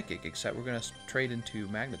to Psychic, except we're going to trade into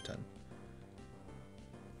Magneton.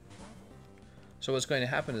 So what's going to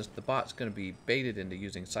happen is the bot's going to be baited into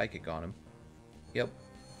using Psychic on him. Yep.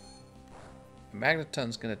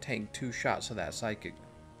 Magneton's gonna tank 2 shots of that Psychic.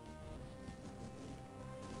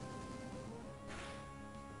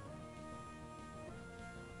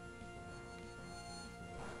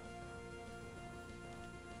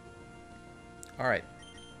 Alright.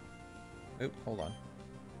 Oop, hold on.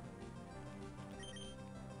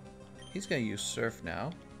 He's gonna use Surf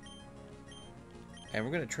now. And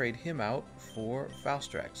we're gonna trade him out for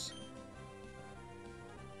Faustrex.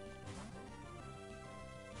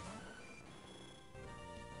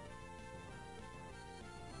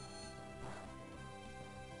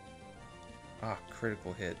 Ah,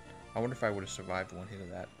 critical hit. I wonder if I would have survived one hit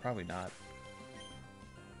of that. Probably not.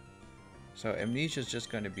 So Amnesia's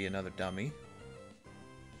just going to be another dummy.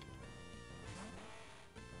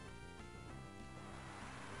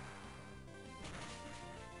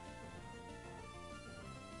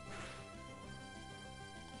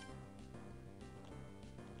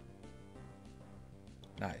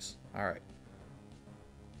 Nice. Alright.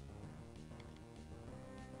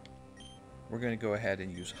 We're going to go ahead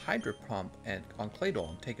and use Hydro Pump and on Claydol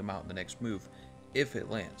and take him out in the next move, if it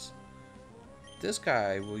lands. This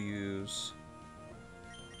guy will use,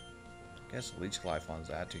 I guess, Leech Life on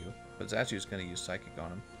Xatu, but Xatu's going to use Psychic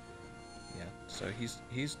on him. Yeah, so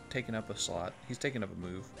he's taking up a slot. He's taking up a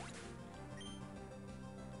move.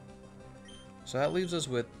 So that leaves us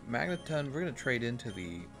with Magneton. We're going to trade into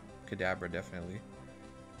the Kadabra, definitely.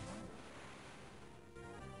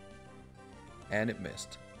 And it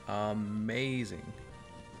missed. Amazing.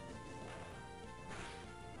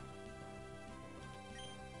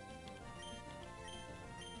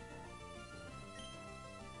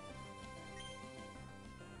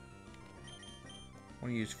 I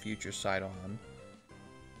want to use Future Sight on.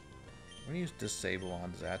 I want to use Disable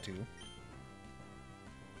on Xatu.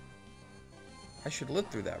 I should live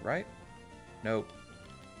through that, right? Nope.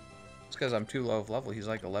 It's because I'm too low of level. He's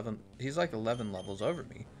like 11. He's like 11 levels over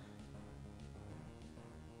me.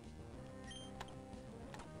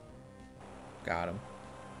 Got him.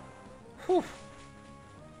 Whew.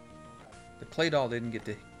 The Claydol didn't get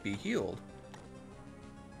to be healed.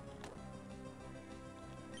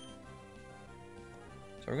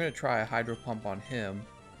 So we're going to try a Hydro Pump on him.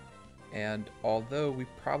 And although we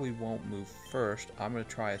probably won't move first, I'm going to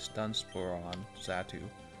try a Stun Spore on Xatu.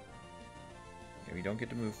 And we don't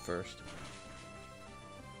get to move first.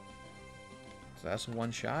 So that's a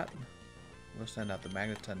one shot. We'll send out the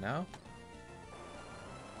Magneton now.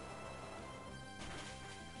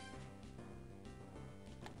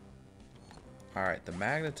 Alright, the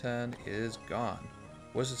Magneton is gone.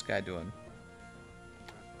 What's this guy doing?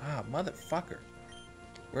 Ah, motherfucker.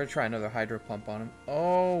 We're gonna try another Hydro Pump on him.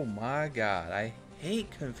 Oh my god, I hate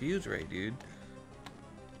Confuse Ray, dude.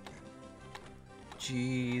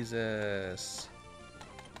 Jesus.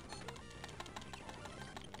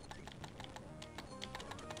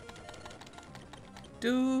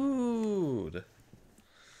 Dude!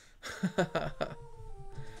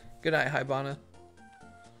 Good night, Hibana.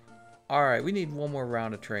 Alright, we need one more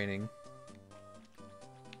round of training.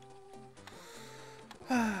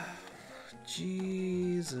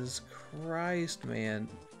 Jesus Christ, man.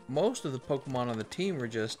 Most of the Pokemon on the team were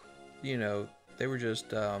just, you know, they were just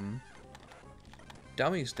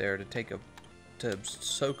dummies there to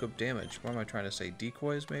soak up damage. What am I trying to say?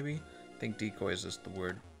 Decoys, maybe? I think decoys is the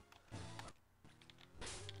word.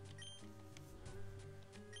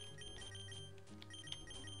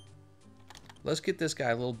 Let's get this guy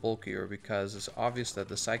a little bulkier because it's obvious that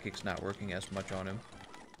the Psychic's not working as much on him.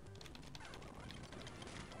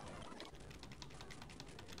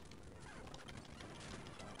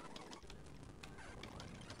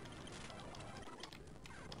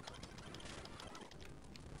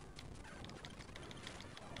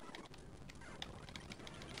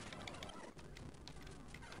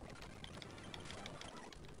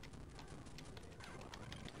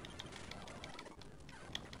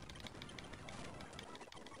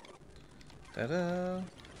 Ta-da!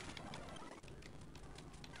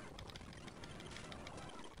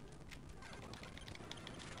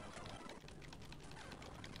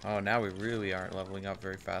 Oh, now we really aren't leveling up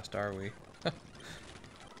very fast, are we? I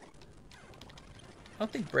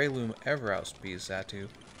don't think Breloom ever outspeeds Xatu.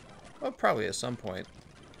 Well, probably at some point.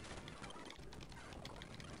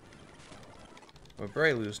 But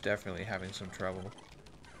Breloom's definitely having some trouble.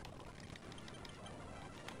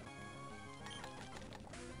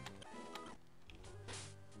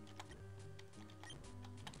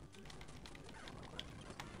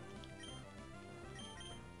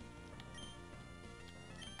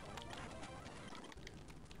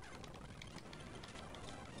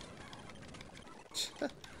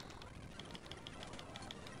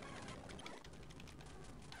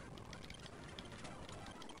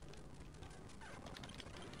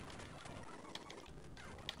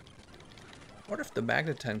 What if the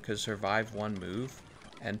Magneton could survive one move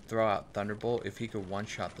and throw out Thunderbolt if he could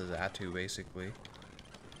one-shot the Xatu, basically?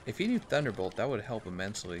 If he knew Thunderbolt, that would help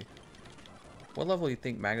immensely. What level do you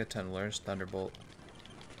think Magneton learns Thunderbolt?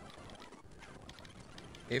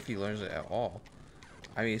 If he learns it at all.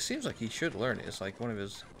 I mean, it seems like he should learn it. It's like one of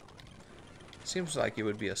his... Seems like it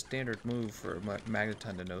would be a standard move for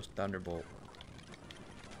Magneton to know Thunderbolt.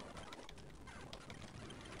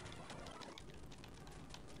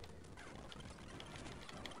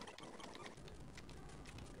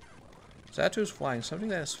 Xatu's flying. Something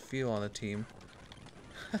that has feel on the team.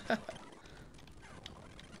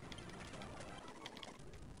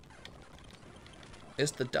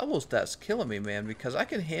 It's the doubles that's killing me, man, because I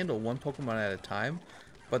can handle one Pokemon at a time,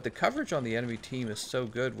 but the coverage on the enemy team is so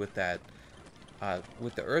good with that,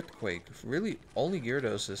 with the Earthquake. Really, only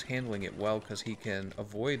Gyarados is handling it well because he can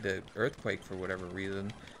avoid the Earthquake for whatever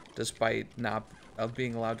reason, despite not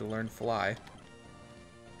being allowed to learn Fly.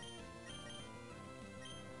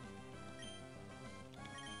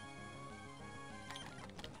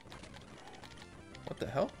 What the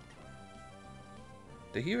hell?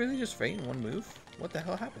 Did he really just faint in one move? What the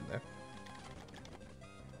hell happened there?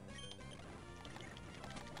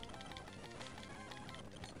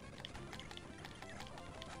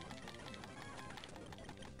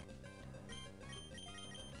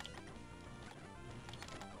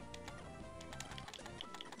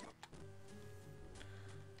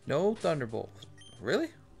 No Thunderbolt. Really?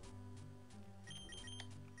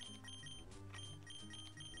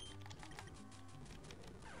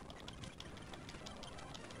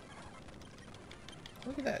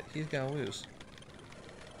 Look at that. He's gonna lose.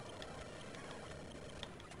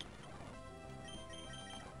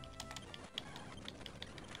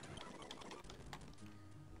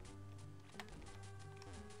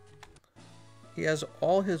 He has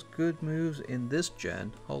all his good moves in this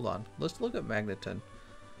gen. Hold on. Let's look at Magneton.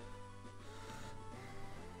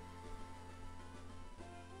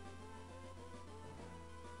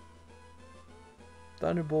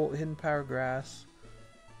 Thunderbolt, Hidden Power Grass.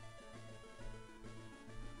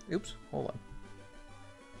 Oops, hold on.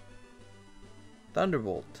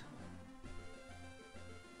 Thunderbolt.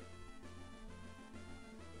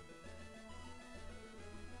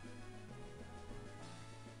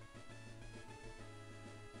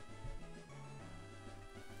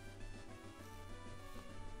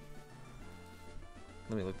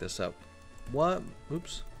 Let me look this up. What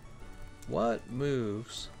moves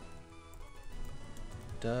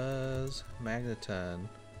does Magneton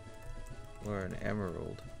learn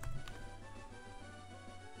Emerald?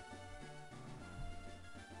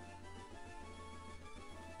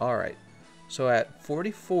 Alright, so at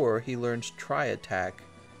 44 he learns Tri-Attack,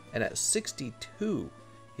 and at 62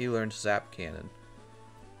 he learns Zap Cannon.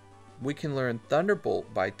 We can learn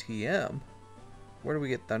Thunderbolt by TM. Where do we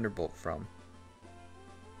get Thunderbolt from?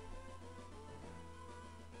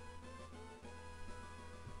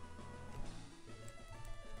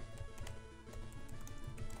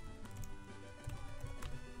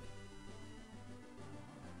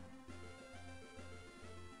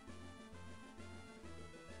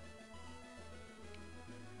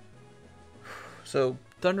 So,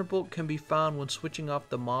 Thunderbolt can be found when switching off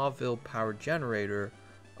the Mauville power generator.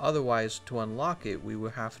 Otherwise, to unlock it, we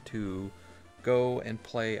would have to go and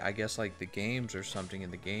play, I guess, like the games or something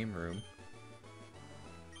in the game room.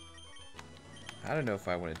 I don't know if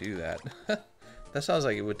I want to do that. That sounds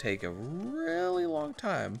like it would take a really long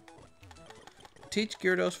time. Teach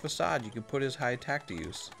Gyarados Facade. You can put his high attack to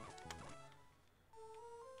use.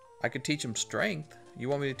 I could teach him Strength. You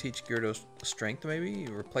want me to teach Gyarados Strength, maybe?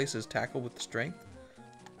 Replace his tackle with the Strength?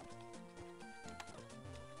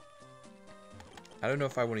 I don't know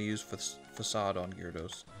if I want to use Facade on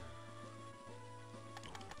Gyarados.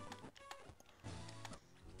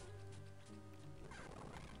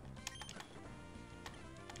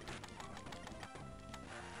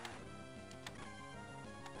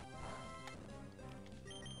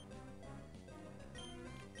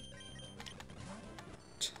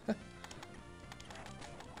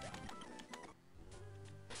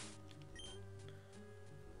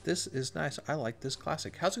 This is nice. I like this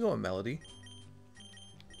classic. How's it going, Melody?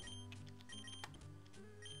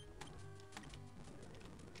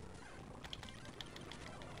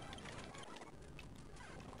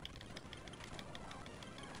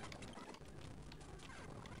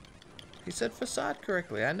 He said Facade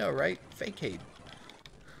correctly. I know, right? Fakeade.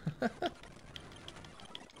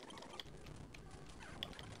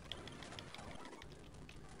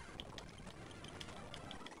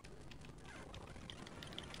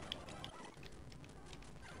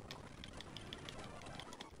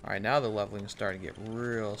 Alright, now the leveling is starting to get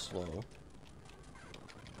real slow.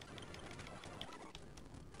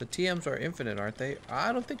 The TMs are infinite, aren't they?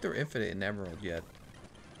 I don't think they're infinite in Emerald yet.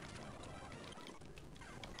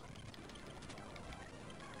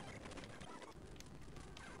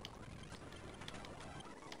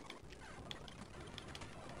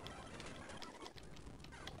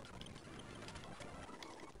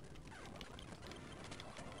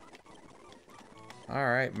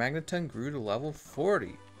 Alright, Magneton grew to level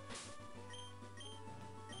 40.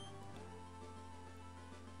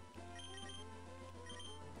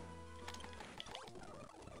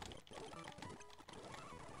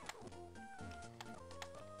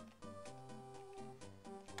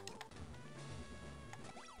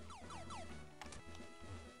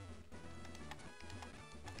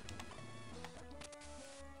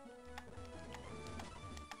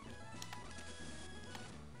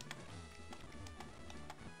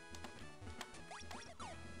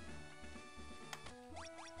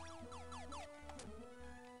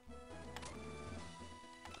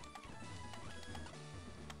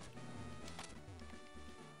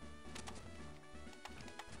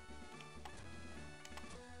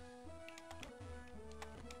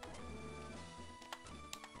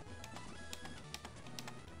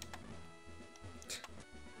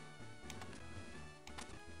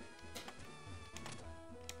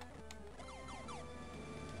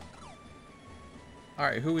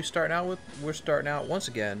 Alright, who we starting out with? We're starting out once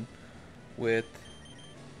again with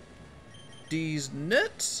these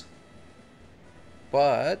nuts.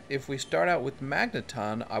 But if we start out with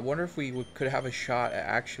Magneton, I wonder if we could have a shot at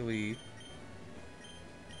actually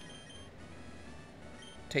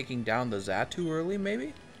taking down the Xatu early,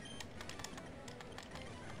 maybe?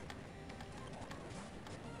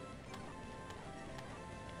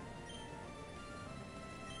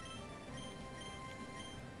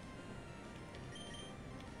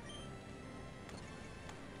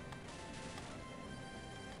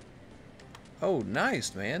 Oh,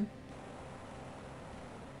 nice, man.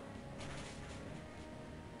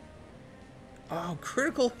 Oh,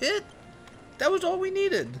 critical hit! That was all we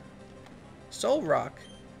needed. Soul Rock.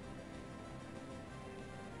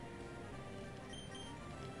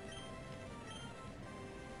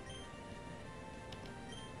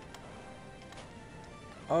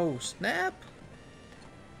 Oh, snap!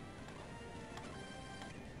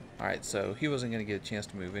 Alright, so he wasn't going to get a chance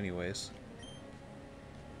to move anyways.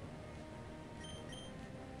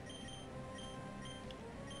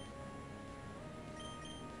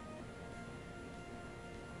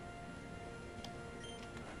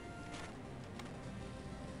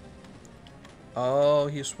 Oh,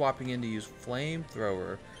 he's swapping in to use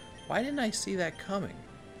Flamethrower. Why didn't I see that coming?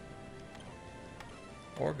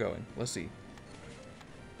 Or going. Let's see.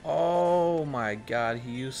 Oh my god,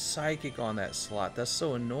 he used Psychic on that slot. That's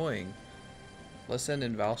so annoying. Let's send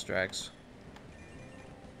in Valstrax.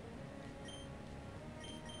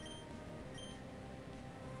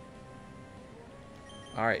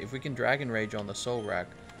 Alright, if we can Dragon Rage on the Soul Rack.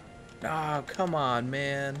 Oh, come on,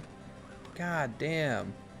 man. God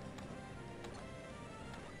damn.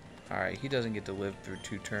 Alright, he doesn't get to live through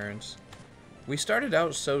 2 turns. We started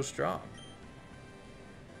out so strong.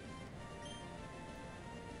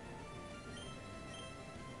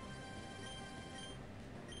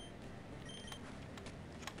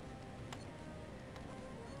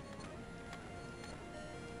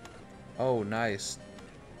 Oh, nice.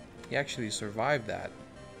 He actually survived that.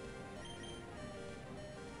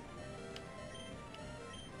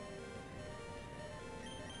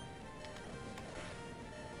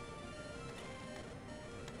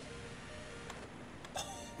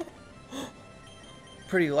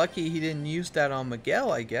 Pretty lucky he didn't use that on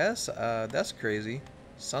Miguel, I guess. That's crazy.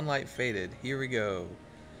 Sunlight faded. Here we go.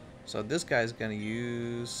 So this guy's gonna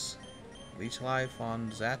use Leech Life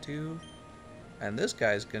on Zatu. And this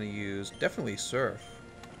guy's gonna use definitely Surf.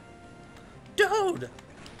 Dude!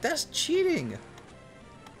 That's cheating!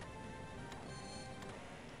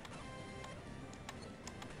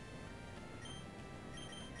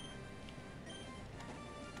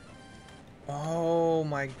 Oh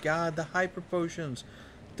my god, the Hyper Potions.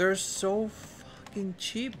 They're so fucking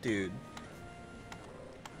cheap, dude.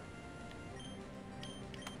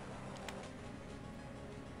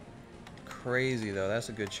 Crazy though, that's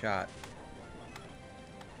a good shot.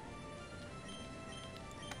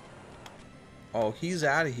 Oh, he's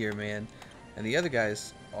out of here, man. And the other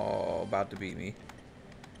guy's about to beat me.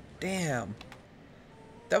 Damn.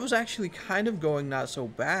 That was actually kind of going not so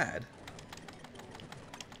bad.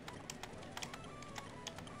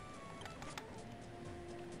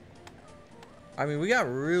 I mean, we got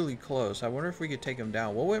really close. I wonder if we could take him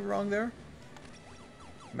down. What went wrong there?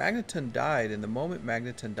 Magneton died, and the moment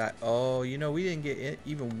Magneton died... Oh, you know, we didn't get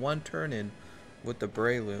even 1 turn in with the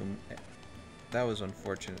Breloom. That was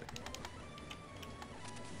unfortunate.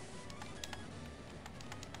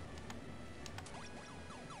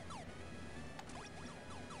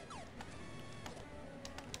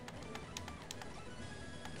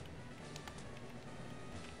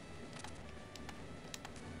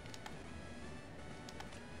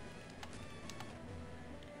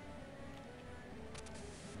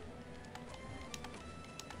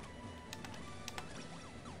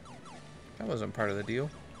 That wasn't part of the deal.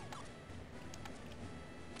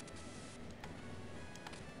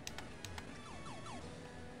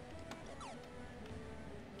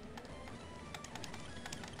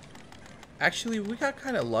 Actually, we got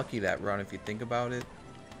kind of lucky that run if you think about it.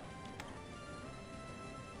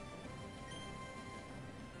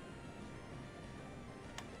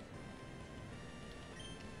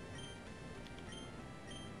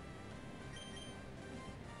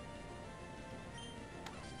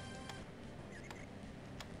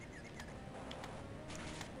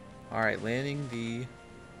 Alright, landing the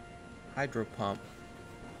Hydro Pump.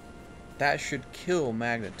 That should kill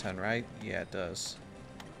Magneton, right? Yeah, it does.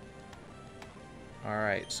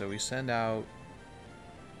 Alright, so we send out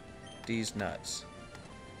these nuts.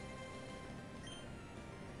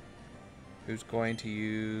 Who's going to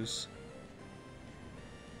use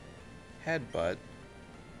Headbutt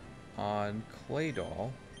on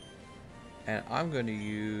Claydol. And I'm going to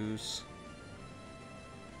use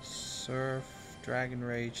Surf, Dragon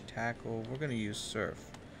Rage, Tackle. We're going to use Surf.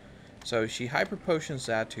 So she Hyper Potions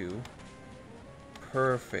Zatu.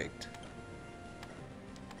 Perfect.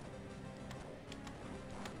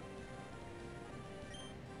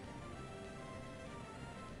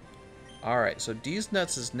 Alright, so D's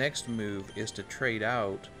Nuts' next move is to trade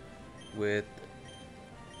out with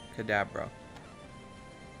Kadabra.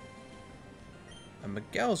 And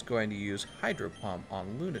Miguel's going to use Hydro Pump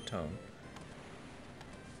on Lunatone.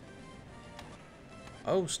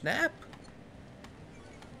 Oh, snap!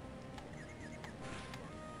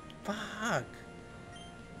 Fuck!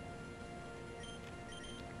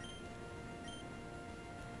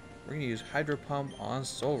 We're going to use Hydro Pump on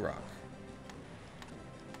Solrock.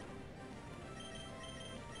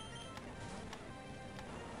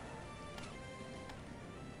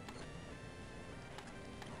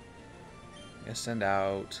 Gonna send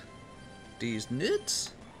out these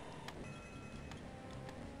nuts.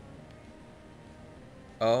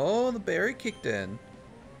 Oh, the berry kicked in.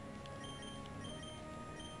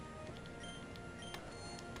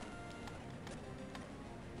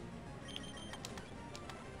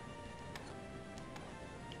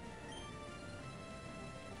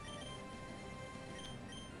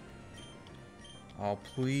 Oh,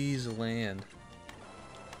 please land.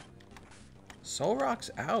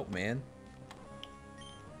 Solrock's out, man.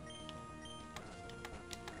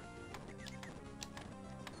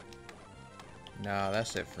 No,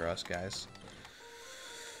 that's it for us, guys.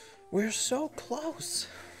 We're so close.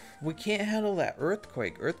 We can't handle that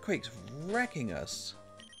earthquake. Earthquake's wrecking us.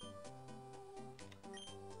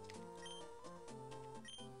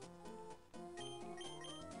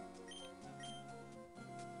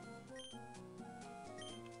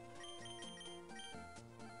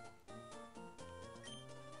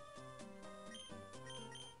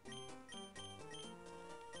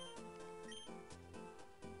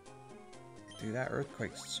 Dude, that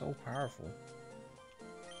earthquake's so powerful.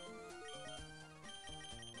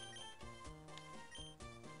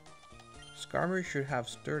 Skarmory should have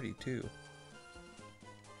sturdy too.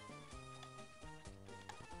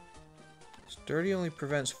 Sturdy only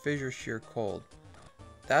prevents fissure shear cold.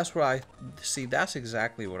 That's what I see. That's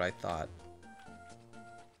exactly what I thought.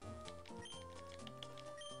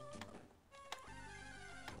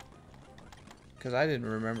 Because I didn't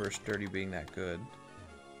remember sturdy being that good.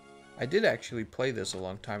 I did actually play this a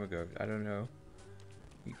long time ago. I don't know.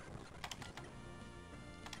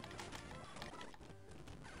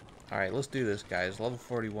 Alright, let's do this, guys. Level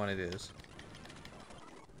 41 it is.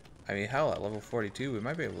 I mean, hell, at level 42, we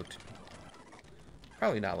might be able to...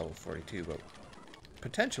 Probably not level 42, but...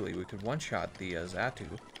 Potentially, we could one-shot the Xatu.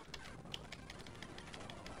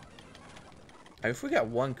 I mean, if we got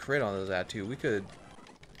one crit on the Xatu, we could...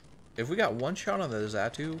 If we got one shot on the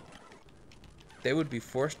Xatu, they would be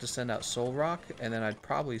forced to send out Solrock, and then I'd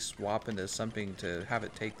probably swap into something to have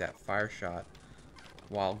it take that fire shot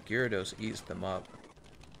while Gyarados eats them up.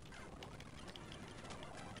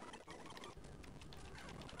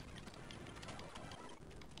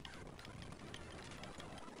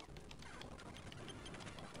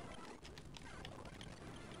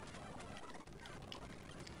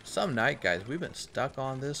 Some night, guys, we've been stuck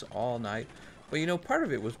on this all night. But you know, part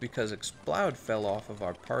of it was because Exploud fell off of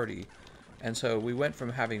our party. And so we went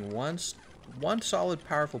from having one solid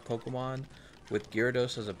powerful Pokemon with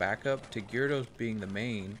Gyarados as a backup to Gyarados being the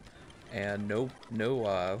main and no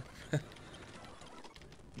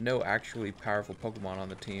actually powerful Pokemon on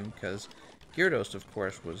the team, because Gyarados, of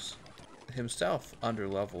course, was himself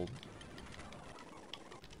underleveled.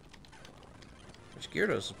 Which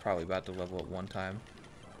Gyarados is probably about to level at one time.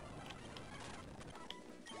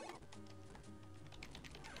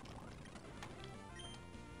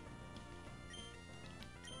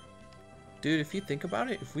 Dude, if you think about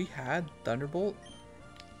it, if we had Thunderbolt,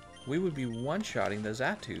 we would be one-shotting the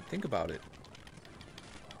Xatu. Think about it.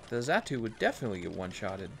 The Xatu would definitely get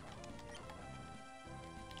one-shotted.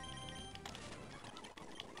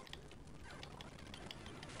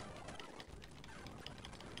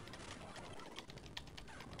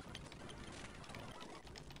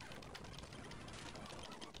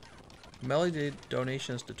 Melody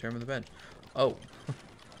donations determine the bench. Oh.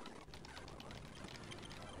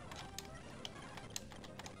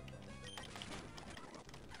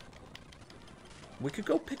 We could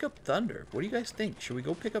go pick up Thunder. What do you guys think? Should we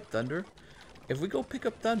go pick up Thunder? If we go pick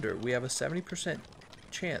up Thunder, we have a 70%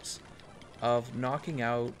 chance of knocking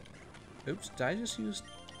out... Oops, did I just use...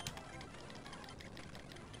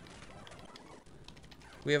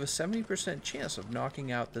 We have a 70% chance of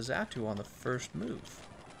knocking out the Xatu on the first move.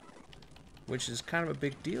 Which is kind of a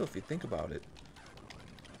big deal if you think about it.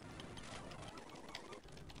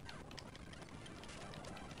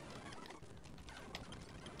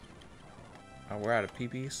 Oh, we're out of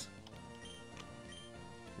PBs.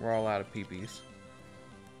 We're all out of PBs.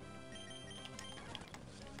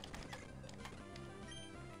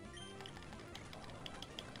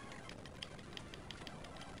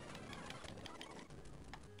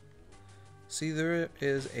 See, there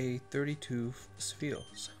is a 32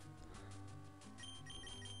 Spheals.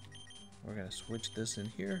 We're gonna switch this in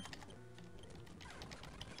here.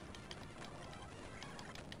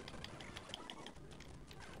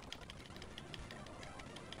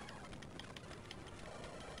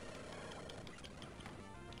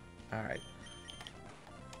 All right.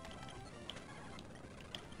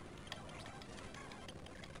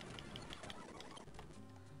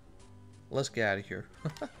 Let's get out of here.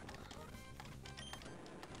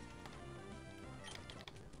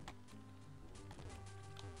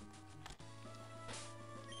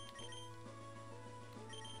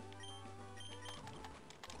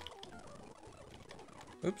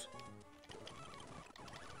 Oops.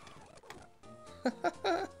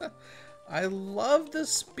 I love the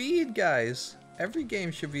speed, guys. Every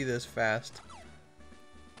game should be this fast.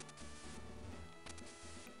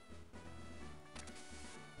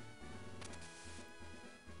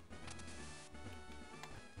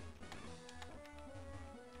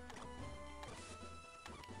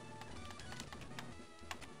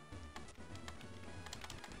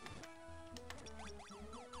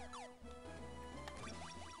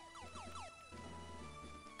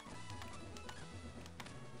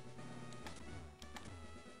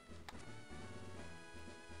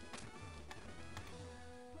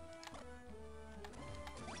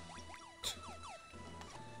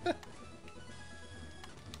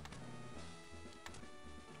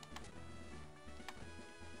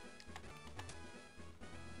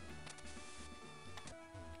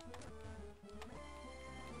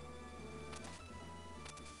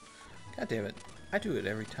 God damn it. I do it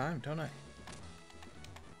every time, don't I?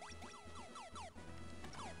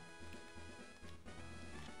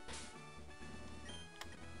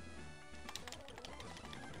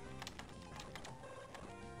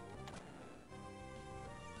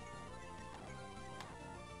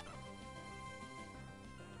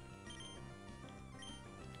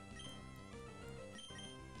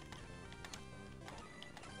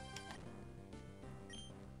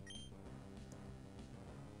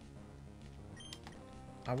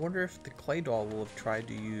 I wonder if the clay doll will have tried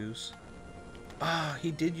to use... Ah,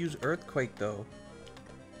 he did use Earthquake, though.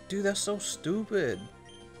 Dude, that's so stupid.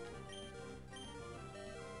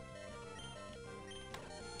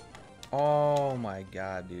 Oh my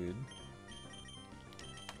god, dude.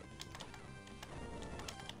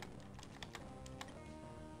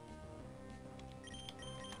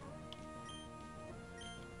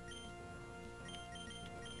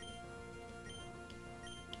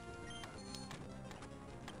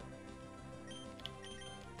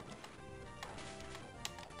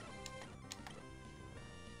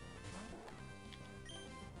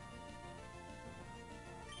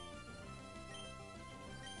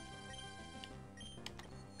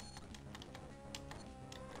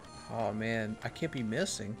 Oh man, I can't be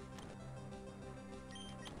missing.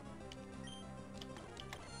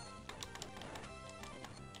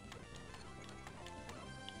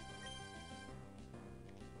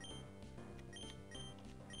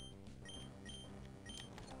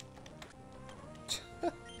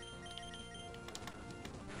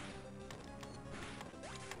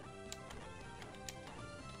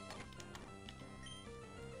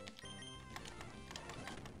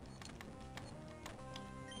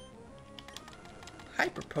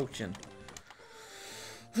 Hyper potion.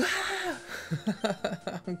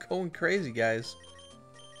 I'm going crazy, guys.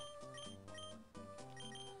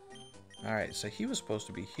 Alright, so he was supposed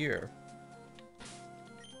to be here.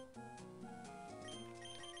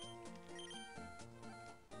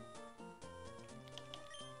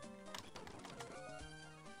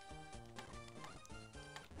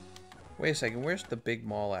 Wait a second, where's the big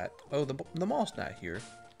mall at? Oh, the mall's not here.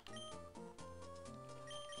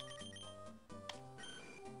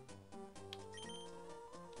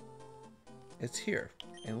 It's here,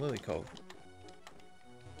 in Lily Cove.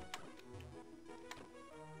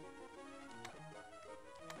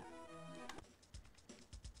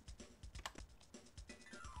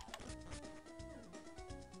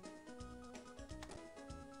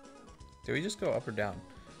 Did we just go up or down?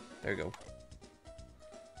 There we go.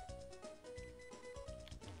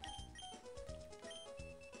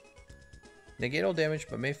 Negate all damage,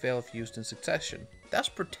 but may fail if used in succession. That's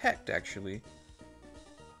Protect, actually.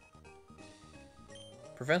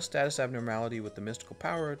 Prevent status abnormality with the mystical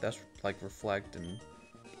power. That's like Reflect and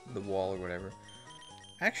the wall or whatever.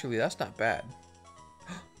 Actually, that's not bad.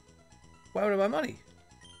 Why would I buy money?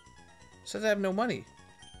 It says I have no money.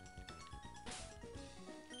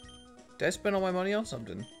 Did I spend all my money on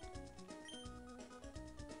something?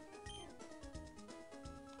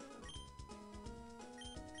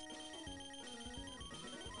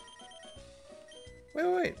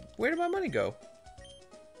 Wait. Where did my money go?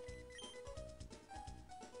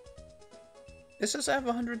 It says I have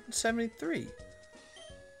 173.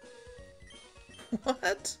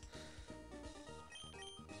 What?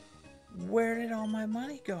 Where did all my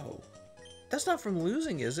money go? That's not from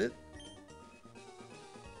losing, is it?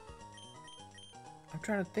 I'm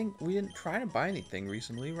trying to think. We didn't try to buy anything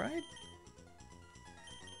recently, right?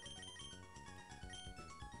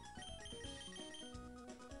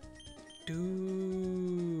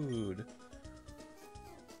 Dude.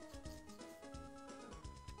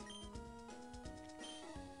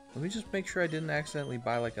 Let me just make sure I didn't accidentally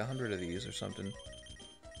buy like 100 of these or something.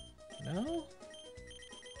 No?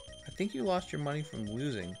 I think you lost your money from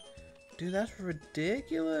losing. Dude, that's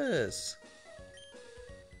ridiculous.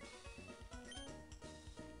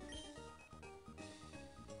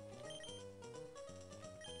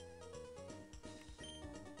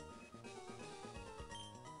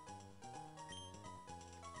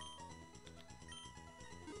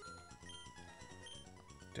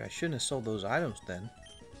 Dude, I shouldn't have sold those items then.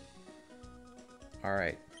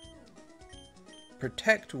 Alright.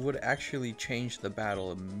 Protect would actually change the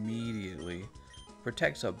battle immediately.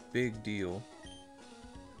 Protect's a big deal.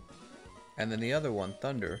 And then the other one,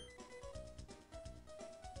 Thunder.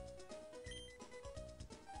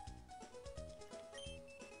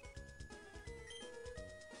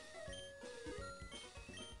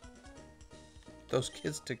 Those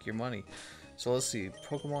kids took your money. So let's see.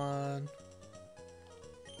 Pokemon.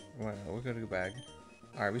 Well, we're gonna go back.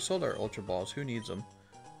 Alright, we sold our Ultra Balls. Who needs them?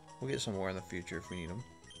 We'll get some more in the future if we need them.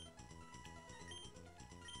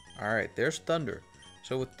 Alright, there's Thunder.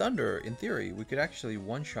 So with Thunder, in theory, we could actually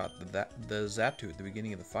one-shot the Zatu at the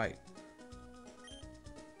beginning of the fight.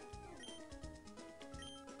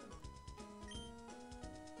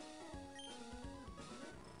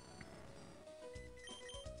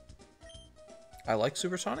 I like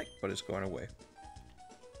Supersonic, but it's going away.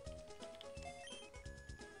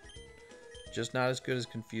 Just not as good as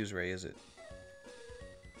Confuse Ray, is it?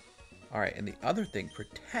 Alright, and the other thing,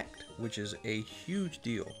 Protect, which is a huge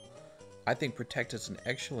deal. I think Protect is an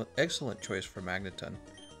excellent choice for Magneton.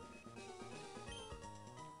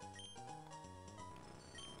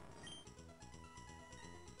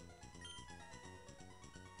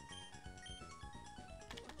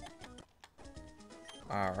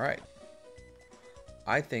 Alright.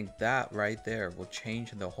 I think that right there will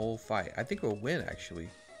change the whole fight. I think we'll win, actually.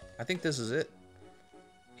 I think this is it.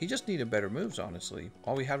 He just needed better moves, honestly.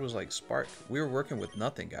 All we had was like Spark. We were working with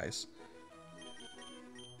nothing, guys.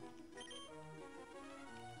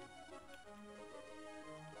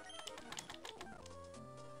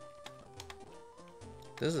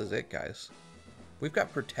 This is it, guys. We've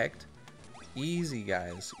got Protect. Easy,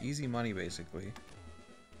 guys. Easy money, basically.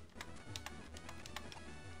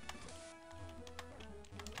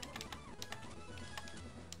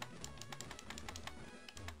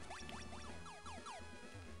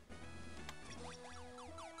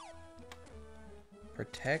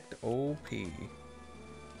 Protect OP.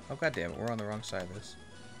 Oh, god damn it, we're on the wrong side of this.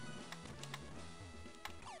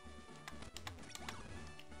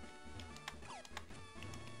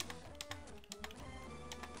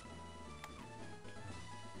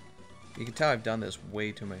 You can tell I've done this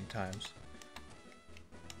way too many times.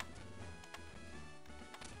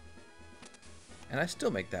 And I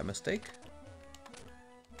still make that mistake.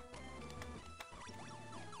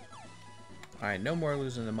 Alright, no more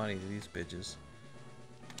losing the money to these bitches.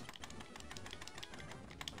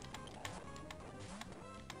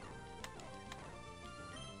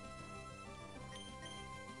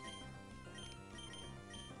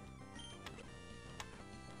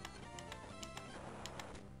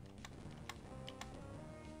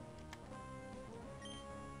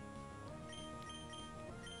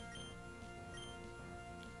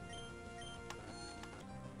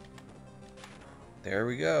 There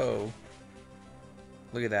we go.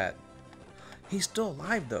 Look at that. He's still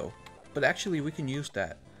alive though. But actually we can use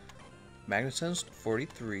that. Magneton's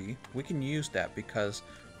 43. We can use that because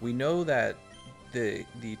we know that the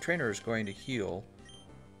trainer is going to heal.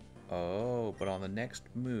 Oh, but on the next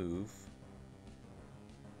move,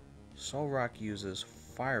 Solrock uses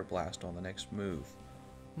Fire Blast on the next move.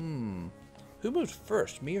 Who moves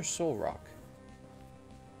first, me or Solrock?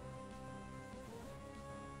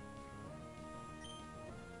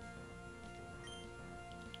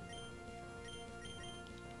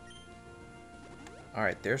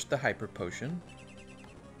 Alright, there's the Hyper Potion.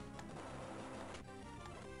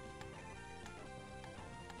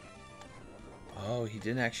 Oh, he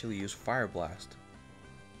didn't actually use Fire Blast.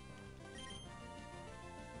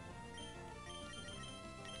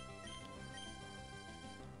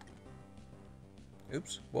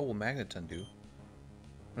 Oops, what will Magneton do?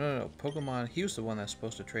 No, Pokemon, he was the one that's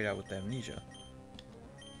supposed to trade out with Amnesia.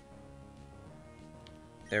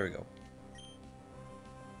 There we go.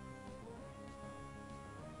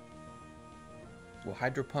 Will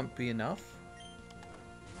Hydro Pump be enough?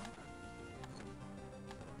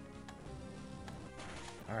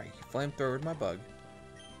 Alright, Flamethrowered my bug.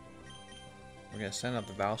 We're going to send out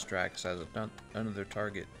the Valstrax as another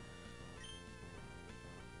target.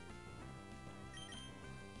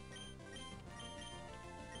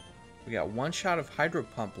 We got one shot of Hydro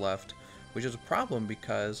Pump left, which is a problem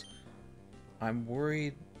because I'm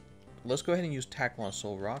worried. Let's go ahead and use Tackle on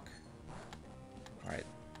Solrock. Alright.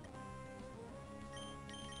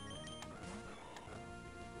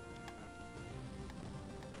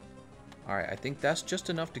 Alright, I think that's just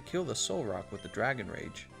enough to kill the Solrock with the Dragon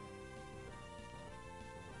Rage.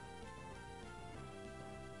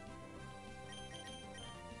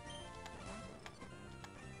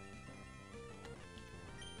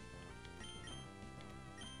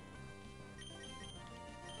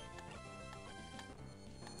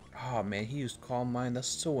 Oh man, he used Calm Mind, that's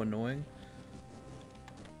so annoying.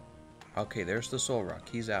 Okay, there's the Solrock,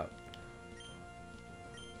 he's out.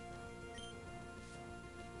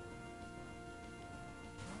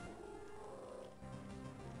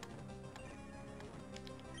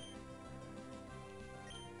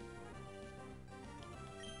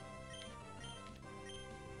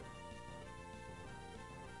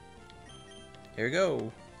 Here we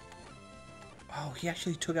go. Oh, he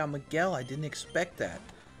actually took out Miguel. I didn't expect that.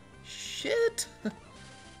 Shit.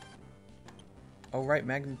 Oh, right,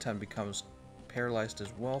 Magneton becomes paralyzed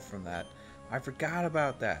as well from that. I forgot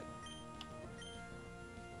about that.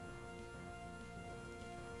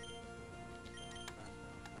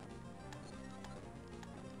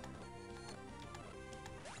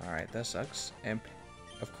 Alright, that sucks. And,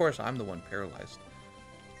 of course, I'm the one paralyzed.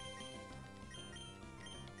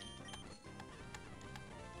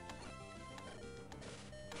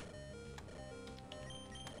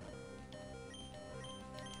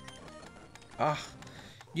 Ah,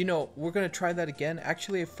 you know, we're going to try that again.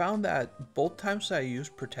 Actually, I found that both times that I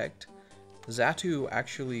used Protect, Xatu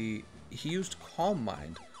actually, he used Calm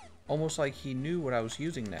Mind. Almost like he knew what I was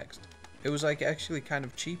using next. It was like actually kind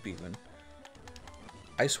of cheap even.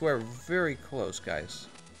 I swear, very close, guys.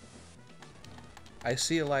 I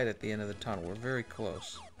see a light at the end of the tunnel. We're very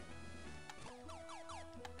close.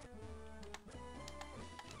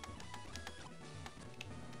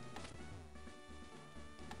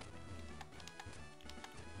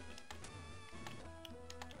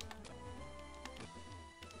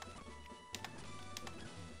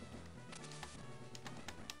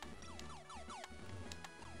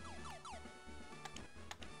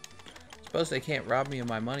 Suppose they can't rob me of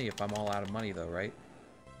my money if I'm all out of money, though, right?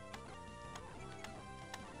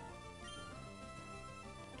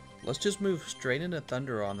 Let's just move straight into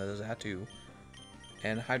Thunder on the Xatu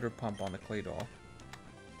and Hydro Pump on the Claydol.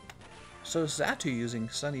 So Xatu using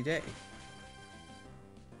Sunny Day.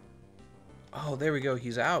 Oh, there we go.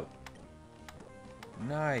 He's out.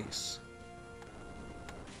 Nice.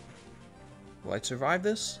 Will I survive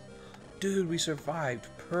this? Dude, we survived.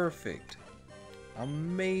 Perfect.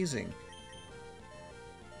 Amazing.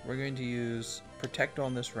 We're going to use Protect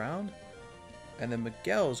on this round. And then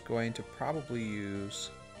Miguel's going to probably use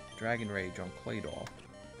Dragon Rage on Claydol.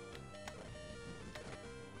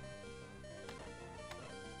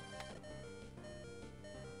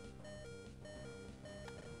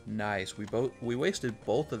 Nice. We wasted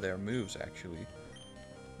both of their moves, actually.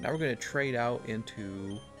 Now we're going to trade out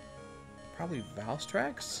into probably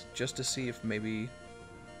Valstrax, just to see if maybe...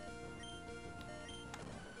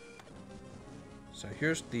 So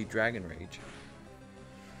here's the Dragon Rage.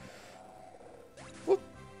 Whoop.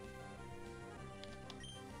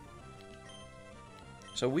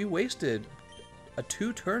 So we wasted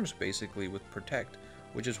 2 turns basically with Protect,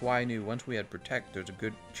 which is why I knew once we had Protect, there's a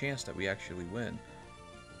good chance that we actually win.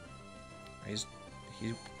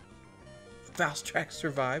 Valstrax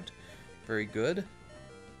survived. Very good.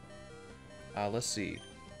 Let's see.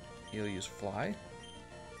 He'll use Fly.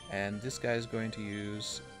 And this guy's going to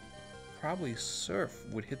use... Probably Surf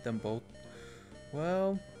would hit them both.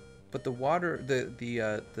 Well, but the water...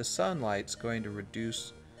 The Sunlight's going to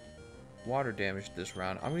reduce water damage this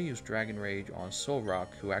round. I'm going to use Dragon Rage on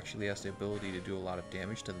Solrock, who actually has the ability to do a lot of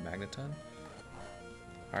damage to the Magneton.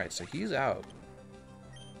 Alright, so he's out.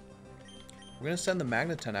 We're going to send the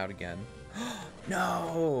Magneton out again.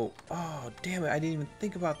 No! Oh, damn it. I didn't even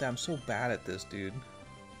think about that. I'm so bad at this, dude.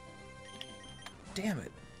 Damn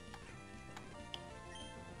it.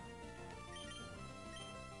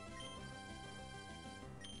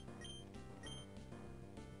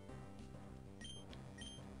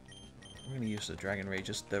 I'm going to use the Dragon Rage.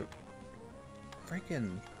 Just the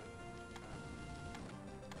freaking...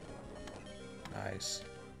 Nice.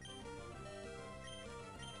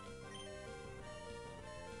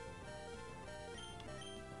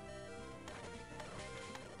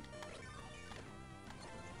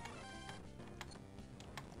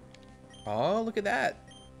 Oh, look at that.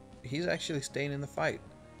 He's actually staying in the fight.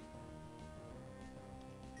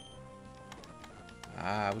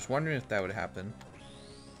 Ah, I was wondering if that would happen.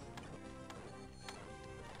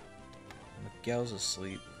 Miguel's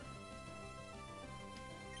asleep.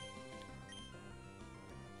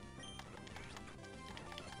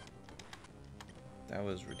 That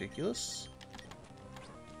was ridiculous.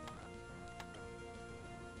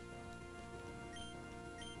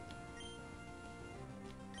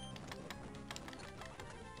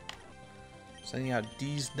 Sending out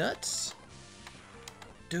D's nuts?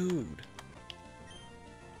 Dude.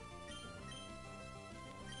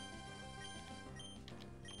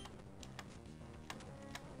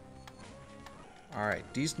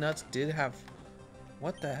 Alright, D's nuts did have...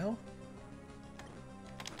 What the hell?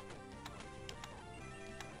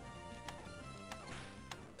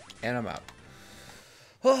 And I'm out.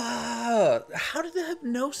 Ah, how did the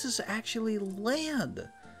Hypnosis actually land?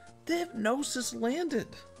 The Hypnosis landed.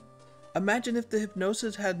 Imagine if the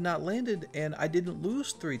Hypnosis had not landed and I didn't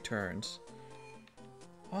lose 3 turns.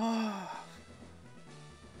 Ah.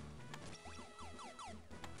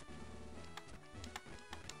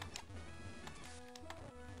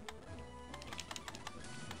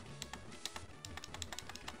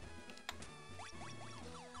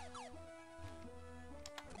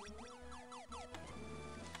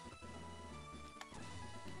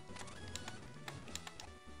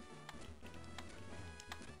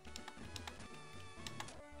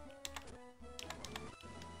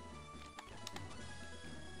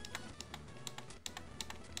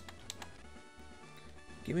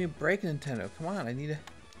 Give me a break, Nintendo. Come on, I need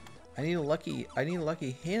a lucky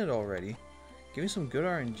hand already. Give me some good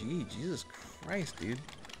RNG. Jesus Christ, dude.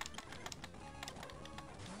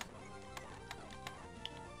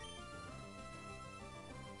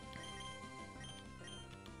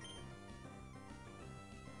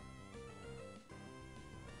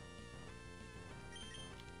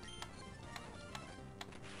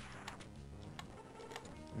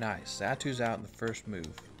 Nice. Zatu's out in the first move.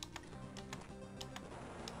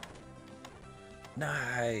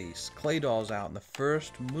 Nice. Clay Doll's out in the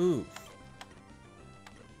first move.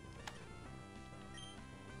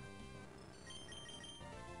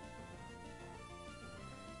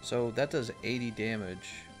 So that does 80 damage,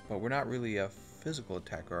 but we're not really a physical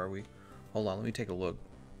attacker, are we? Hold on, let me take a look.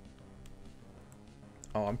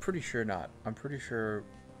 Oh, I'm pretty sure not. I'm pretty sure...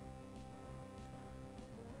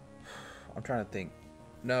 I'm trying to think.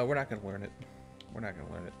 No, we're not going to learn it. We're not going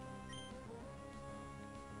to learn it.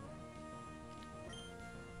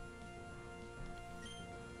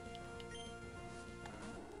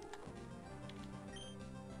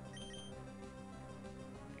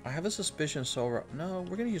 I have a suspicion Soul... No,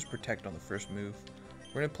 we're going to use Protect on the first move.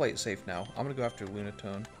 We're going to play it safe now. I'm going to go after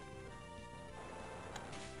Lunatone.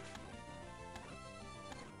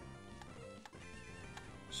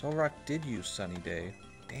 Solrock did use Sunny Day.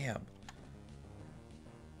 Damn.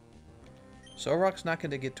 Solrock's not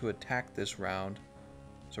going to get to attack this round,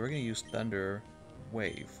 so we're going to use Thunder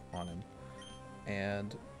Wave on him.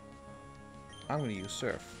 And I'm going to use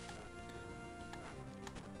Surf.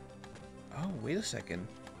 Oh, wait a second.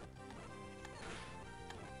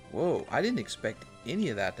 Whoa, I didn't expect any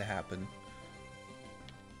of that to happen.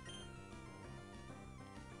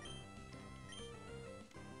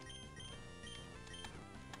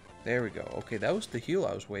 There we go. Okay, that was the heal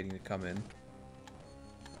I was waiting to come in.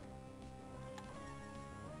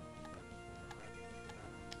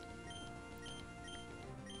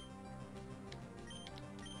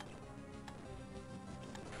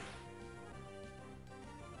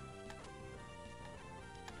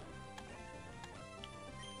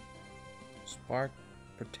 Spark,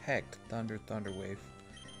 Protect, Thunder, Thunder Wave.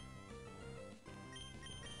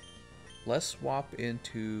 Let's swap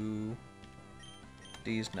into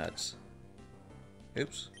these nuts.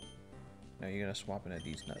 Oops. Now you're gonna swap into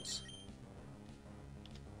these nuts.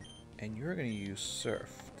 And you're gonna use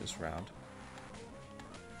Surf this round.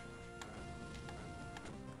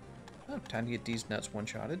 Oh, time to get these nuts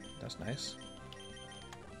one-shotted. That's nice.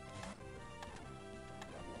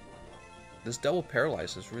 This double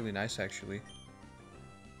paralyze is really nice, actually.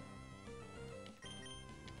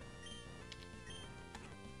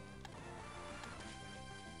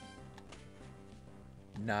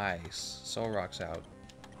 Nice. Solrock's out.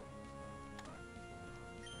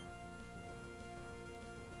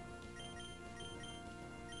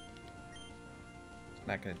 It's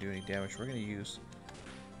not going to do any damage. We're going to use...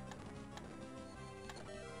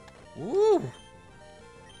 Woo!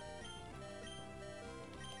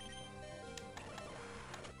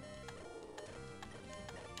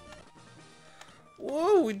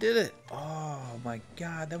 Whoa, we did it! Oh my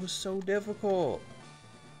god, that was so difficult.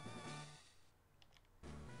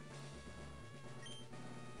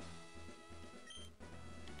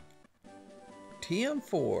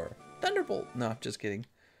 TM4. Thunderbolt. No, I'm just kidding.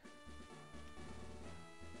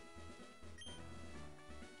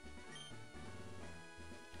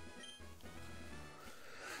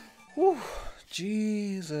 Whew.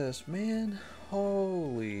 Jesus, man.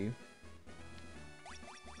 Holy.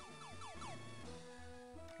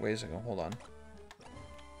 Wait a second, hold on.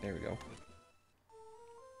 There we go.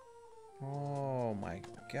 Oh my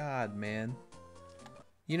god, man.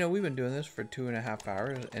 You know, we've been doing this for 2.5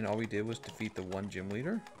 hours, and all we did was defeat the one gym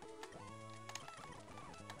leader?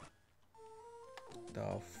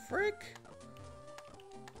 The frick?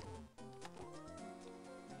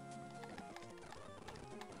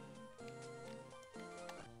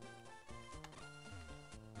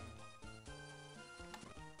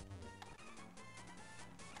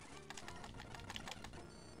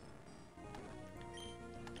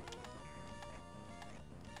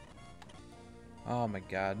 Oh my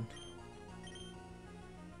god.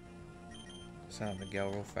 Sound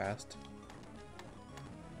Miguel real fast.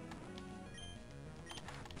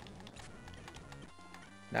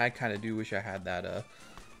 Now I kind of do wish I had that,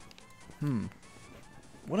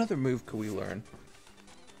 What other move could we learn?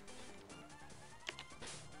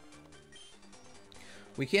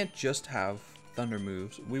 We can't just have thunder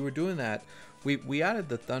moves. We were doing that. We added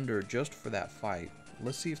the thunder just for that fight.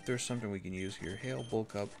 Let's see if there's something we can use here. Hail,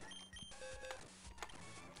 bulk up.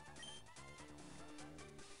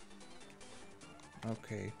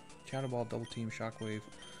 Okay, Shadow Ball, Double Team, Shockwave,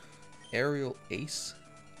 Aerial Ace.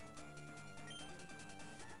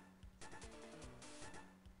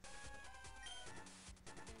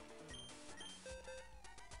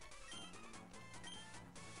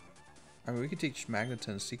 I mean, we could teach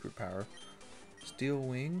Magneton's secret power. Steel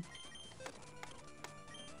Wing.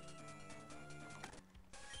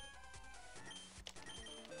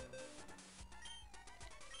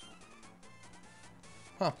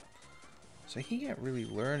 Huh. So he can't really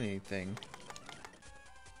learn anything.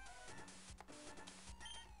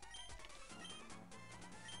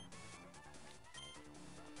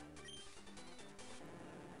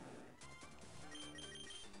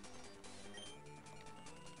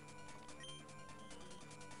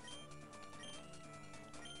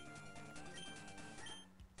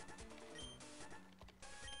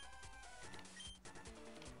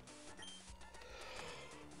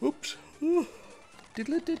 Oops.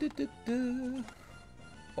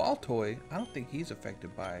 Ball toy. I don't think he's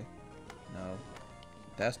affected by. No,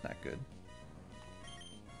 that's not good.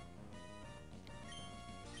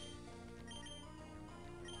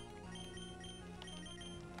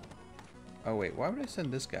 Oh wait, why would I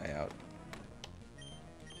send this guy out?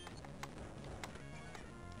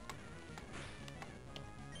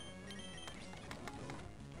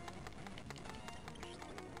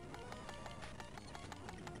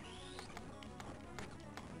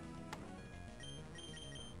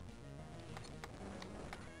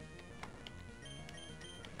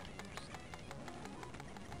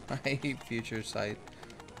 I hate Future Sight.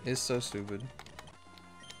 It's so stupid.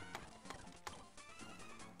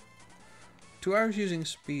 2 hours using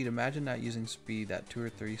speed. Imagine not using speed. That 2 or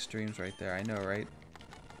 3 streams right there. I know, right?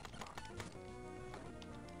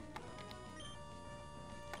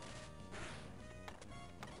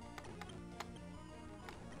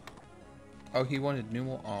 Oh, he wanted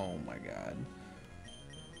Numel. Oh my god.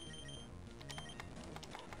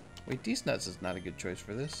 Wait, These Nuts is not a good choice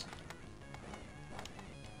for this.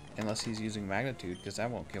 Unless he's using Magnitude, because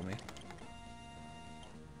that won't kill me.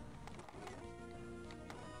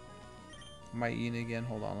 Am I eating again?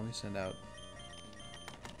 Hold on, let me send out.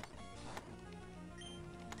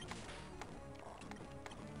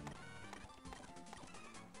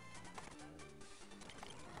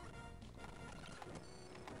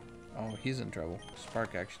 Oh, he's in trouble.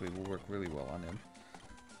 Spark actually will work really well on him.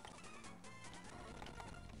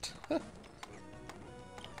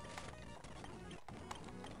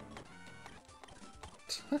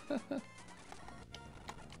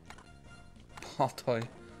 Ball toy.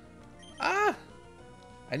 Ah!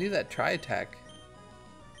 I need that tri-attack.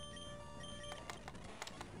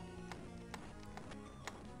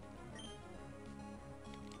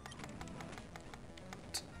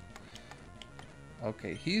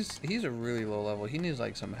 Okay, he's a really low level. He needs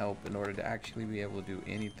like some help in order to actually be able to do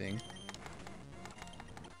anything.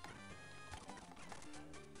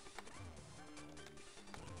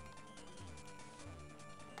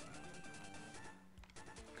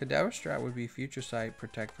 Cadaver Strat would be Future Sight,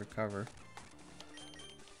 Protect, Recover.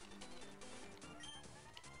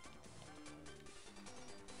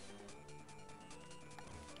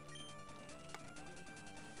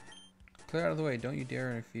 Clear out of the way, don't you dare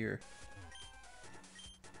interfere.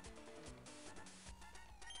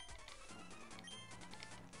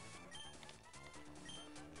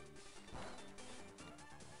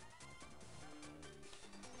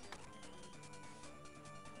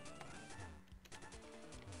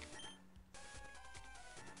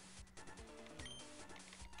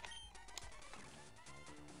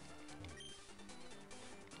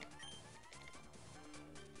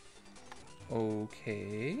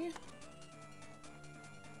 Okay.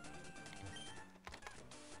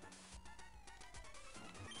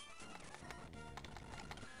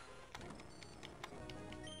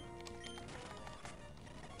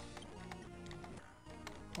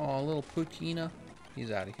 Oh, little Putina.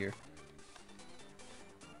 He's out of here.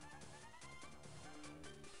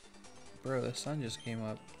 Bro, the sun just came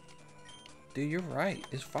up. Dude, you're right.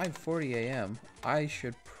 It's 5:40 a.m. I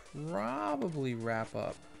should probably wrap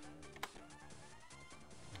up.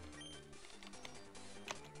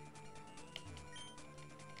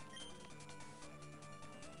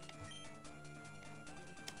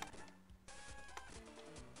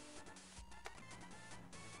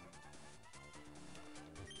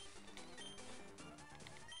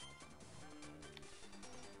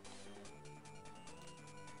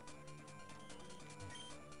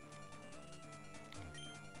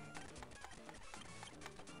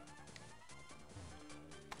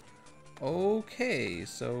 Okay,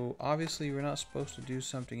 so obviously we're not supposed to do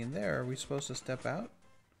something in there. Are we supposed to step out?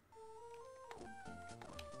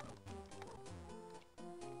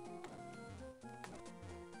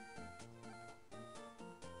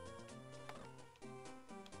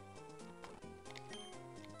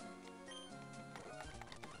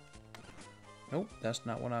 Nope, that's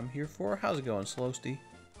not what I'm here for. How's it going, Slowsty?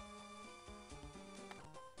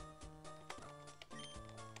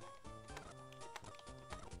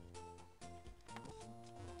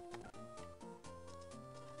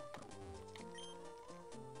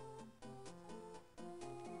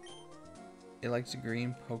 It likes the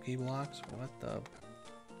green Pokeblocks? What the...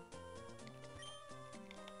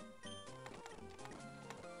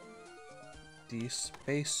 The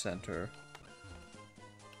Space Center.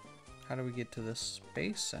 How do we get to the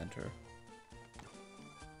Space Center?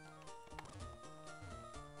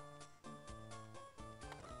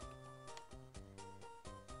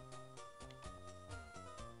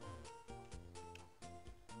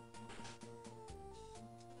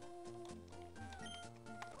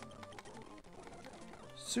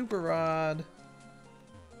 Super Rod!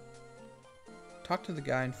 Talk to the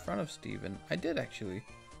guy in front of Steven. I did actually.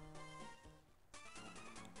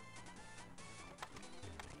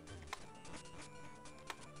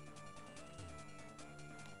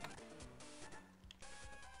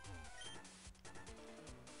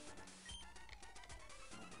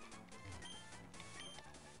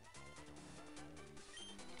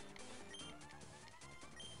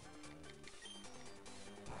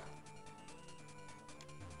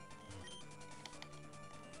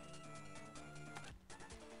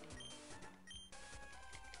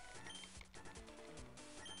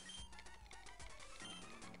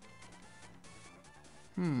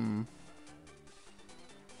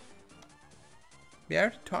 Yeah, I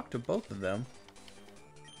have to talk to both of them.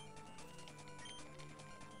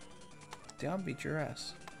 I'll beat your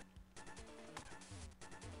ass.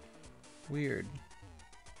 Weird.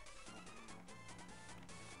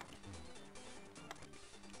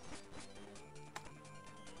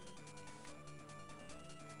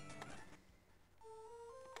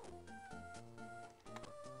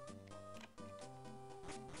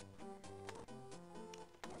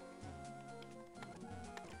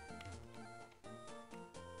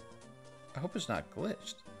 I hope it's not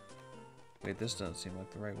glitched. Wait, this doesn't seem like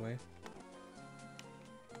the right way.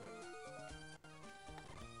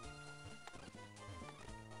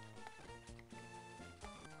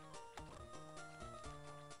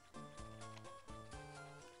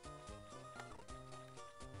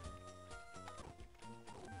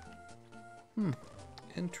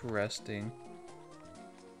 Interesting.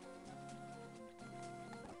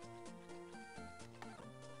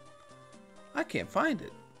 I can't find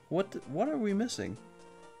it. What are we missing?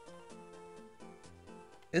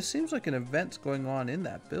 It seems like an event's going on in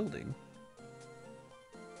that building.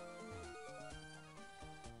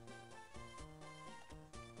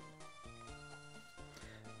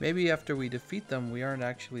 Maybe after we defeat them, we aren't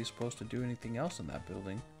actually supposed to do anything else in that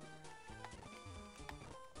building.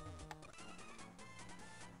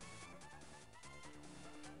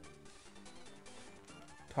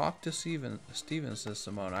 Talk to Steven, says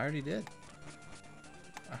Simone. I already did.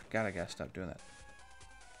 Oh, God, I gotta stop doing that.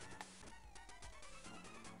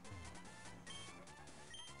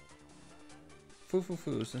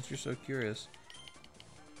 Foo, since you're so curious.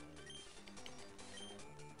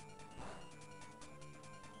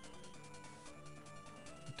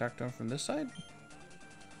 Talk to him from this side?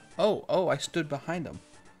 Oh, I stood behind him.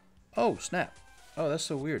 Oh, snap. Oh, that's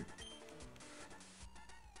so weird.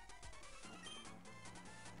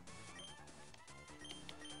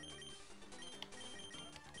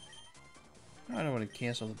 I don't want to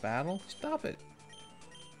cancel the battle. Stop it.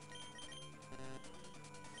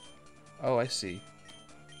 Oh, I see.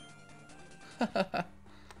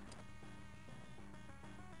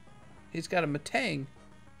 He's got a Matang.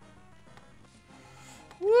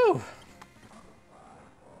 Woo!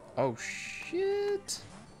 Oh, shit.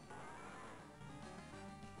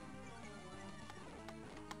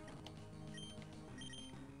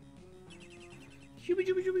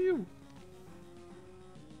 Shoo.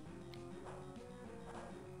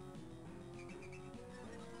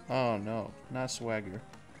 Oh no, not Swagger.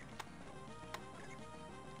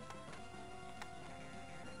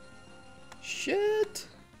 Shit!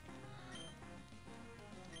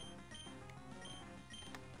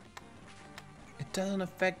 It doesn't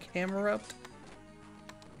affect Camerupt?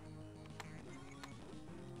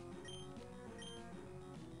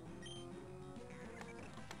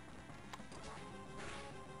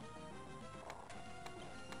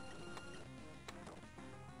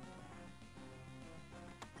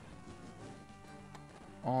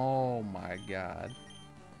 Oh my God.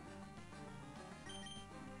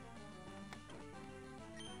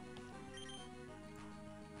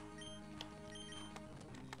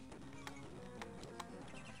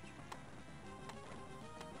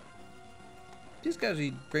 These guys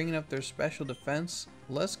are bringing up their special defense.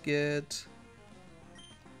 Let's get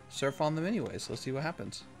surf on them anyways. Let's see what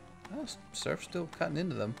happens. Oh, surf's still cutting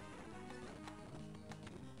into them.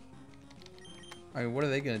 I mean, what are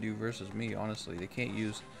they going to do versus me, honestly? They can't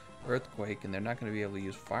use Earthquake, and they're not going to be able to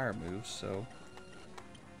use fire moves, so...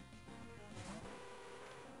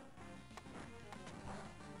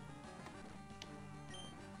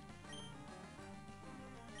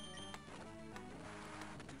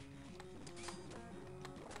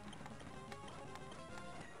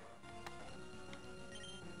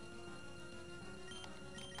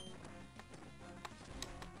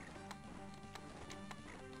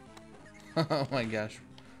 Oh my gosh,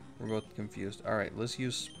 we're both confused. Alright, let's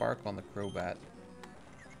use Spark on the Crobat.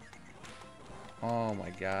 Oh my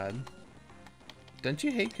god. Don't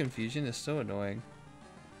you hate confusion? It's so annoying.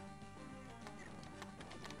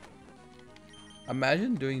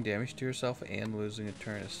 Imagine doing damage to yourself and losing a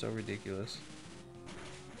turn. It's so ridiculous.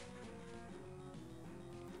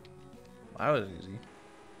 That was easy.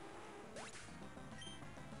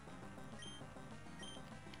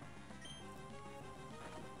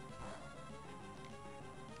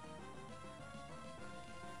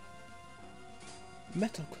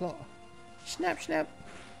 Metal Claw. Snap, snap.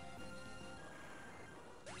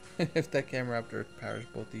 If that camera Raptor powers,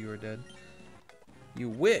 both of you are dead. You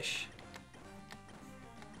wish.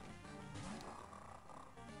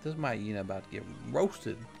 This is my Yena about to get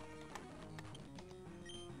roasted.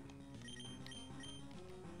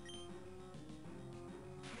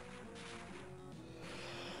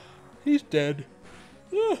 He's dead.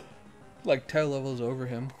 Like 10 levels over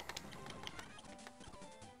him.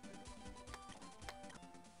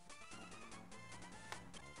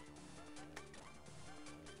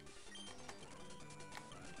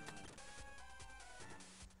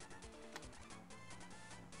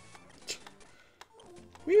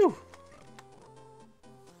 Whew.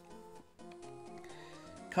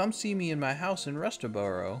 Come see me in my house in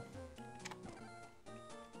Rustoboro.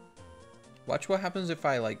 Watch what happens if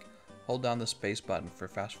I, like, hold down the space button for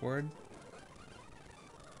fast forward.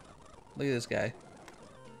 Look at this guy.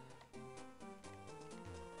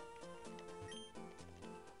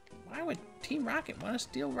 Why would Team Rocket want to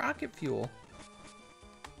steal rocket fuel?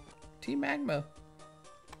 Team Magma.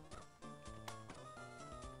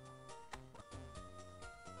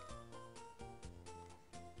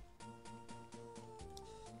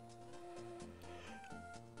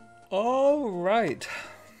 All right.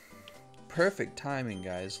 Perfect timing,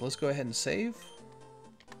 guys. Let's go ahead and save.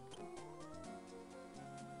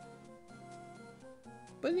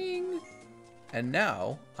 Bing! And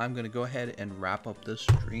now I'm going to go ahead and wrap up this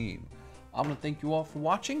stream. I'm going to thank you all for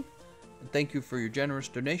watching. And thank you for your generous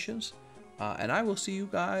donations. And I will see you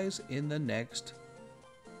guys in the next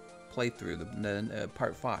playthrough,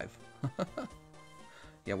 part 5.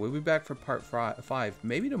 Yeah, we'll be back for part 5,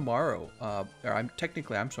 maybe tomorrow, or I'm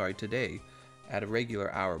sorry, today, at a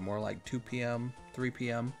regular hour, more like 2 p.m., 3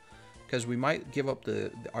 p.m., because we might give up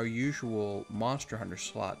our usual Monster Hunter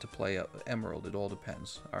slot to play Emerald. It all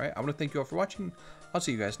depends. All right, I want to thank you all for watching. I'll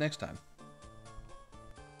see you guys next time.